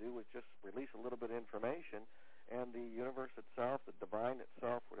I had to do was just release a little bit of information, and the universe itself, the divine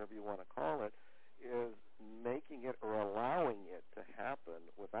itself, whatever you want to call it, is making it or allowing it to happen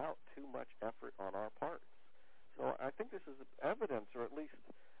without too much effort on our parts. So I think this is evidence, or at least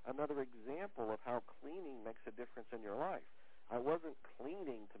another example of how cleaning makes a difference in your life. I wasn't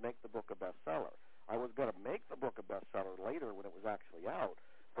cleaning to make the book a bestseller. I was going to make the book a bestseller later when it was actually out,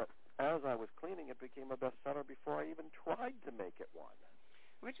 but as I was cleaning, it became a bestseller before I even tried to make it one.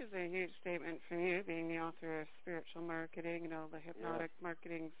 Which is a huge statement from you, being the author of Spiritual Marketing, the Hypnotic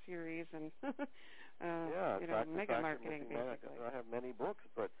Marketing series, and Mega Marketing, basically. I have many books,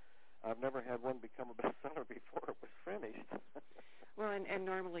 but I've never had one become a bestseller before it was finished. Well, and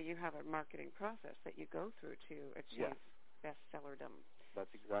normally you have a marketing process that you go through to achieve bestsellerdom.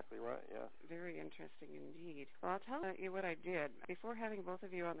 That's exactly right, yes. Very interesting indeed. Well, I'll tell you what I did. Before having both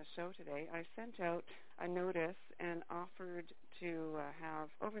of you on the show today, I sent out a notice and offered to have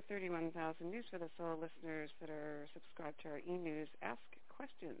over 31,000 News for the Soul listeners that are subscribed to our e-news ask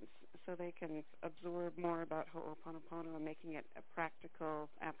questions so they can absorb more about Ho'oponopono and making it a practical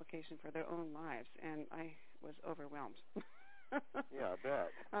application for their own lives. And I was overwhelmed. Yeah, I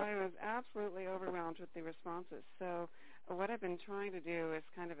bet. I was absolutely overwhelmed with the responses. So what I've been trying to do is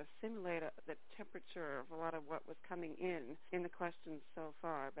kind of assimilate the temperature of a lot of what was coming in the questions so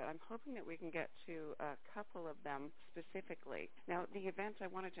far. But I'm hoping that we can get to a couple of them specifically. Now, the event, I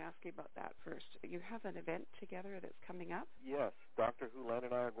wanted to ask you about that first. You have an event together that's coming up? Yes. Dr. Hulen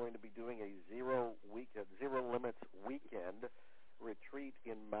and I are going to be doing a Zero Limits weekend retreat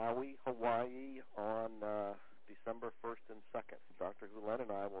in Maui, Hawaii on December 1st and 2nd. Dr. Hulen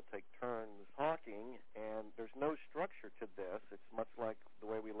and I will take turns talking, and there's no structure to this. It's much like the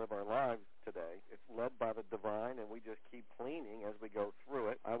way we live our lives today. It's led by the divine, and we just keep cleaning as we go through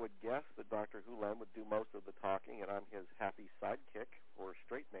it. I would guess that Dr. Hulen would do most of the talking, and I'm his happy sidekick or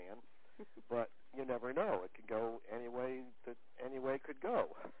straight man. But you never know. It could go any way that any way could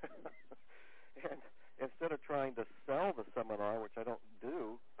go. And instead of trying to sell the seminar, which I don't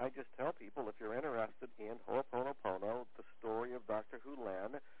do, I just tell people if you're interested in Ho'oponopono, the story of Dr.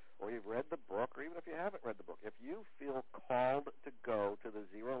 Hulen, or you've read the book, or even if you haven't read the book, if you feel called to go to the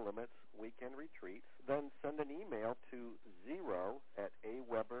Zero Limits weekend retreat, then send an email to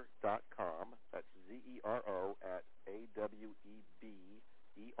zero@aweber.com. That's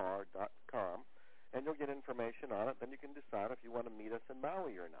ZERO@AWEBER.com. and you'll get information on it. Then you can decide if you want to meet us in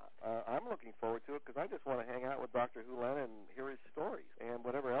Maui or not. I'm looking forward to it because I just want to hang out with Dr. Hulen and hear his stories. And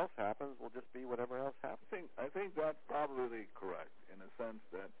whatever else happens will just be whatever else happens. I think that's probably correct in a sense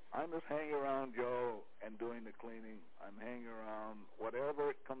that I'm just hanging around Joe and doing the cleaning. I'm hanging around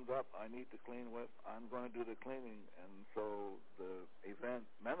whatever comes up I need to clean with. I'm going to do the cleaning, and so the event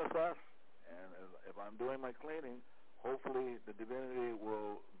manifests. And if I'm doing my cleaning, hopefully the divinity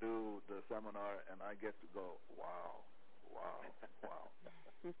will do the seminar, and I get to go, wow.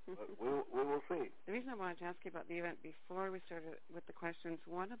 But we will see. The reason I wanted to ask you about the event before we started with the questions,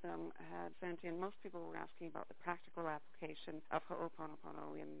 one of them had sent in, most people were asking about the practical application of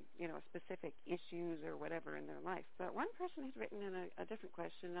Ho'oponopono in, specific issues or whatever in their life. But one person had written in a different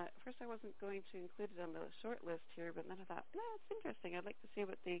question. At first I wasn't going to include it on the short list here, but then I thought, it's interesting. I'd like to see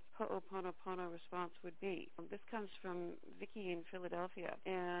what the Ho'oponopono response would be. This comes from Vicki in Philadelphia,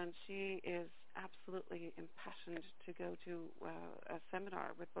 and she is absolutely impassioned to go to a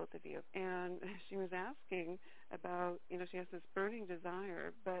seminar with both of you. And she was asking about, she has this burning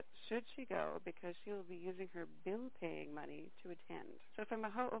desire, but should she go because she will be using her bill-paying money to attend? So from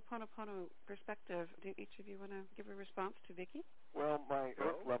a Ho'oponopono perspective, do each of you want to give a response to Vicki? Well, my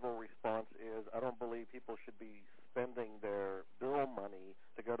earth-level response is I don't believe people should be spending their bill money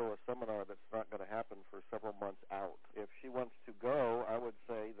to go to a seminar that's not going to happen for several months out. If she wants to go, I would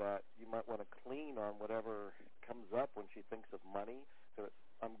say that you might want to clean on whatever comes up when she thinks of money. So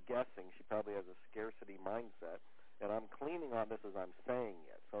I'm guessing she probably has a scarcity mindset, and I'm cleaning on this as I'm saying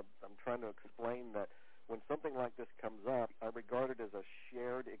it. So I'm trying to explain that when something like this comes up, I regard it as a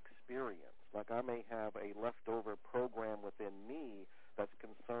shared experience. Like I may have a leftover program within me that's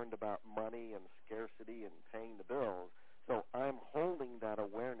concerned about money and scarcity and paying the bills. So I'm holding that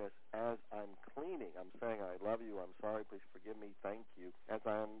awareness as I'm cleaning. I'm saying, I love you, I'm sorry, please forgive me, thank you, as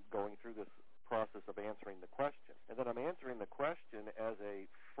I'm going through this process of answering the question. And then I'm answering the question as a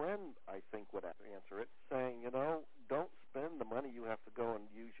friend, I think, would answer it, saying, don't spend the money you have to go and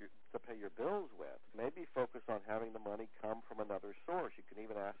use to pay your bills with. Maybe focus on having the money come from another source. You can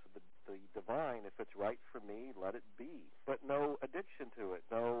even ask the divine, if it's right for me, let it be. But no addiction to it,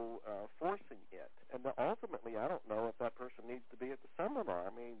 no forcing it. And ultimately, I don't know if that person needs to be at the seminar.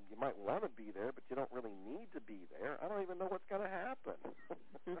 I mean, you might want to be there, but you don't really need to be there. I don't even know what's going to happen.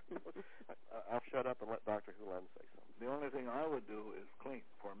 I'll shut up and let Dr. Hulen say something. The only thing I would do is clean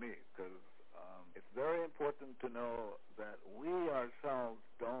for me, because it's very important to know that we ourselves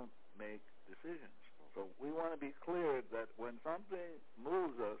don't make decisions. So we want to be clear that when something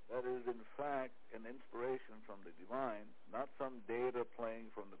moves us, that is in fact an inspiration from the divine, not some data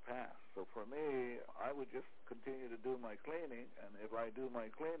playing from the past. So for me, I would just continue to do my cleaning, and if I do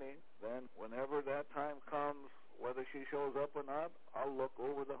my cleaning, then whenever that time comes, whether she shows up or not, I'll look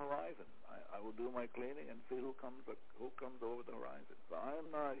over the horizon. I will do my cleaning and see who comes over the horizon. So I'm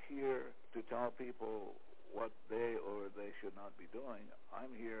not here to tell people what they or they should not be doing.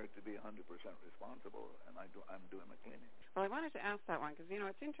 I'm here to be 100% responsible, and I'm doing my cleaning. Well, I wanted to ask that one because,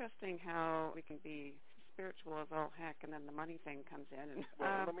 it's interesting how we can be spiritual as all heck, and then the money thing comes in. And,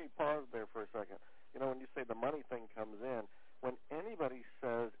 let me pause there for a second. When you say the money thing comes in, when anybody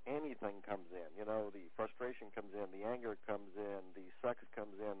says anything comes in, the frustration comes in, the anger comes in, the sex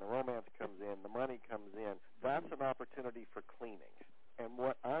comes in, the romance comes in, the money comes in, that's an opportunity for cleaning. And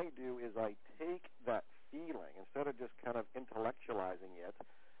what I do is I take that feeling, instead of just kind of intellectualizing it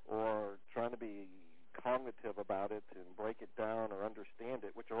or trying to be cognitive about it and break it down or understand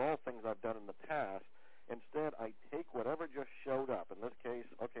it, which are all things I've done in the past, instead I take whatever just showed up. In this case,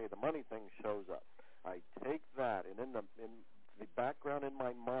 the money thing shows up. I take that, and in the background in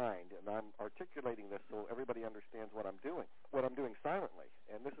my mind, and I'm articulating this so everybody understands what I'm doing silently.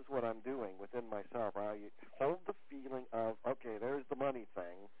 And this is what I'm doing within myself. I hold the feeling of, there's the money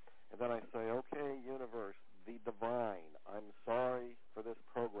thing, and then I say, okay, universe, the divine, I'm sorry for this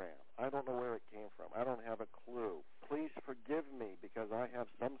program. I don't know where it came from. I don't have a clue. Please forgive me because I have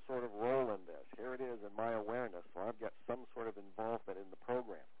some sort of role in this. Here it is in my awareness, so I've got some sort of involvement in the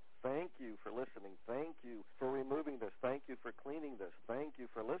program. Thank you for listening. Thank you for removing this. Thank you for cleaning this. Thank you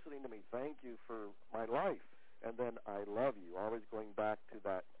for listening to me. Thank you for my life. And then I love you, always going back to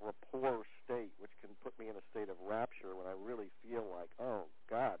that rapport state, which can put me in a state of rapture when I really feel like, oh,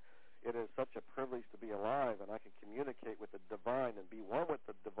 God, it is such a privilege to be alive, and I can communicate with the divine and be one with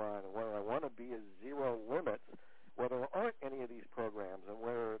the divine, and where I want to be is zero limits, where there aren't any of these programs and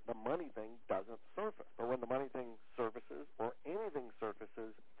where the money thing doesn't surface. But when the money thing surfaces or anything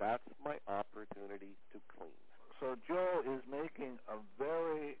surfaces, that's my opportunity to clean. So Joe is making a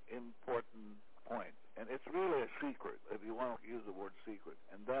very important point, and it's really a secret, if you want to use the word secret,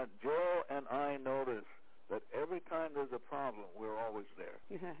 and that Joe and and I notice that every time there's a problem, we're always there.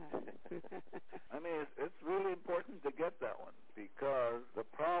 I mean, it's really important to get that one, because the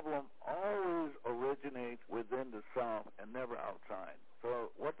problem always originates within the self and never outside.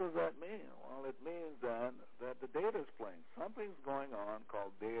 So what does that mean? Well, it means then that the data is playing. Something's going on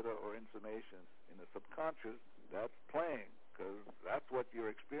called data or information in the subconscious that's playing, because that's what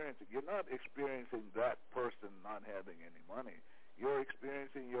you're experiencing. You're not experiencing that person not having any money. You're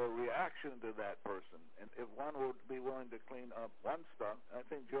experiencing your reaction to that person. And if one would be willing to clean up one stuff, I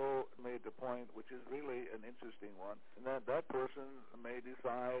think Joe made the point, which is really an interesting one, and that person may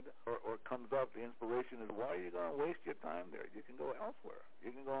decide or comes up, the inspiration is, why are you going to waste your time there? You can go elsewhere. You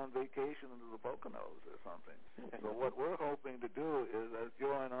can go on vacation into the Poconos or something. So what we're hoping to do is, as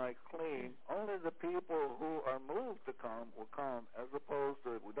Joe and I clean, only the people who are moved to come will come, as opposed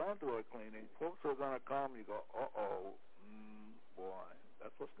to if we don't do our cleaning, folks who are going to come, you go, uh-oh, boy,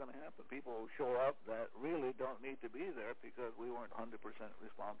 that's what's going to happen. People who show up that really don't need to be there because we weren't 100%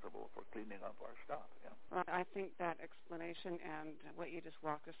 responsible for cleaning up our stuff. Yeah. Well, I think that explanation and what you just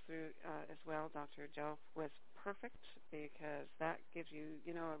walked us through as well, Dr. Joe, was perfect, because that gives you,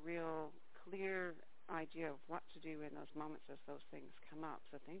 a real clear idea of what to do in those moments as those things come up.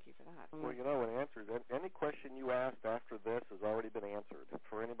 So thank you for that. Well, it answers any question you asked after this has already been answered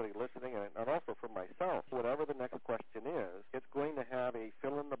for anybody listening, and also for myself. Whatever the next question is, it's going to have a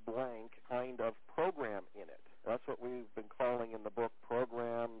fill-in-the-blank kind of program in it. That's what we've been calling in the book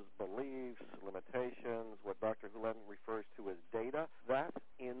programs, beliefs, limitations, what Dr. Hulen refers to as data. That's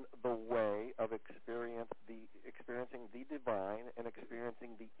in the way of experiencing the divine and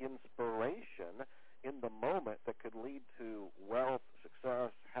experiencing the inspiration in the moment that could lead to wealth,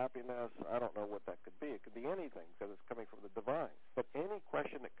 success, happiness. I don't know what that could be. It could be anything, because it's coming from the divine. But any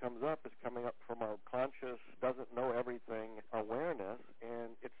question that comes up is coming up from our conscious, doesn't know everything awareness,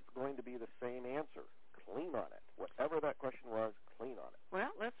 and it's going to be the same answer. Clean on it. Whatever that question was, clean on it. Well,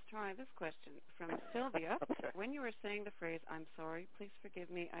 let's try this question from Sylvia. Okay. When you were saying the phrase, I'm sorry, please forgive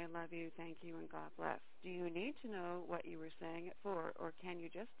me, I love you, thank you, and God bless, do you need to know what you were saying it for, or can you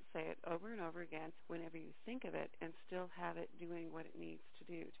just say it over and over again whenever you think of it and still have it doing what it needs to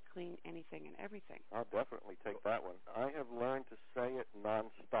do to clean anything and everything? I'll definitely take that one. I have learned to say it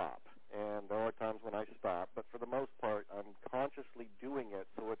nonstop, and there are times when I stop, but for the most part, I'm consciously doing it,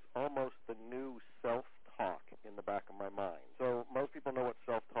 so it's almost the new self-talk in the back of my mind. So most people know what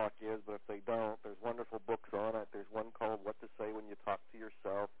self-talk is, but if they don't, there's wonderful books on it. There's one called What to Say When You Talk to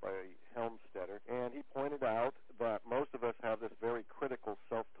Yourself by Helmstetter, and he pointed out that most of us have this very critical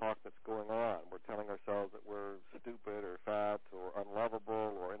self-talk that's going on. We're telling ourselves that we're stupid or fat or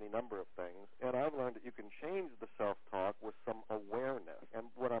unlovable or any number of things, and I've learned that you can change the self-talk with some awareness.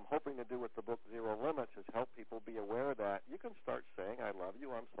 And what I'm hoping to do with the book Zero Limits is help people be aware that you can start saying, I love you,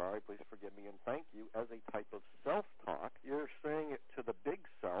 I'm sorry, please forgive me, and thank you as a type of self-talk. You're saying it to the big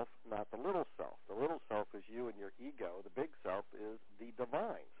self, not the little self. The little self is you and your ego. The big self is the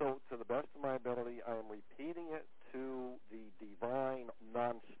divine. So to the best of my ability, I am repeating it to the divine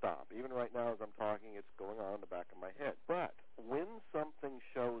nonstop. Even right now as I'm talking, it's going on in the back of my head. But when something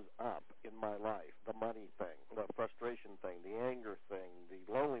shows up in my life, the money thing, the frustration thing, the anger thing, the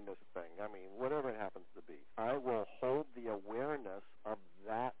loneliness thing, whatever it happens to be, I will hold the awareness of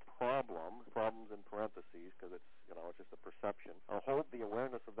that problems in parentheses, because it's just a perception. I'll hold the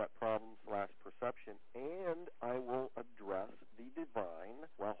awareness of that problem/perception, and I will address the divine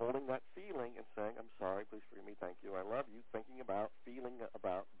while holding that feeling and saying, I'm sorry, please forgive me, thank you, I love you, feeling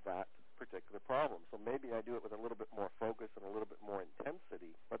about that particular problem. So maybe I do it with a little bit more focus and a little bit more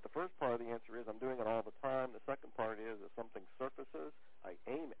intensity. But the first part of the answer is I'm doing it all the time. The second part is if something surfaces, I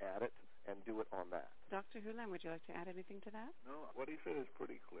aim at it and do it on that. Dr. Hulen, would you like to add anything to that? No, what he said is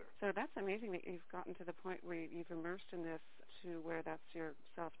pretty clear. So that's amazing that you've gotten to the point where you've immersed in this to where that's your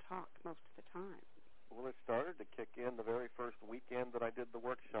self-talk most of the time. Well, it started to kick in the very first weekend that I did the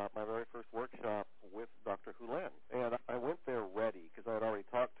workshop, my very first workshop with Dr. Hulen. And I went there ready because I had already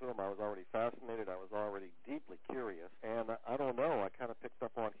talked to him. I was already fascinated. I was already deeply curious. And I don't know, I kind of picked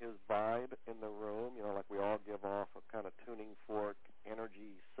up on his vibe in the room, like we all give off a kind of tuning fork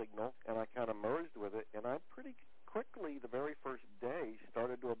energy signal. And I kind of merged with it, and I pretty quickly, the very first day,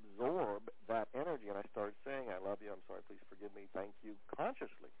 started to absorb that energy, and I started saying, I love you, I'm sorry, please forgive me, thank you,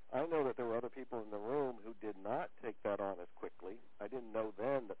 consciously. I know that there were other people in the room who did not take that on as quickly. I didn't know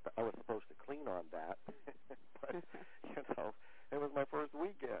then that I was supposed to clean on that, but, it was my first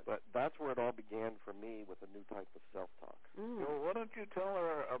weekend. But that's where it all began for me with a new type of self-talk. Well, why don't you tell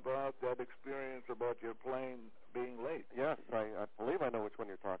her about that experience about your plane being late. Yes, I believe I know which one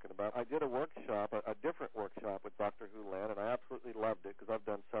you're talking about. I did a workshop, a different workshop with Dr. Hulan, and I absolutely loved it because I've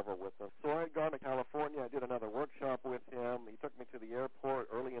done several with him. So I had gone to California. I did another workshop with him. He took me to the airport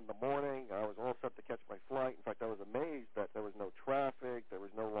early in the morning. I was all set to catch my flight. In fact, I was amazed that there was no traffic. There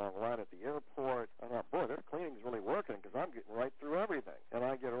was no long line at the airport. I thought, boy, this cleaning's really working because I'm getting right through everything. And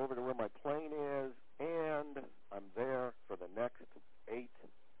I get over to where my plane is, and I'm there for the next 8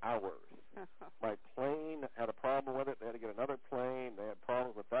 hours. My plane had a problem with it. They had to get another plane. They had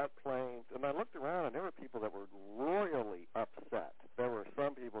problems with that plane. And I looked around, and there were people that were royally upset. There were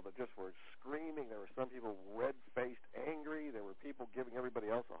some people that just were screaming. There were some people red-faced angry. There were people giving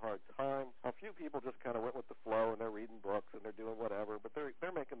everybody else a hard time. A few people just kind of went with the flow, and they're reading books, and they're doing whatever, but they're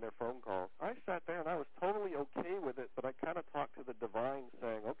making their phone calls. I sat there, and I was totally okay with it, but I kind of talked to the divine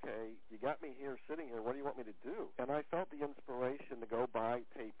saying, okay, you got me here, sitting here. What do you want me to do? And I felt the inspiration to go buy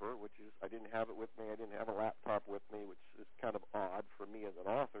paper, which is I didn't have it with me. I didn't have a laptop with me, which is kind of odd for me as an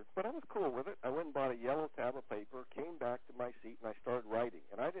author. But I was cool with it. I went and bought a yellow tab of paper, came back to my seat, and I started writing.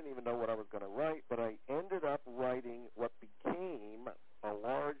 And I didn't even know what I was going to write, but I ended up writing what became a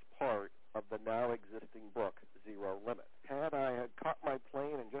large part of the now existing book, Zero Limit. Had I had caught my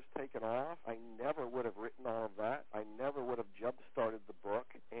plane and just taken off, I never would have written all of that. I never would have jump-started the book.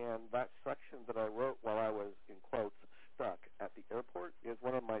 And that section that I wrote while I was, in quotes, stuck at the airport is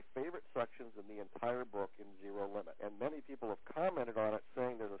one of my favorite sections in the entire book in Zero Limit. And many people have commented on it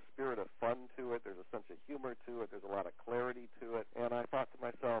saying there's a spirit of fun to it, there's a sense of humor to it, there's a lot of clarity to it. And I thought to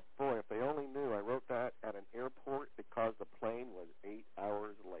myself, boy, if they only knew I wrote that at an airport because the plane was 8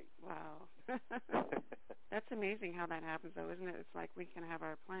 hours late. Wow. That's amazing how that happens, though, isn't it? It's like we can have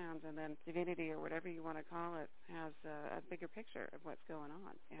our plans, and then divinity, or whatever you want to call it, has a bigger picture of what's going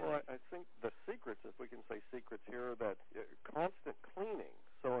on. Yeah. Well, I think the secrets, if we can say secrets here, are that constant cleaning.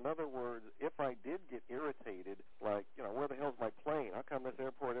 So in other words, if I did get irritated, like, where the hell's my plane? How come this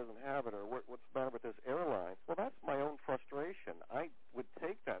airport doesn't have it? Or what's the matter with this airline? Well, that's my own frustration. I would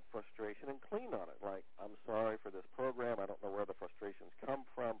take that frustration and clean on it. Like, I'm sorry for this program. I don't know where the frustrations come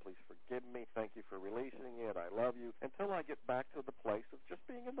from. Please forgive me. Thank you for releasing it. I love you. Until I get back to the place of just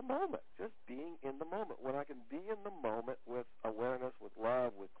being in the moment. Just being in the moment. When I can be in the moment with awareness, with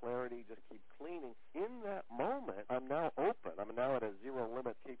love, with clarity, just keep cleaning. In that moment, I'm now open. I'm now at a zero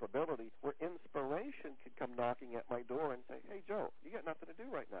limit capability where inspiration could come knocking at my door and say, hey, Joe, you got nothing to do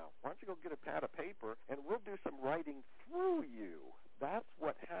right now. Why don't you go get a pad of paper and we'll do some writing through you. That's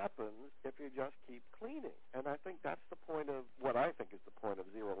what happens if you just keep cleaning. And I think that's the point of what I think is the point of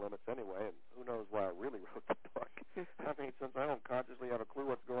Zero Limits anyway, and who knows why I really wrote the book. I mean, since I don't consciously have a clue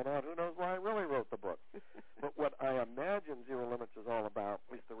what's going on, who knows why I really wrote the book. But what I imagine Zero Limits is all about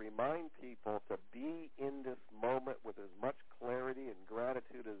is to remind people to be in this moment with as much clarity and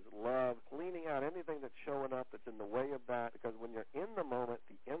gratitude as love, cleaning out anything that's showing up that's in the way of that, because when you're in the moment,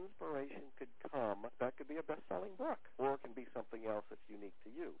 the inspiration could come. That could be a best-selling book, or it can be something else that's unique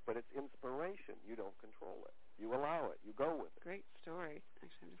to you. But it's inspiration. You don't control it. You allow it. You go with it. Great story.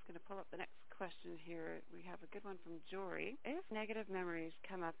 Actually, I'm just going to pull up the next question here. We have a good one from Jory. If negative memories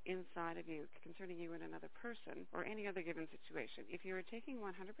come up inside of you concerning you and another person or any other given situation, if you are taking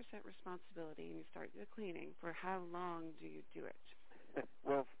 100% responsibility and you start the cleaning, for how long do you do it?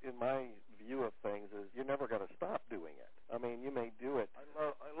 Well, in my view of things, is you're never going to stop doing it. I mean, you may do it.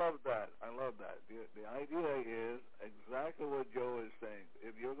 I love that. I love that. The idea is exactly what Joe is saying.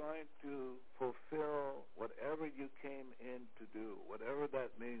 If you're going to fulfill whatever you came in to do, whatever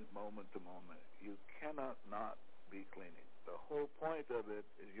that means moment to moment, you cannot not be cleaning. The whole point of it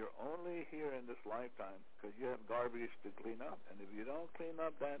is you're only here in this lifetime because you have garbage to clean up. And if you don't clean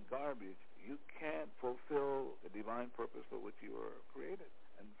up that garbage, you can't fulfill the divine purpose for which you were created.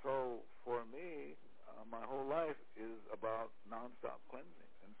 And so for me, my whole life is about nonstop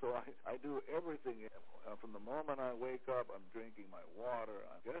cleansing. And so I do everything. From the moment I wake up, I'm drinking my water.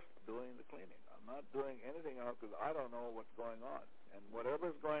 I'm just doing the cleaning. I'm not doing anything else because I don't know what's going on. And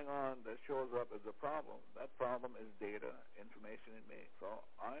whatever's going on that shows up as a problem, that problem is data, information in me. So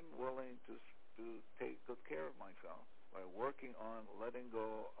I'm willing to take good care of myself by working on letting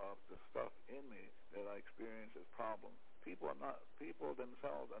go of the stuff in me that I experience as problems. People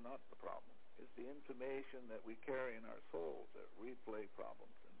themselves are not the problem. It's the information that we carry in our souls that replay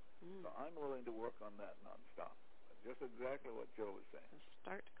problems. And so I'm willing to work on that nonstop. Just exactly what Joe was saying. So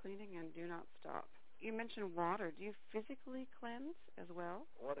start cleaning and do not stop. You mentioned water. Do you physically cleanse as well?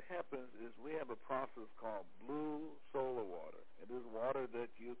 What happens is we have a process called blue solar water. It is water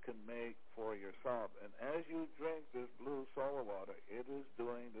that you can make for yourself. And as you drink this blue solar water, it is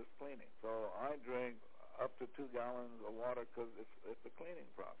doing this cleaning. So I drink up to 2 gallons of water because it's a cleaning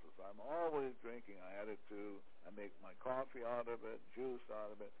process. I'm always drinking. I make my coffee out of it, juice out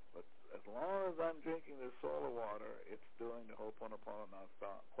of it. But as long as I'm drinking this solar water, it's doing the Ho'oponopono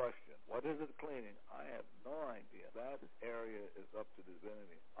nonstop. Question: what is it cleaning? I have no idea. That area is up to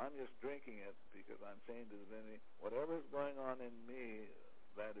divinity. I'm just drinking it because I'm saying to divinity, whatever's going on in me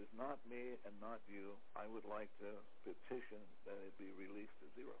that is not me and not you, I would like to petition that it be released to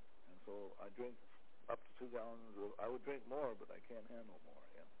zero. And so I drink up to 2 gallons. I would drink more, but I can't handle more.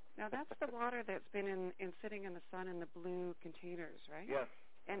 Yeah. Now that's the water that's been in sitting in the sun in the blue containers, right? Yes.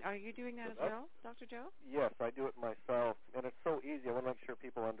 And are you doing that as well, Dr. Joe? Yes, I do it myself, and it's so easy. I want to make sure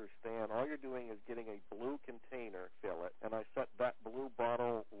people understand. All you're doing is getting a blue container, fill it, and I set that blue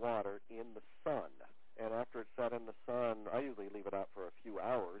bottle water in the sun. And after it's set in the sun, I usually leave it out for a few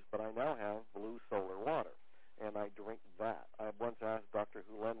hours, but I now have blue solar water, and I drink that. I once asked Dr.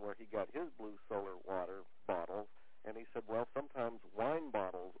 Hulen where he got his blue solar water bottles, and he said, well, sometimes wine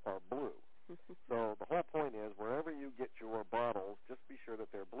bottles are blue. So the whole point is, wherever you get your bottles, just be sure that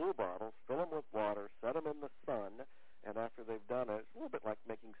they're blue bottles, fill them with water, set them in the sun, and after they've done it, it's a little bit like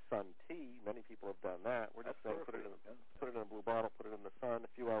making sun tea. Many people have done that. We're just saying put it in a blue bottle, put it in the sun.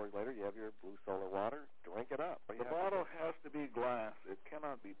 A few hours later, you have your blue solar water. Drink it up. The bottle has to be glass. It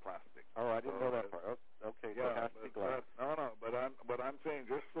cannot be plastic. Oh, I didn't know that part. Okay, so it has to be glass. But I'm saying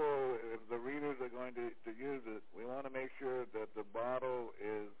just so if the readers are going to use it, we want to make sure that the bottle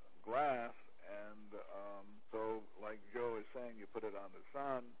is glass. And so, like Joe is saying, you put it on the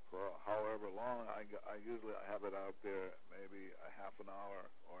sun for however long. I usually have it out there maybe a half an hour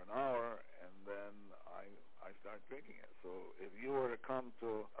or an hour, and then I start drinking it. So if you were to come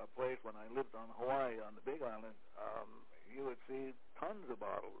to a place when I lived on Hawaii on the Big Island, you would see tons of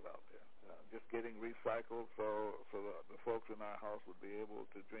bottles out there. Just getting recycled, so the folks in our house would be able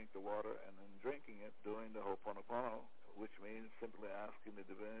to drink the water and then drinking it, doing the Ho'oponopono, which means simply asking the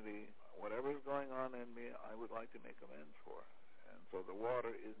divinity, whatever is going on in me, I would like to make amends for. And so the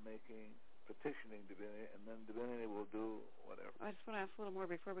water is petitioning divinity, and then divinity will do whatever. I just want to ask a little more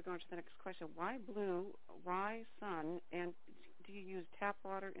before we go on to the next question. Why blue? Why sun? And do you use tap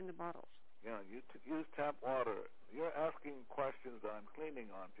water in the bottles? Yeah, you use tap water. You're asking questions that I'm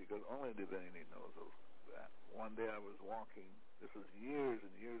cleaning on because only divinity knows that. One day I was walking, this was years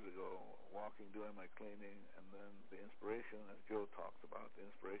and years ago, doing my cleaning, and then the inspiration, as Joe talks about, the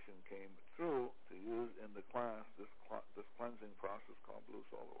inspiration came through to use in the class this cleansing process called blue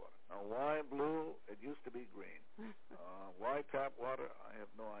solar water. Now, why blue? It used to be green. Why tap water? I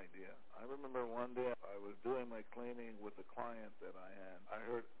have no idea. I remember one day I was doing my cleaning with a client that I had. I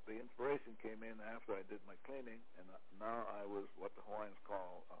heard the inspiration came in after I did my cleaning, and now I was what the Hawaiians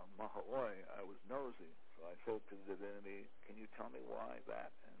call maha'oi. I was nosy. So I said to divinity, can you tell me why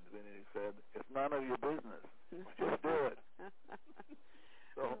that? And divinity said, it's none of your business. Just do it.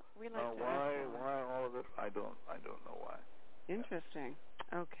 So why all of this? I don't know why. Interesting.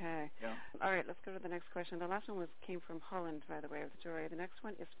 Okay. Yeah. All right, let's go to the next question. The last one came from Holland, by the way, of Joy. The next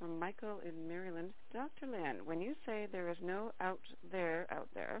one is from Michael in Maryland. Dr. Lynn, when you say there is no out there,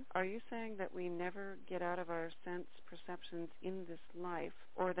 are you saying that we never get out of our sense perceptions in this life,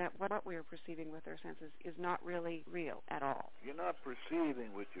 or that what we are perceiving with our senses is not really real at all? You're not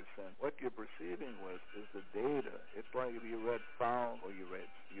perceiving with your sense. What you're perceiving with is the data. It's like if you read Faust or you read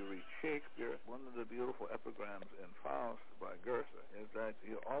Shakespeare. One of the beautiful epigrams in Faust by Goethe is that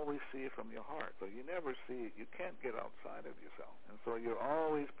you always see it from your heart. So you never see it. You can't get outside of yourself. And so you're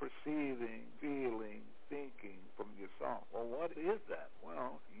always perceiving, feeling, thinking from yourself. Well, what is that?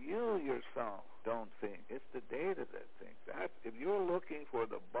 Well, you yourself don't think. It's the data that thinks. If you're looking for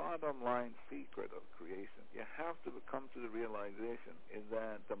the bottom line secret of creation, you have to come to the realization is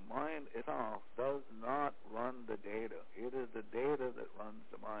that the mind itself does not run the data. It is the data that runs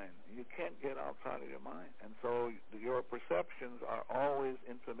the mind. You can't get outside of your mind. And so your perceptions are always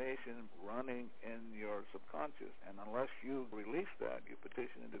information running in your subconscious. And unless you release that, you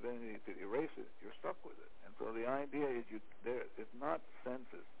petition the divinity to erase it, you're stuck with it. And so the idea is it's not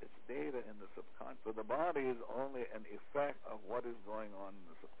senses, it's data in the subconscious. So the body is only an effect of what is going on in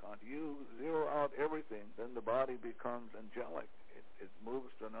the subconscious. You zero out everything, then the body becomes angelic. It moves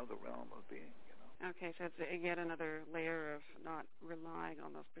to another realm of being. Okay, so it's yet another layer of not relying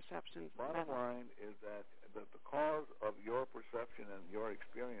on those perceptions. Bottom line is that the cause of your perception and your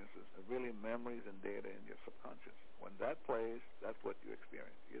experiences are really memories and data in your subconscious. When that plays, that's what you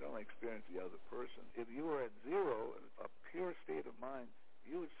experience. You don't experience the other person. If you were at zero, a pure state of mind,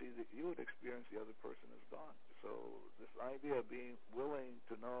 you would experience the other person is gone. So this idea of being willing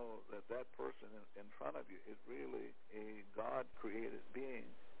to know that person in front of you is really a God-created being,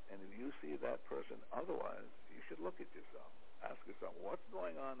 And if you see that person otherwise, you should look at yourself. Ask yourself, what's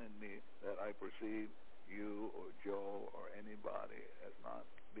going on in me that I perceive you or Joe or anybody as not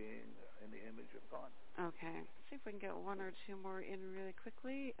being in the image of God? Okay. Let's see if we can get one or two more in really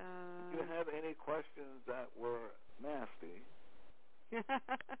quickly. Do you have any questions that were nasty?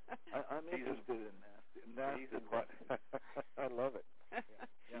 I'm interested in nasty questions. I love it.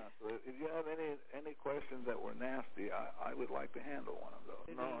 Yeah. So if you have any questions that were nasty, I would like to handle one of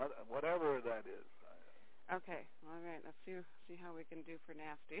those. No, whatever that is. Okay. All right. Let's see how we can do for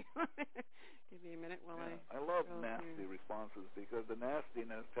nasty. Give me a minute while I love nasty responses because the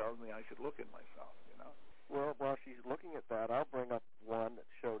nastiness tells me I should look at myself. Well, while she's looking at that, I'll bring up one that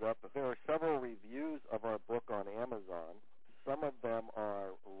showed up. There are several reviews of our book on Amazon. Some of them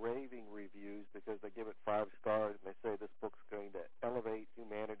are raving reviews because they give it 5 stars and they say this book's going to elevate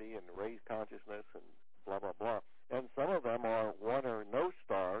humanity and raise consciousness and blah, blah, blah. And some of them are 1 or no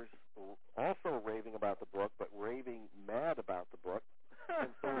stars, also raving about the book, but raving mad about the book.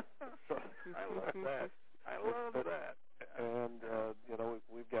 And so I love that. I love that. And,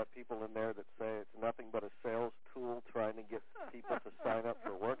 we've got people in there that say it's nothing but a sales tool trying to get people to sign up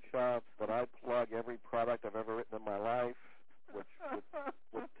for workshops, that I plug every product I've ever written in my life, which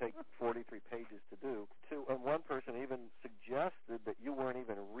would take 43 pages to do. And one person even suggested that you weren't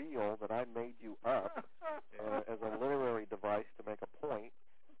even real, that I made you up as a literary device to make a point.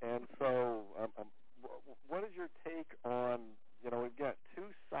 And so what is your take on, we've got 2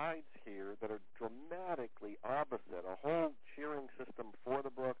 sides here that are dramatically opposite, a whole cheering system for the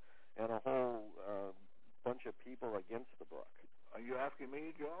book and a whole bunch of people against the book. Are you asking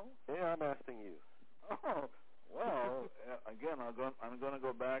me, Joe? Yeah, I'm asking you. Oh, well, again, I'm going to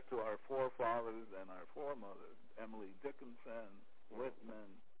go back to our forefathers and our foremothers, Emily Dickinson,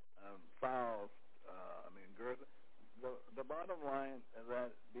 Whitman, Faust, Goethe. The bottom line is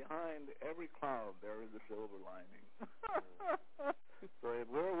that behind every cloud there is a silver lining. So if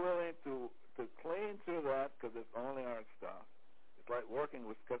we're willing to cling to that, because it's only our stuff, it's like working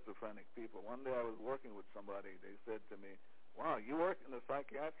with schizophrenic people. One day I was working with somebody. They said to me, "Wow, you work in the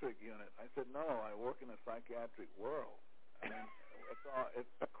psychiatric unit." I said, "No, I work in a psychiatric world." It's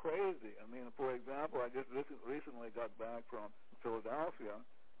crazy. For example, I just recently got back from Philadelphia,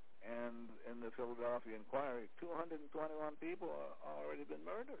 and in the Philadelphia Inquiry, 221 people are already been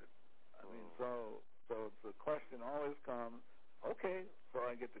murdered. So the question always comes, okay, so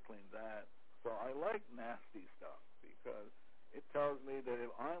I get to clean that. So I like nasty stuff because it tells me that if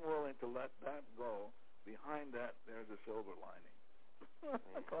I'm willing to let that go, behind that there's a silver lining.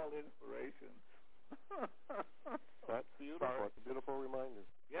 I call it inspiration. That's beautiful. It's a beautiful reminder.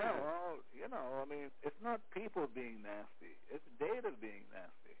 Yeah, well, it's not people being nasty. It's data being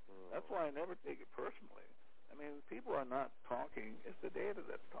nasty. That's why I never take it personally. People are not talking. It's the data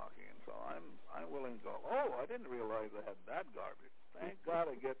that's talking. And so I'm willing to go, oh, I didn't realize I had that garbage. Thank God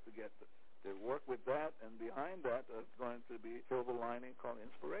I get to work with that, and behind that is going to be silver lining called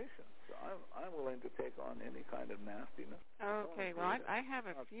inspiration. So I'm willing to take on any kind of nastiness. Okay, well, I have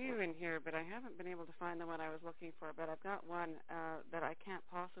a few in here, but I haven't been able to find the one I was looking for. But I've got one that I can't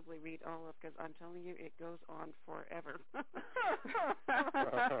possibly read all of because I'm telling you, it goes on forever.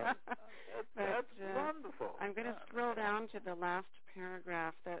 That's wonderful. I'm going to scroll down to the last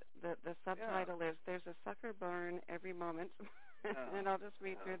paragraph. That the subtitle is "There's a sucker burn every moment." And I'll just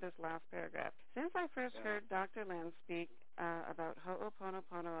read through this last paragraph. Since I first heard Dr. Len speak about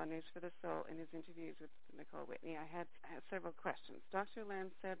Ho'oponopono on News for the Soul in his interviews with Nicole Whitney, I had several questions. Dr. Len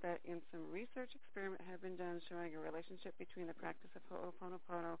said that in some research experiment had been done showing a relationship between the practice of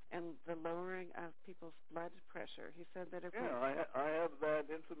Ho'oponopono and the lowering of people's blood pressure. He said that if I have that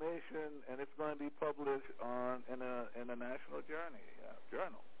information, and it's going to be published in a national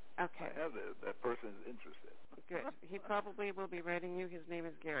journal. Okay. I have it. That person is interested. Good. He probably will be writing you. His name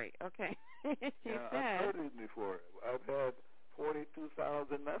is Gary. Okay. He said, I've heard it before. I've had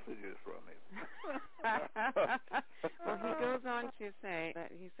 42,000 messages from him. Well, he goes on to say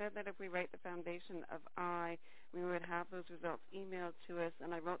that he said that if we write the foundation of I, we would have those results emailed to us.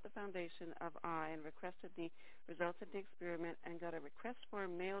 And I wrote the foundation of I and requested the results of the experiment and got a request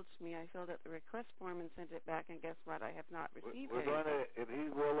form mailed to me. I filled out the request form and sent it back. And guess what? I have not received it. If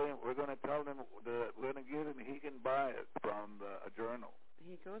he's willing, we're going to tell him that we're going to give him. He can buy it from a journal.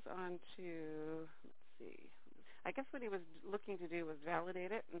 He goes on to, let's see, I guess what he was looking to do was validate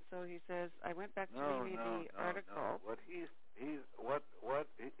it, and so he says, I went back to read the article. No. What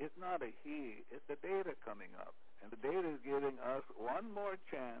it's not a he, it's the data coming up. And the data is giving us one more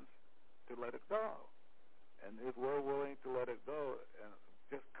chance to let it go. And if we're willing to let it go, and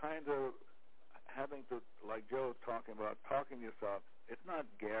just kind of having to, like Joe's talking about, talking yourself It's not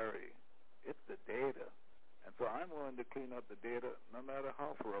Gary. It's the data. And so I'm willing to clean up the data no matter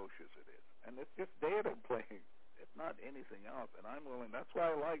how ferocious it is. And it's just data playing. It's not anything else. And I'm willing. That's why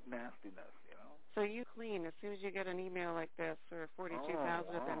I like nastiness, you know. So you clean as soon as you get an email like this or 42,000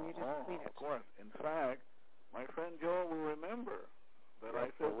 of them, you just clean it. Of course. In fact, my friend Joe will remember that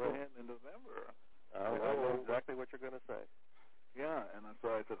I said to him in November. I know exactly what you're going to say. Yeah, and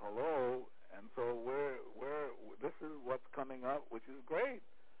so I said hello, and so this is what's coming up, which is great.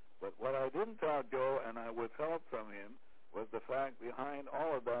 But what I didn't tell Joe, and I withheld from him, was the fact behind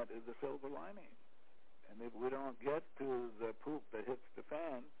all of that is the silver lining. And if we don't get to the poop that hits the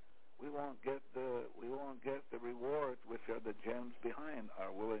fan, we won't get the rewards, which are the gems behind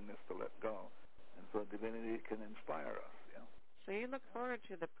our willingness to let go. And so divinity can inspire us. Yeah. So you look forward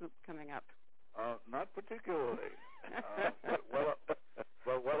to the poop coming up? Not particularly.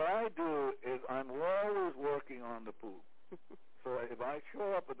 But what I do is I'm always working on the poop. So if I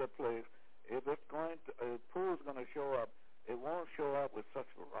show up at the place, if poo is going to show up, it won't show up with such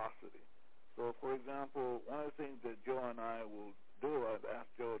ferocity. So, for example, one of the things that Joe and I will do, I've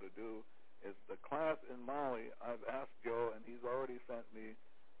asked Joe to do, is the class in Mali. I've asked Joe, and he's already sent me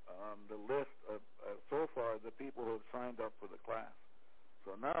the list of, so far, the people who have signed up for the class.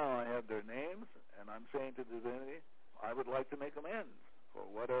 So now I have their names, and I'm saying to divinity, I would like to make amends for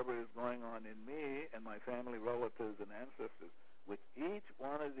whatever is going on in me and my family relatives and ancestors with each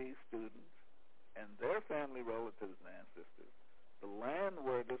one of these students and their family relatives and ancestors, the land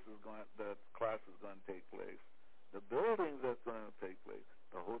where the class is going to take place, the buildings that's going to take place,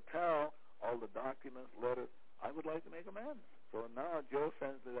 the hotel, all the documents, letters. I would like to make amends. So now Joe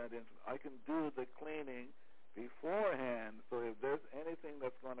sends me that in. I can do the cleaning beforehand, so if there's anything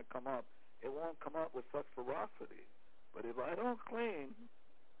that's going to come up, it won't come up with such ferocity. But if I don't clean,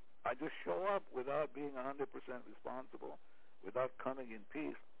 I just show up without being 100% responsible, without coming in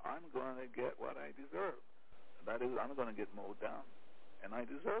peace, I'm going to get what I deserve. That is, I'm going to get mowed down. And I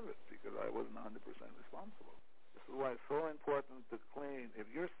deserve it because I wasn't 100% responsible. This is why it's so important to clean.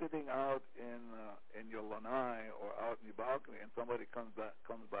 If you're sitting out in your lanai or out in your balcony and somebody comes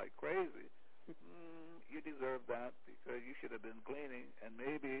by crazy, you deserve that because you should have been cleaning, and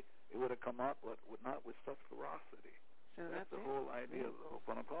maybe it would have come up, but not with such ferocity. So that's the whole idea of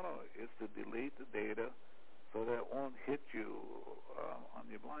Ho'oponopono, is to delete the data so that it won't hit you on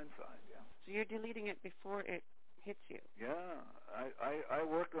your blind side. Yeah. So you're deleting it before it hits you. Yeah, I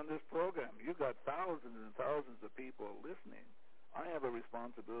worked on this program. You got thousands and thousands of people listening. I have a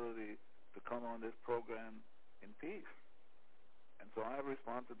responsibility to come on this program in peace. And so I have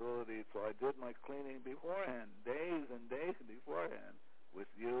responsibility. So I did my cleaning beforehand, days and days beforehand, with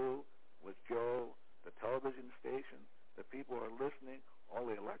you, with Joe, the television station, the people who are listening, all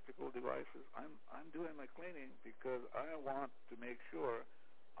the electrical devices. I'm doing my cleaning because I want to make sure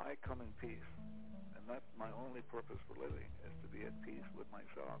I come in peace. And that's my only purpose for living, is to be at peace with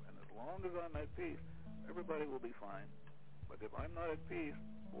myself. And as long as I'm at peace, everybody will be fine. But if I'm not at peace,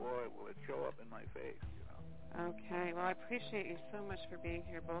 boy, will it show up in my face, you know. Okay. Well, I appreciate you so much for being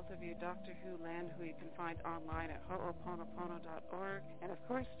here, both of you. Dr. Hu Len, who you can find online at ho'oponopono.org. And, of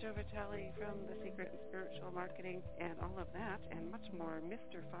course, Joe Vitale from The Secret and Spiritual Marketing and all of that and much more,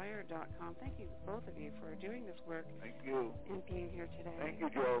 MrFire.com. Thank you, both of you, for doing this work. Thank you. And being here today. Thank you,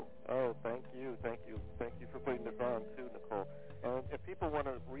 Joe. Oh, thank you. Thank you. Thank you for putting this on, too, Nicole. And if people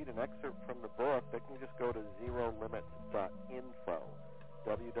want to read an excerpt from the book, they can just go to zerolimits.info.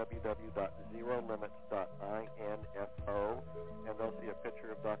 www.zerolimits.info, and they'll see a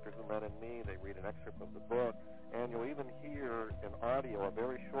picture of Dr. Hu Len and me. They read an excerpt of the book, and you'll even hear an audio, a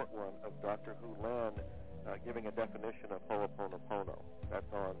very short one, of Dr. Hu Len giving a definition of Ho'oponopono.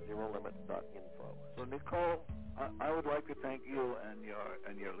 That's on zerolimits.info. So, Nicole, I would like to thank you and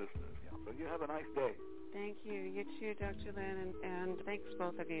your listeners. So you have a nice day. Thank you. You too, Dr. Len, and thanks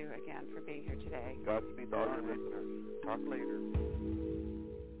both of you again for being here today. Godspeed to all your listeners. Talk later.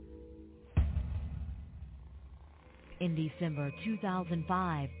 In December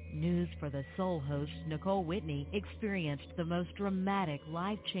 2005, News for the Soul host Nicole Whitney experienced the most dramatic,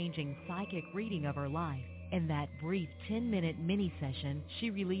 life-changing psychic reading of her life. In that brief 10-minute mini-session, she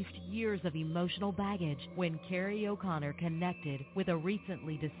released years of emotional baggage when Carrie O'Connor connected with a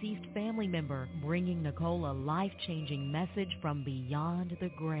recently deceased family member, bringing Nicole a life-changing message from beyond the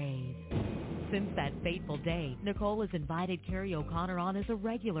grave. Since that fateful day, Nicole has invited Carrie O'Connor on as a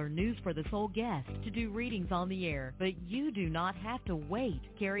regular News for the Soul guest to do readings on the air. But you do not have to wait.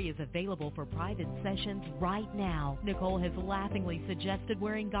 Carrie is available for private sessions right now. Nicole has laughingly suggested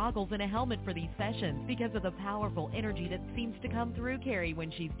wearing goggles and a helmet for these sessions because of the powerful energy that seems to come through Carrie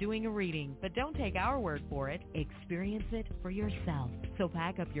when she's doing a reading. But don't take our word for it. Experience it for yourself. So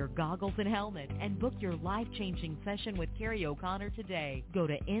pack up your goggles and helmet and book your life-changing session with Carrie O'Connor today. Go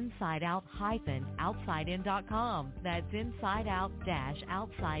to InsideOut-OutsideIn.com. That's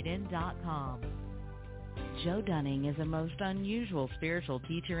InsideOut-OutsideIn.com. Joe Dunning is a most unusual spiritual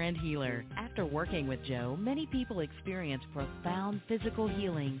teacher and healer. After working with Joe, many people experience profound physical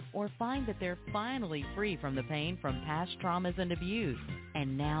healing or find that they're finally free from the pain from past traumas and abuse.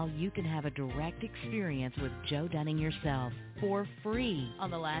 And now you can have a direct experience with Joe Dunning yourself for free. On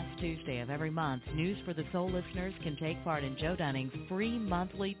the last Tuesday of every month, News for the Soul listeners can take part in Joe Dunning's free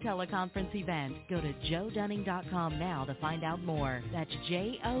monthly teleconference event. Go to joedunning.com now to find out more. That's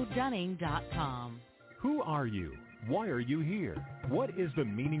joedunning.com. Who are you? Why are you here? What is the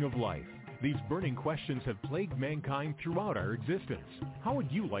meaning of life? These burning questions have plagued mankind throughout our existence. How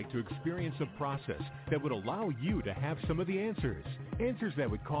would you like to experience a process that would allow you to have some of the answers? Answers that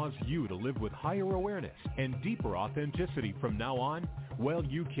would cause you to live with higher awareness and deeper authenticity from now on? Well,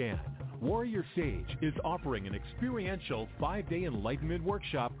 you can. Warrior Sage is offering an experiential 5-day enlightenment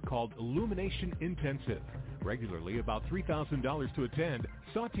workshop called Illumination Intensive. Regularly about $3,000 to attend,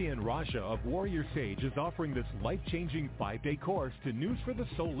 Satyan Raja of Warrior Sage is offering this life-changing 5-day course to News for the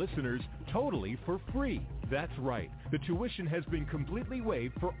Soul listeners totally for free. That's right. The tuition has been completely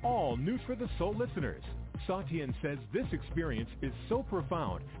waived for all News for the Soul listeners. Satyan says this experience is so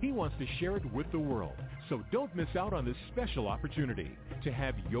profound, he wants to share it with the world. So don't miss out on this special opportunity. To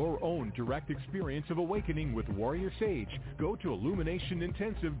have your own direct experience of awakening with Warrior Sage, go to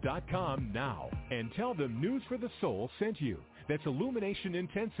IlluminationIntensive.com now and tell them News for the Soul sent you. That's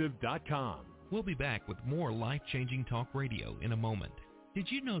IlluminationIntensive.com. We'll be back with more life-changing talk radio in a moment.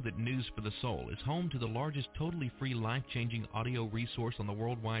 Did you know that News for the Soul is home to the largest totally free life-changing audio resource on the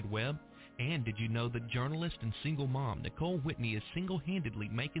World Wide Web? And did you know that journalist and single mom Nicole Whitney is single-handedly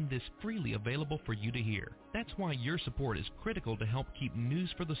making this freely available for you to hear? That's why your support is critical to help keep News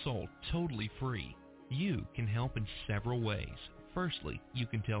for the Soul totally free. You can help in several ways. Firstly, you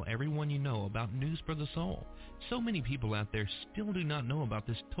can tell everyone you know about News for the Soul. So many people out there still do not know about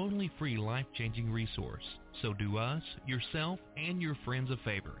this totally free life-changing resource. So do us, yourself, and your friends a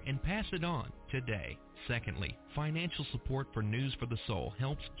favor and pass it on today. Secondly, financial support for News for the Soul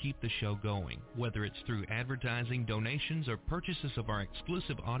helps keep the show going, whether it's through advertising, donations, or purchases of our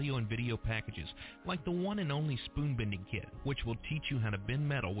exclusive audio and video packages, like the one and only Spoon Bending Kit, which will teach you how to bend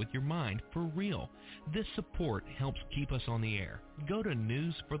metal with your mind for real. This support helps keep us on the air. Go to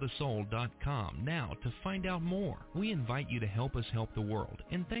newsforthesoul.com now to find out more. We invite you to help us help the world,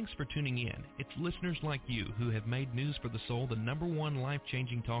 and thanks for tuning in. It's listeners like you who have made News for the Soul the #1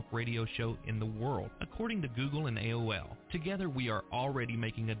 life-changing talk radio show in the world, according to Google and AOL. Together we are already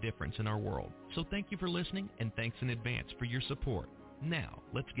making a difference in our world. So thank you for listening, and thanks in advance for your support. Now,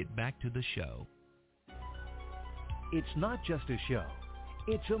 let's get back to the show. It's not just a show.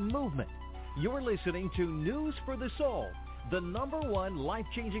 It's a movement. You're listening to News for the Soul, the #1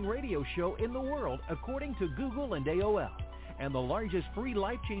 life-changing radio show in the world, according to Google and AOL, and the largest free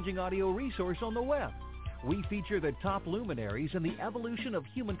life-changing audio resource on the web. We feature the top luminaries in the evolution of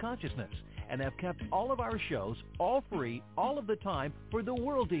human consciousness and have kept all of our shows all free all of the time for the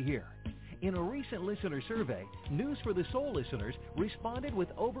world to hear. In a recent listener survey, News for the Soul listeners responded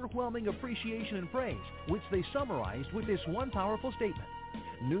with overwhelming appreciation and praise, which they summarized with this one powerful statement: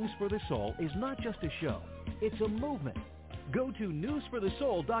 News for the Soul is not just a show, it's a movement. Go to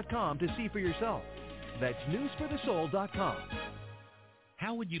newsforthesoul.com to see for yourself. That's newsforthesoul.com.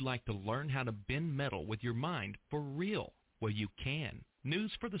 How would you like to learn how to bend metal with your mind for real? Well, you can.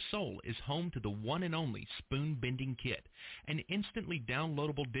 News for the Soul is home to the one and only Spoon Bending Kit, an instantly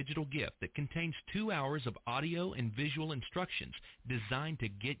downloadable digital gift that contains 2 hours of audio and visual instructions designed to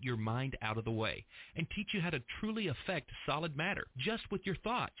get your mind out of the way and teach you how to truly affect solid matter just with your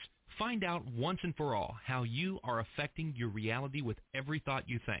thoughts. Find out once and for all how you are affecting your reality with every thought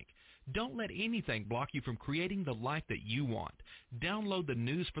you think. Don't let anything block you from creating the life that you want. Download the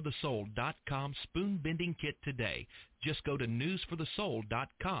newsforthesoul.com Spoon Bending Kit today. Just go to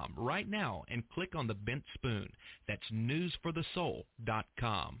newsforthesoul.com right now and click on the bent spoon. That's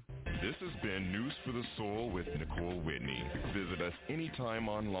newsforthesoul.com. This has been News for the Soul with Nicole Whitney. Visit us anytime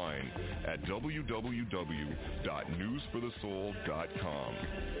online at www.newsforthesoul.com,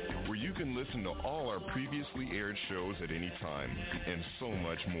 where you can listen to all our previously aired shows at any time and so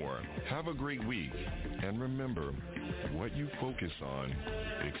much more. Have a great week, and remember, what you focus on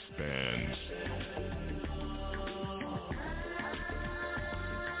expands.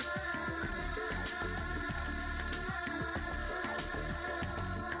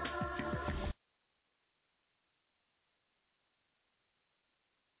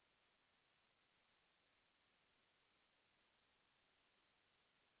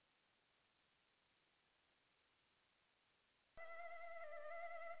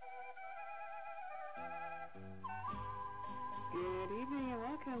 Good evening and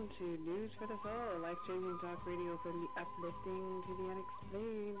welcome to News for the Soul, life-changing talk radio from the uplifting to the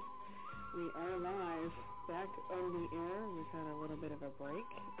unexplained. We are live, back on the air. We've had a little bit of a break,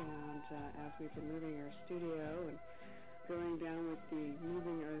 and as we've been moving our studio and going down with the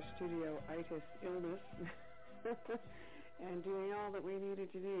moving our studio-itis illness and doing all that we needed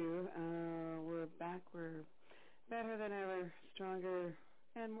to do, we're back. We're better than ever, stronger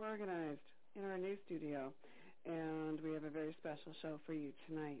and more organized in our new studio. And we have a very special show for you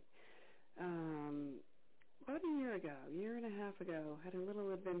tonight. About a year and a half ago, had a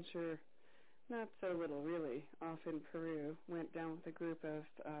little adventure, not so little really, off in Peru. Went down with a group of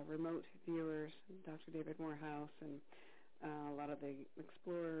remote viewers, Dr. David Morehouse, and a lot of the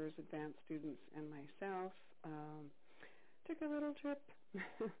explorers, advanced students, and myself. Took a little trip.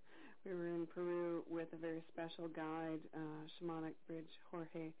 We were in Peru with a very special guide, Shamanic Bridge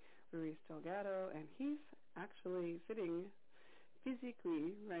Jorge Ruiz Delgado, and he's actually sitting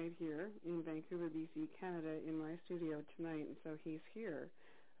physically right here in Vancouver, BC, Canada, in my studio tonight, and so he's here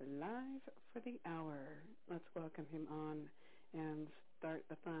live for the hour. Let's welcome him on and start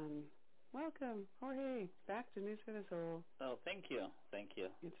the fun. Welcome, Jorge, back to News for the Soul. Oh, thank you.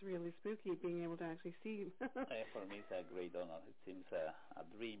 It's really spooky being able to actually see you. For me, it's a great honor. It seems a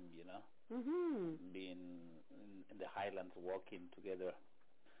dream, you know, being in the Highlands, walking together,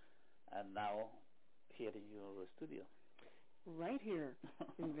 and now here in your studio. Right here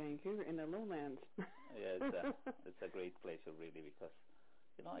in Vancouver, in the lowlands. Yeah, it's a great pleasure, really, because,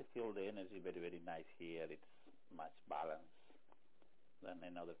 you know, I feel the energy very, very nice here. It's much balanced than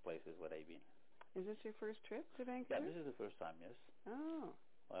in other places where I've been. Is this your first trip to Vancouver? Yeah, this is the first time, yes. Oh.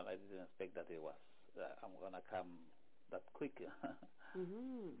 Well, I didn't expect that it was. I'm going to come that quick.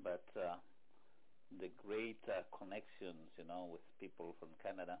 But the great connections, you know, with people from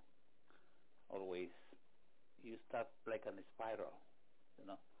Canada, always, you start like a spiral, you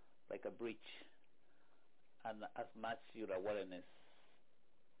know, like a bridge. And as much your awareness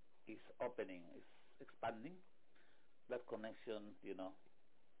is opening, is expanding, that connection, you know,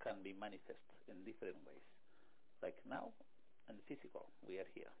 can be manifest in different ways. Like now, and physical, we are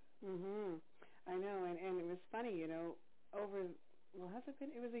here. I know, and it was funny, you know, has it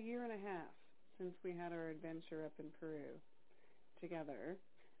been? It was a year and a half since we had our adventure up in Peru together.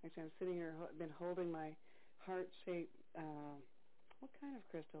 Actually, I'm sitting here, been holding my heart-shaped, what kind of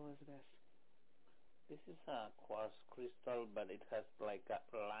crystal is this? This is a quartz crystal, but it has like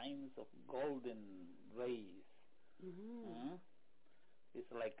lines of golden rays.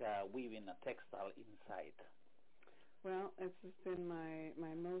 It's like weaving a textile inside. Well, it's been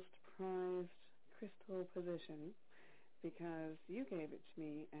my most prized crystal position because you gave it to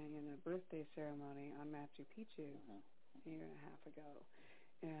me in a birthday ceremony on Machu Picchu a year and a half ago.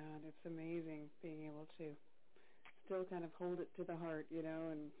 And it's amazing being able to still kind of hold it to the heart, you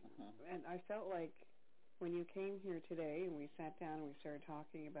know, and I felt like when you came here today and we sat down and we started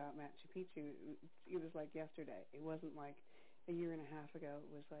talking about Machu Picchu, it was like yesterday. It wasn't like a year and a half ago. It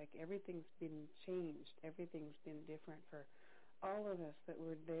was like everything's been changed. Everything's been different for all of us that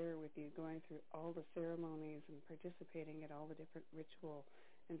were there with you, going through all the ceremonies and participating at all the different ritual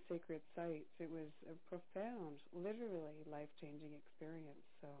and sacred sites. It was a profound, literally life-changing experience.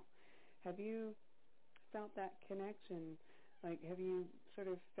 So have you felt that connection? Like, have you sort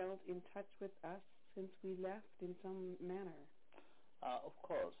of felt in touch with us since we left in some manner? Of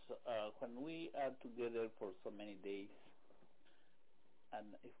course. When we are together for so many days,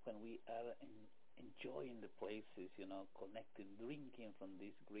 and when we are enjoying the places, you know, connecting, drinking from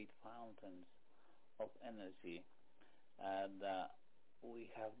these great fountains of energy, and we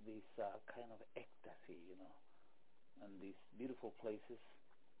have this kind of ecstasy, you know, and these beautiful places,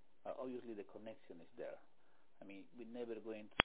 obviously the connection is there. I mean, we're never going to